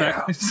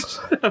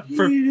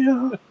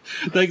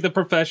like the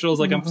professionals,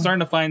 like I'm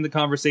starting to find the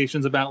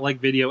conversations about like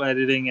video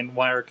editing and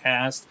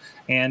Wirecast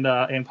and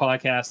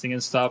podcasting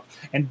and stuff,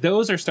 and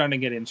those are starting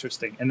to get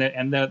interesting. And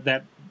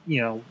that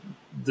you know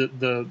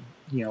the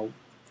you know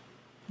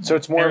So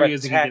it's more of a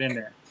areas you can tech. get in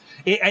there.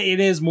 It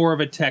is more of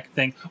a tech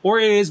thing, or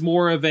it is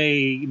more of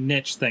a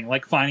niche thing,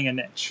 like finding a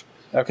niche.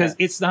 Because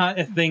it's not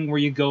a thing where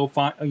you go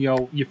find,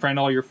 you friend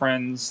all your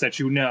friends that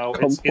you know.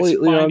 Completely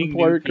it's finding on new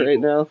Plurk people. right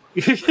now.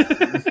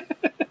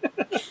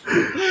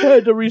 I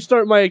had to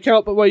restart my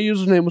account, but my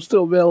username was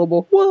still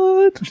available.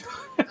 What?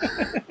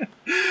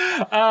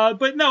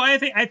 But no, I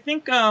think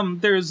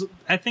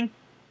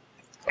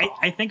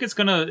it's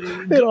gonna.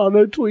 It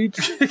auto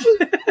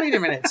tweets. Wait a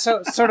minute.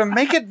 So to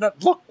make it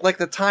look like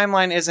the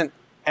timeline isn't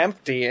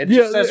empty, it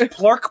just Yeah. says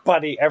Plurk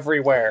Buddy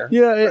everywhere.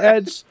 Yeah,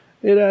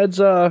 it adds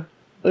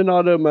an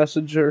auto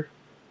messenger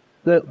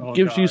that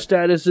gives you God.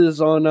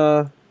 statuses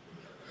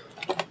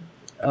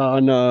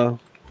on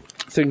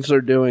things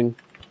they're doing.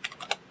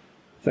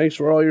 Thanks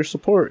for all your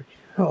support.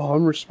 Oh,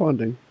 I'm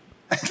responding.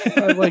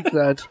 I like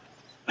that.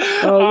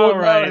 All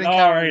right.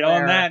 there.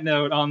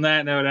 On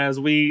that note, as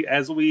we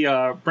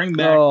bring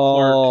back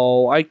Plurk.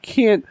 Oh, I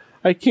can't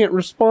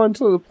respond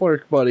to the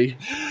Plurk, buddy.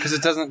 Because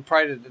it doesn't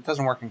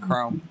work in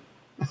Chrome.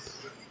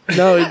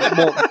 No, it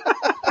won't.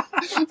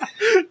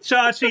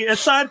 Chachi,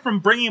 aside from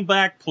bringing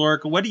back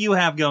Plurk, what do you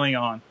have going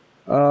on?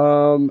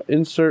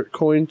 Insert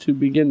coin to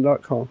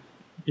begin.com. Are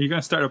you going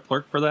to start a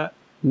Plurk for that?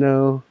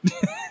 No,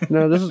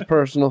 this is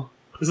personal.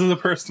 This is a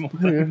personal Yeah,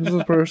 thing. this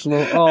is personal.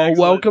 Oh, Excellent.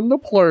 welcome to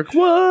Plurk.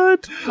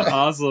 What?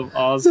 Awesome.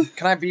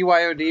 Can I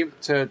BYOD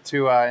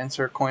to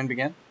insert coin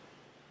begin?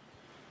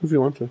 If you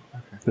want to.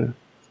 Okay. Yeah.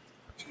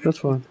 That's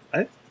fine.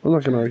 What? I'm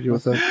not going to argue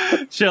with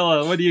that.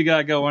 Chilla, what do you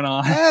got going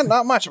on?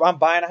 Not much. I'm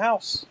buying a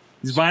house.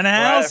 He's buying a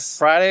house.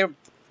 Friday,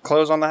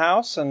 close on the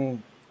house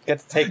and get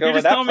to take You over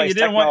just that told me place you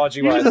didn't want.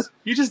 technology-wise.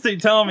 You just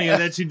tell me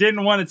that you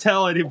didn't want to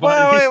tell anybody.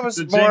 Well, it was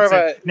to more jinx of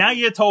it. Now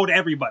you told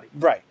everybody.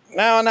 Right.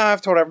 Now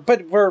I've told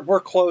everybody. But we're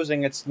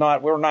closing.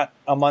 We're not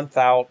a month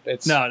out.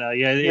 It's Yeah,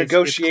 it's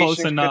negotiation close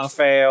could enough.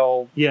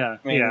 fail. Yeah,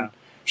 I mean, yeah.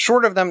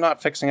 Short of them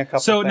not fixing a couple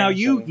So things. now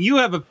you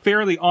and- have a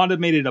fairly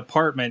automated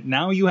apartment.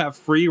 Now you have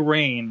free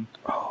reign.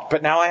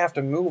 But now I have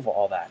to move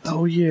all that.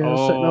 Oh, yeah.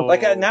 Oh. Setting up.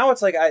 Like now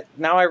it's like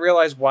I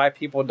realize why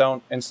people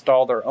don't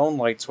install their own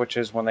light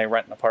switches when they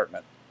rent an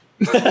apartment.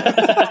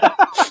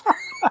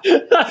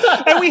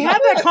 And we had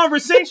that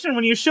conversation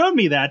when you showed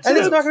me that, too. And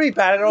it's not going to be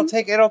bad.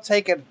 It'll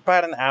take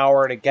about an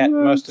hour to get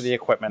most of the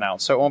equipment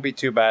out, so it won't be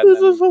too bad. This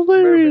is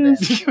hilarious.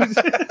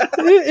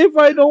 If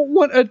I don't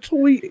want a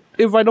tweet,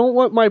 if I don't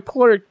want my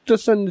Plurk to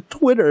send to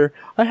Twitter,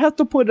 I have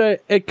to put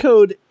a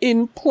code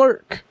in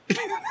Plurk.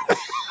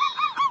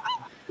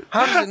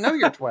 How does it know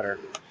your Twitter?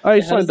 I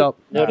signed up.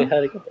 No.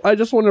 I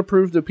just want to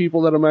prove to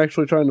people that I'm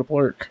actually trying to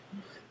Plurk.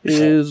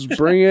 Is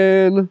bring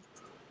in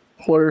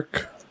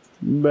Plurk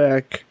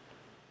back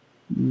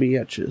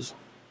bitches.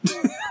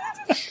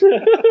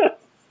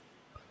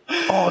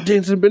 Oh,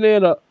 dancing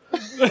banana.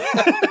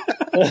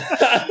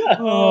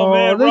 Oh,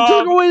 man, they Rob,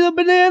 took away the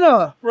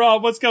banana.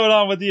 Rob, what's going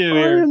on with you I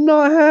here? am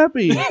not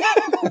happy.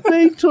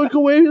 They took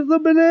away the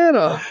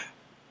banana.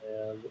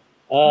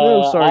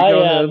 Sorry,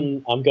 go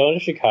ahead. I'm going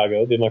to Chicago.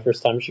 It'll be my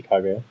first time in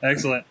Chicago.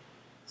 Excellent.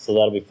 So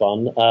that'll be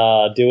fun.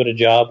 Doing a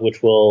job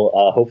which will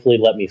hopefully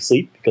let me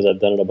sleep, because I've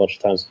done it a bunch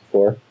of times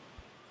before.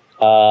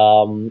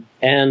 And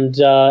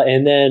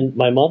then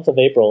my month of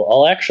April,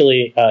 I'll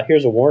actually,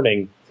 here's a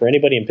warning for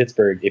anybody in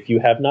Pittsburgh. If you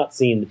have not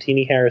seen the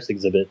Teenie Harris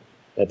exhibit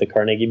at the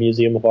Carnegie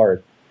Museum of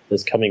Art,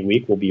 this coming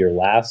week will be your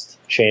last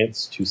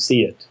chance to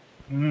see it,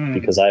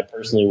 because I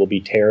personally will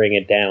be tearing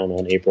it down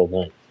on April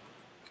 9th.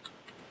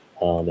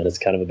 And it's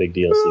kind of a big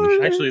deal. So you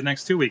should... Actually, the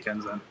next 2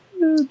 weekends, then.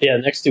 Yeah,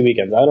 next 2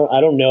 weekends. I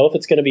don't know if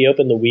it's going to be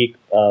open the week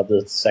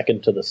the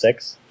 2nd to the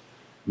 6th,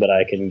 but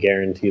I can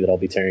guarantee that I'll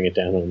be tearing it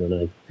down on the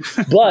 9th.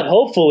 But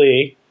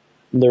hopefully,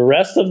 the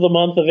rest of the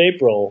month of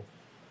April,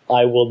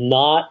 I will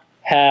not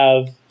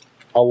have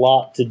a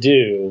lot to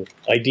do.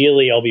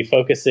 Ideally, I'll be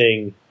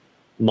focusing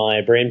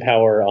my brain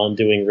power on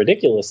doing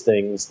ridiculous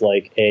things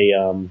like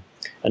an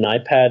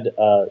iPad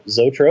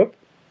zoetrope,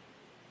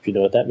 if you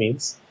know what that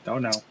means.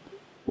 Don't know.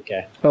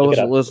 Okay. I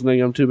wasn't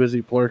listening. I'm too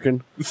busy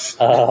plurking.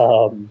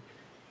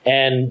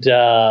 And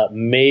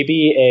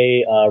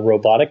maybe a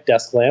robotic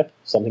desk lamp,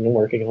 something I'm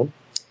working on,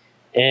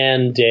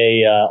 and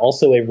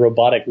also a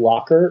robotic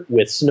locker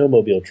with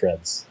snowmobile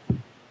treads.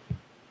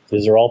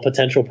 These are all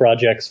potential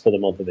projects for the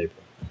month of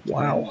April.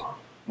 Wow.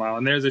 Wow,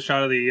 and there's a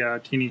shot of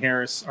the Teenie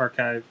Harris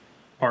archive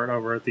part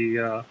over at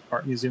the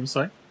Art Museum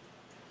site.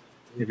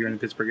 If you're in the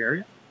Pittsburgh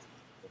area,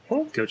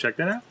 go check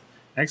that out.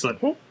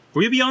 Excellent.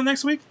 Will you be on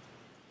next week?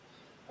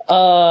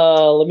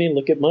 Let me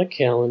look at my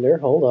calendar.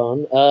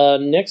 Hold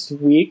on. Next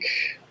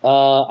week,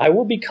 I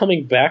will be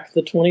coming back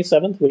the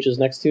 27th, which is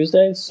next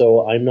Tuesday,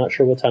 so I'm not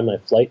sure what time my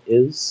flight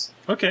is.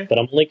 Okay. But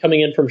I'm only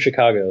coming in from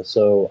Chicago,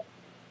 so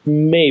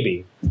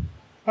maybe.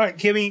 All right,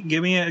 give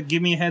me a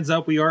heads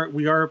up. We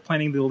are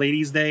planning the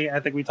Ladies' Day. I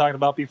think we talked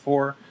about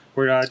before.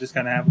 We're just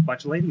gonna have a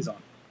bunch of ladies on.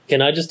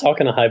 Can I just talk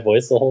in a high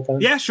voice the whole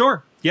time? Yeah,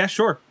 sure. Yeah,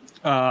 sure.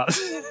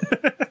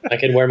 I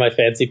can wear my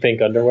fancy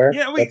pink underwear.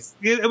 Yeah,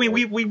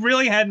 we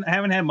really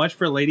haven't had much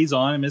for ladies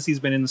on. Missy's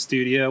been in the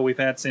studio. We've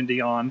had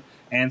Cindy on,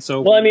 and so.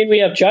 Well, I mean, we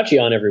have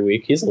Chachi on every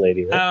week. He's a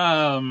lady,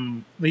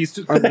 right? He's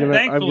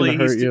thankfully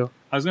hurt you.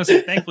 I was going to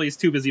say, thankfully, he's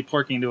too busy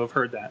plurking to have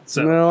heard that.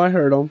 So. No, I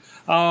heard him.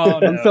 Oh,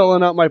 no. I'm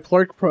filling out my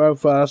Plurk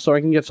profile so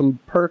I can get some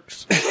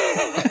perks.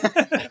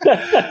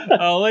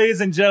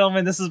 Ladies and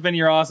gentlemen, this has been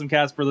your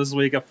AwesomeCast for this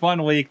week. A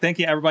fun week. Thank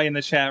you, everybody in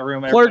the chat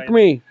room. Plurk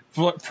me.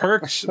 Plurk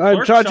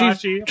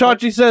Chachi.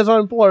 Chachi says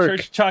on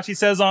Plurk. Chachi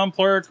says on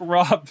Plurk.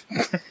 Rob.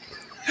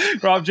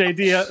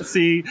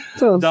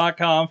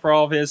 RobJDC.com for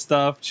all of his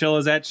stuff.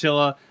 Chilla's at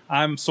Chilla.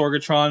 I'm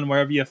Sorgatron.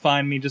 Wherever you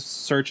find me,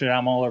 just search it.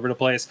 I'm all over the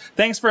place.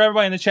 Thanks for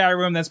everybody in the chat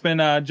room that's been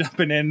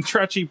jumping in.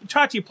 Chachi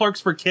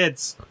Plurks for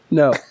kids.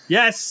 No.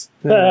 Yes.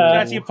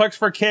 Chachi Plurks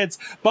for kids.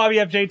 Bobby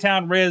FJ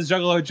Town, Riz,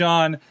 Juggalo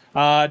John,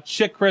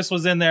 Chick Chris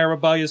was in there,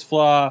 Rebellious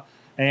Flaw,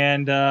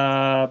 and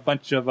a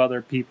bunch of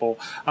other people.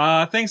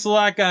 Thanks a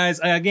lot, guys.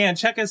 Again,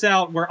 check us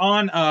out. We're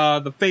on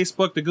the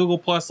Facebook, the Google+,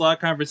 a lot of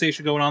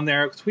conversation going on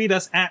there. Tweet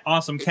us at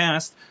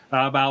AwesomeCast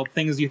about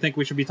things you think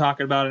we should be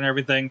talking about and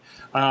everything.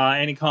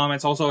 Any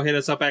comments, also hit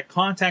us up at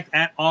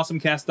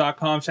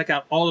contact@awesomecast.com. Check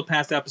out all the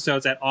past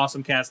episodes at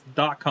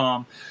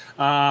awesomecast.com.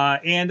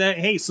 And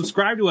hey,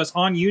 subscribe to us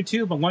on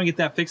YouTube. I want to get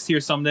that fixed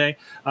here someday.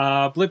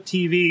 Blip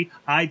TV,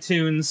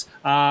 iTunes,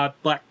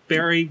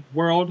 Blackberry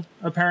World,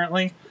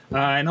 apparently.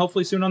 And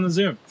hopefully soon on the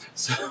Zoom.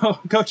 So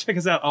go check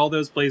us out, all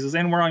those places.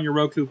 And we're on your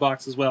Roku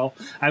box as well,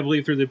 I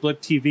believe, through the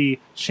Blip TV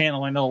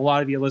channel. I know a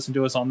lot of you listen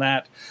to us on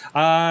that.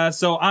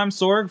 So I'm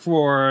Sorg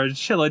for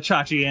Chilla,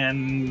 Chachi,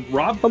 and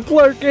Rob. I'm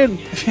plurking.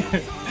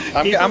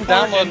 I'm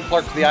downloading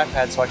Plurk to the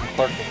iPad so I can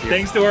plurk with you.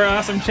 Thanks to our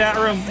awesome chat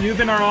room. You've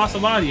been our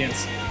awesome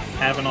audience.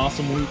 Have an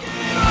awesome week.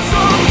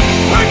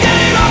 We're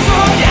getting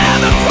awesome. Yeah,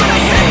 that's what I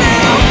said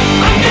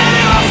now. I'm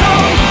getting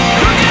awesome.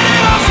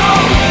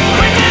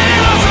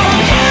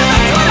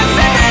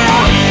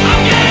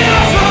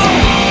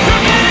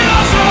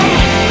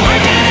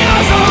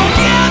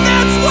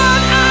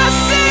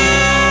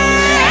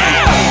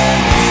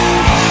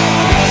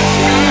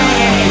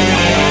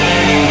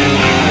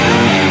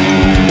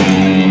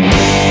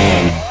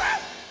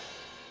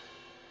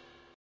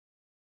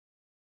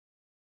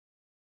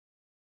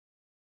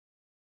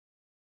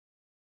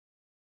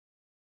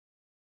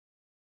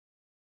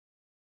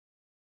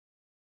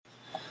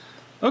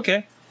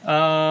 Okay.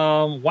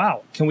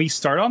 Wow. Can we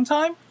start on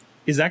time?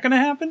 Is that going to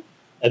happen?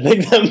 I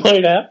think that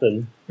might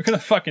happen. We're going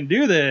to fucking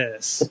do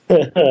this.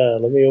 Let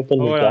me open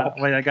the doc.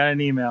 Wait, I got an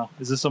email.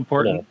 Is this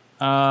important?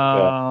 No.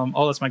 Yeah.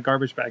 Oh, that's my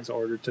garbage bags I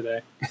ordered today.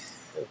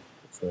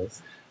 That's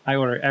nice. I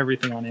order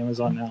everything on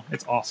Amazon now.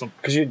 It's awesome.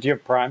 Because do you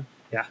have Prime?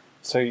 Yeah.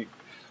 So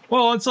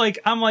well, it's like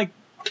I'm like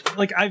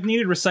I've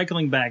needed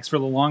recycling bags for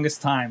the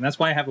longest time. That's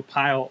why I have a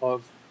pile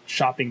of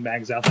shopping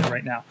bags out there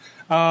right now.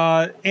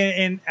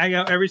 And I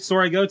go, every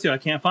store I go to, I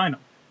can't find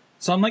them.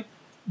 So I'm like,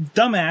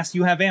 dumbass,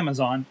 you have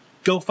Amazon.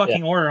 Go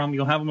fucking order them.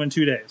 You'll have them in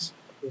 2 days.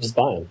 Just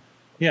buy them.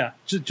 Yeah,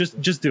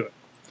 just do it.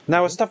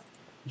 now is stuff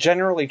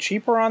generally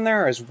cheaper on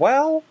there as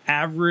well?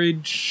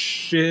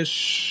 Average-ish,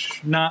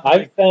 not.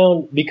 I've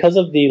found, because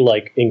of the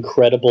like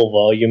incredible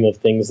volume of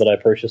things that I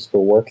purchase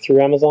for work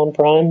through Amazon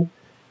Prime,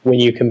 when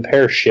you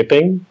compare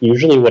shipping,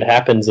 usually what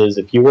happens is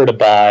if you were to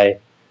buy,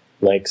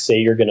 like, say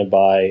you're going to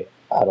buy,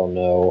 I don't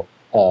know,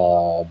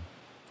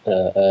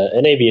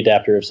 an AV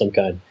adapter of some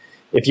kind.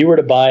 If you were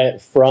to buy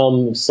it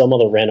from some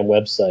other random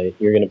website,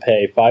 you're going to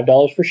pay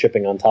 $5 for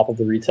shipping on top of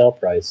the retail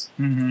price.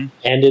 Mm-hmm.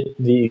 And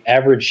the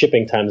average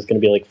shipping time is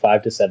going to be like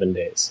 5 to 7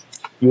 days.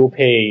 You will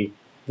pay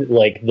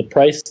like the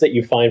price that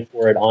you find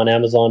for it on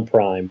Amazon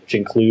Prime, which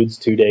includes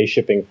 2-day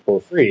shipping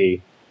for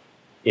free,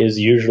 is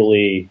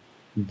usually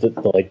the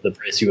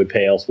price you would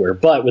pay elsewhere.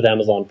 But with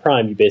Amazon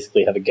Prime, you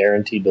basically have a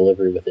guaranteed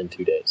delivery within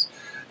 2 days.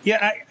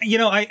 Yeah,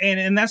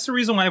 and that's the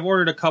reason why I've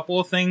ordered a couple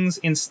of things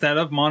instead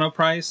of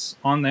monoprice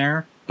on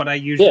there. But I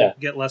usually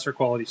get lesser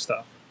quality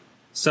stuff.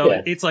 So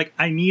it's like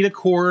I need a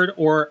cord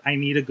or I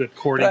need a good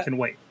cord and can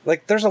wait.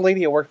 Like there's a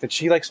lady at work that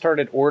she like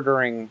started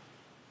ordering.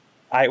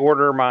 I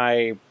order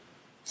my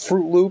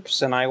Fruit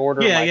Loops and I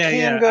order my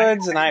canned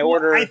goods and I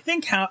order. I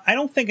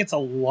don't think it's a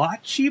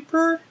lot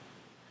cheaper.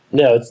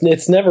 No,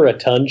 it's never a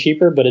ton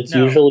cheaper, but it's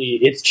usually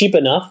it's cheap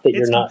enough that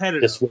you're not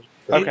dissuaded.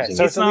 Okay,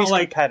 so it's not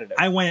like competitive.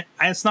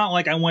 It's not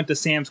like I went to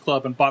Sam's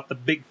Club and bought the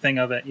big thing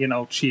of it,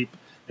 cheap.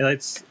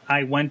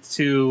 I went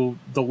to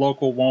the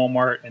local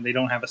Walmart and they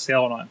don't have a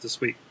sale on it this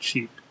week.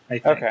 Cheap, I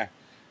think. Okay.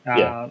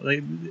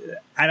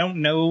 I don't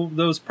know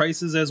those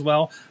prices as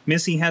well.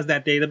 Missy has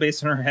that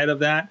database in her head of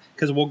that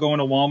because we'll go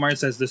into Walmart. It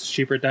says this is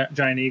cheaper at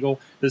Giant Eagle.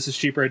 This is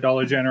cheaper at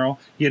Dollar General.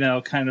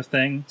 Kind of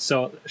thing.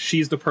 So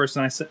she's the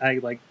person I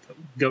like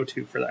go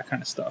to for that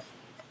kind of stuff.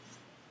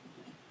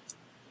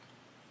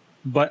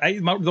 But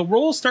the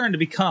rule is starting to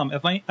become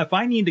if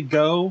I need to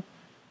go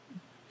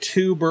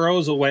 2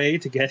 boroughs away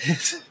to get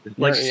it,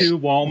 like to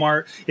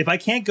Walmart. If I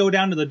can't go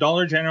down to the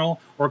Dollar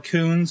General or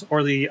Koons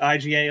or the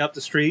IGA up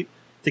the street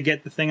to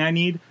get the thing I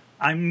need,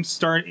 I'm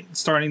starting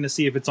to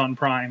see if it's on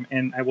Prime,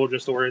 and I will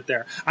just order it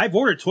there. I've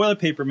ordered toilet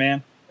paper,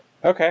 man.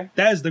 Okay.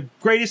 That is the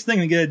greatest thing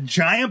to get a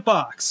giant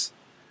box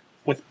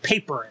with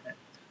paper in it.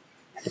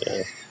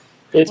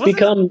 Yeah.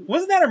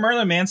 Wasn't that a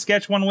Merlin Mann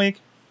sketch one week?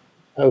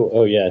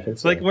 Oh yeah, I think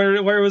so. Like where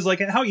it was like,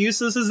 how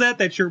useless is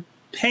that you're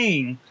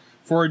paying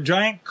for a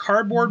giant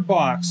cardboard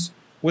box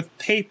with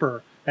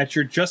paper that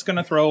you're just going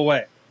to throw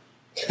away.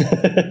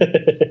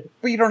 But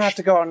you don't have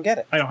to go out and get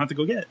it. I don't have to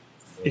go get it.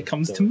 It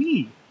comes to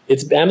me.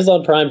 It's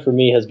Amazon Prime for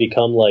me has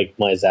become like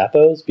my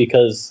Zappos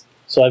because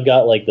I've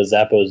got like the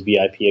Zappos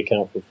VIP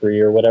account for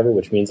free or whatever,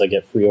 which means I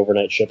get free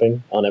overnight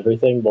shipping on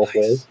everything both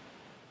ways.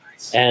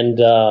 Nice.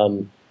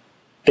 And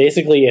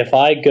basically, if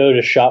I go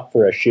to shop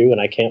for a shoe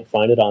and I can't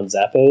find it on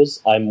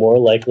Zappos, I'm more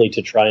likely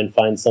to try and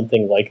find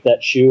something like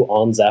that shoe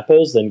on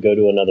Zappos than go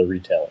to another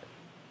retailer.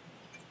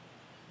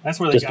 That's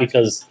where they just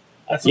because,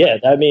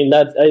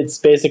 it's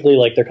basically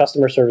like their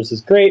customer service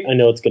is great. I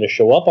know it's going to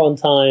show up on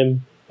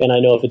time, and I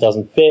know if it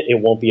doesn't fit, it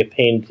won't be a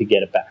pain to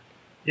get it back.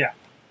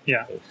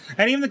 Yeah,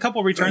 and even the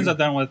couple returns I've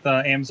done with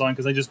Amazon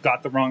because I just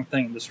got the wrong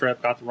thing. The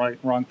strap got the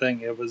wrong thing.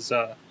 It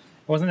wasn't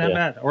that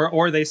bad,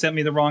 or they sent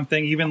me the wrong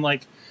thing. Even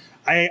like.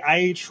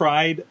 I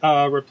tried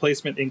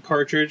replacement ink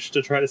cartridge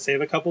to try to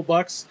save a couple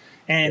bucks,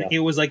 and it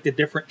was like the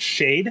different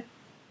shade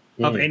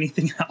of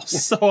anything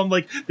else. So I'm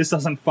like, this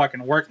doesn't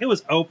fucking work. It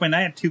was open.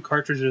 I had 2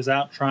 cartridges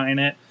out trying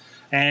it,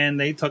 and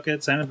they took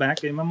it, sent it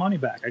back, gave my money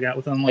back. I got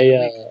within like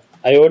a week.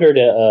 I ordered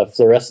a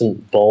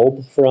fluorescent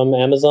bulb from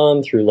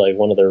Amazon through like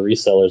one of their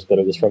resellers, but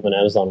it was from an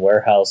Amazon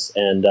warehouse.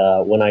 And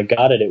when I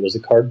got it, it was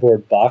a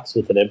cardboard box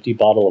with an empty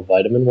bottle of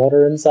vitamin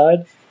water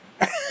inside.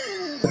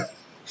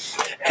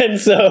 And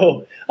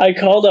so I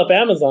called up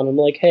Amazon. I'm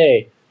like,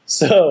 hey,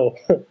 so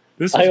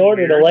I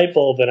ordered a light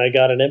bulb and I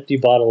got an empty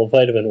bottle of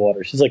vitamin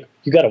water. She's like,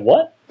 you got a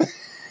what?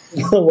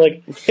 I'm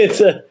like,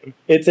 it's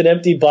an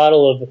empty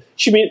bottle of.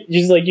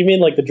 She's like, you mean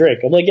like the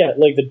drink? I'm like, yeah,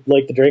 like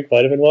the drink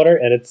vitamin water,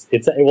 and it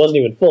wasn't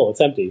even full.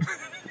 It's empty.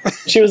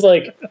 She was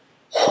like,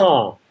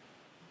 huh,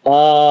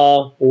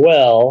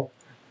 well,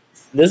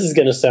 this is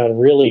going to sound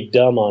really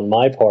dumb on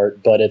my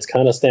part, but it's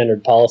kind of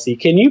standard policy.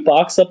 Can you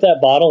box up that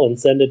bottle and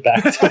send it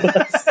back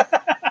to us?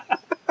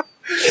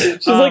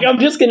 She's like, I'm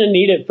just going to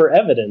need it for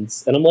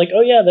evidence. And I'm like, oh,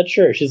 yeah, that's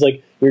sure. She's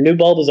like, your new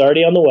bulb is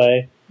already on the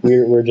way.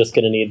 We're just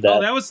going to need that.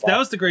 Oh, that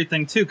was the great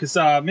thing, too, because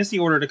Missy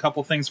ordered a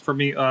couple things for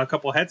me, a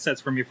couple headsets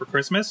for me for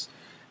Christmas.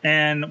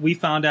 And we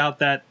found out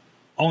that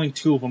only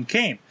 2 of them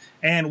came.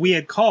 And we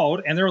had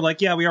called, and they were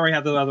like, yeah, we already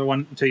have the other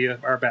one to you,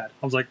 our bad.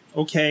 I was like,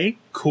 okay,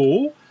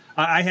 cool.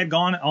 I had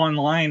gone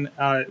online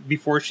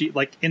before she,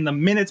 like, in the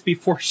minutes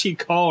before she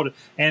called,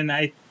 and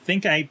I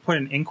think I put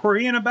an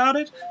inquiry in about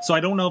it. So I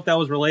don't know if that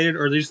was related,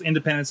 or they just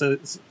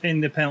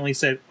independently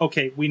said,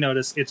 okay, we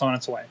noticed it's on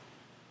its way.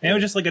 And it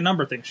was just like a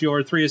number thing. She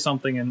ordered 3 of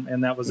something,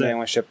 and that was it. They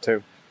only shipped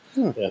 2.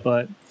 Yeah.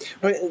 But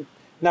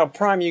now,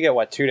 Prime, you get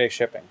what, 2-day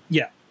shipping?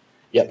 yeah.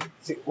 Yep.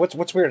 See,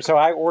 what's weird? So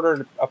I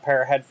ordered a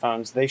pair of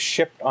headphones. They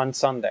shipped on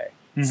Sunday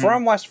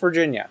from West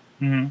Virginia.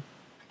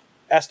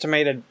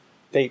 Estimated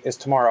date is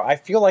tomorrow. I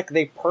feel like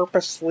they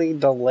purposely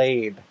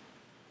delayed.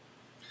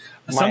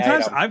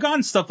 Sometimes item. I've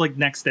gotten stuff like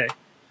next day.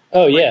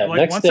 Oh yeah,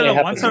 Like next once day in a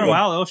happens.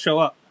 while, it'll show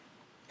up.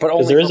 But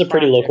only there is for a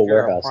pretty Prime local if you're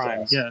a warehouse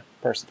Prime to us.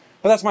 person.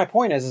 But that's my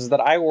point is that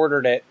I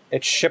ordered it.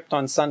 It shipped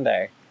on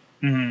Sunday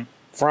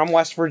from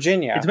West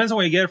Virginia. It depends on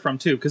where you get it from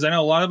too, because I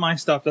know a lot of my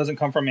stuff doesn't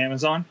come from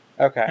Amazon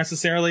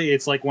necessarily.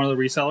 It's like one of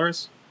the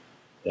resellers.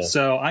 Yeah.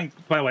 So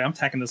by the way, I'm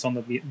tacking this on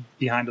the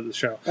behind of the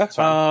show. That's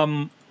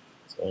fine.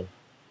 It's fine.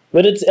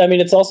 But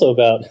it's also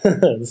about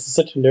this is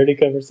such a nerdy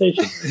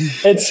conversation.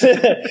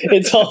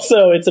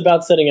 it's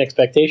about setting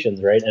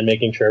expectations, right, and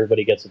making sure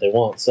everybody gets what they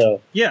want. So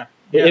yeah.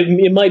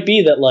 It might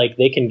be that like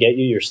they can get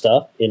you your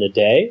stuff in a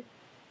day,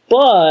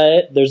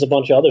 but there's a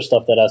bunch of other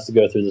stuff that has to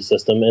go through the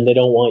system, and they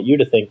don't want you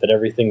to think that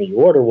everything that you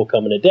order will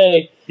come in a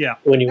day. Yeah.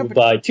 When you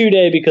buy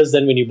 2-day, because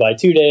then when you buy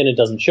 2-day and it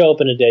doesn't show up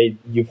in a day,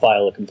 you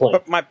file a complaint.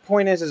 But my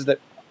point is that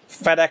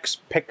FedEx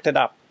picked it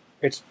up.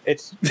 It's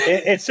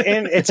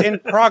in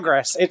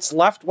progress. It's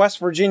left West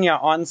Virginia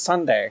on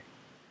Sunday.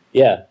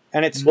 Yeah.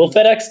 And it's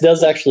FedEx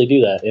does actually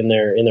do that in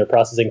their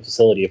processing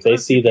facility. If they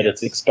see that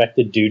its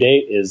expected due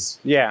date is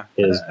too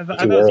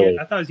early.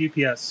 I thought it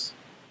was UPS.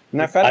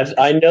 Now FedEx,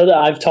 I know that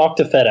I've talked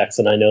to FedEx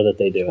and I know that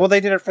they do it. well,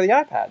 they did it for the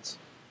iPads.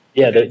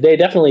 Yeah, they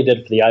definitely did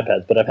it for the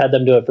iPads, but I've had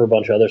them do it for a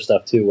bunch of other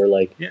stuff too, where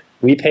like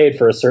we paid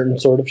for a certain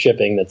sort of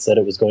shipping that said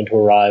it was going to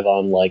arrive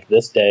on like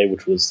this day,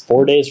 which was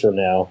 4 days from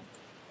now,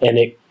 and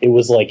it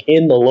was like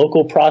in the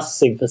local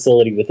processing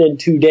facility within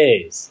 2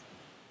 days.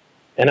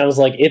 And I was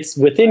like, it's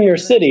within your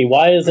city,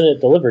 why isn't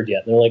it delivered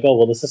yet? And they're like, oh,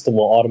 well, the system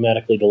will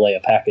automatically delay a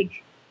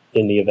package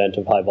in the event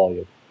of high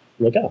volume.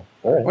 I'm like, oh,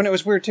 all right. When it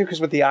was weird too, because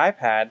with the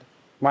iPad,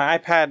 my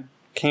iPad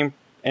came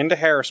into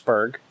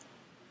Harrisburg,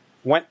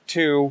 went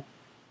to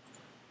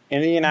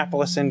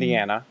Indianapolis,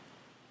 Indiana,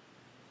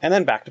 and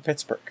then back to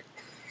Pittsburgh.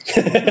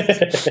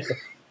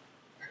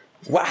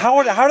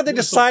 How did they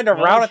decide to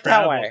route it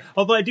that way?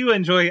 Although I do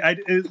enjoy.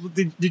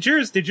 Did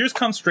yours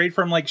come straight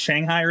from like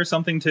Shanghai or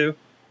something too?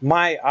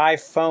 My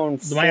iPhone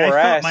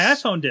 4S, my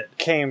iPhone did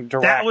came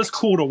direct. That was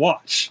cool to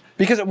watch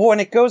because when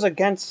it goes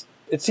against,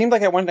 it seemed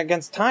like it went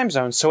against time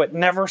zones, so it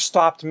never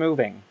stopped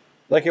moving.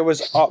 Like it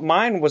was,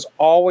 mine was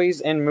always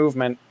in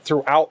movement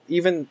throughout,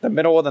 even the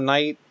middle of the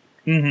night.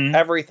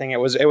 Everything. It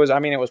was. I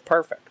mean, it was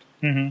perfect.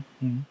 Yeah,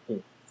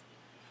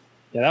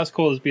 that was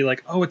cool. To be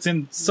like, oh, it's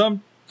in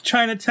some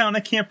Chinatown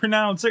I can't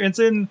pronounce. It's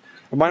in.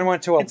 Mine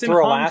went through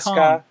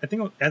Alaska. I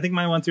think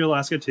mine went through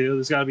Alaska too.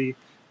 There's got to be.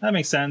 That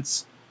makes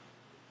sense.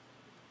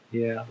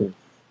 Yeah.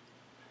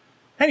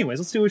 Anyways,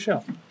 let's do a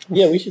show.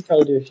 Yeah, we should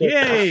probably do a show.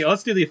 Yay!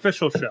 Let's do the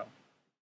official show.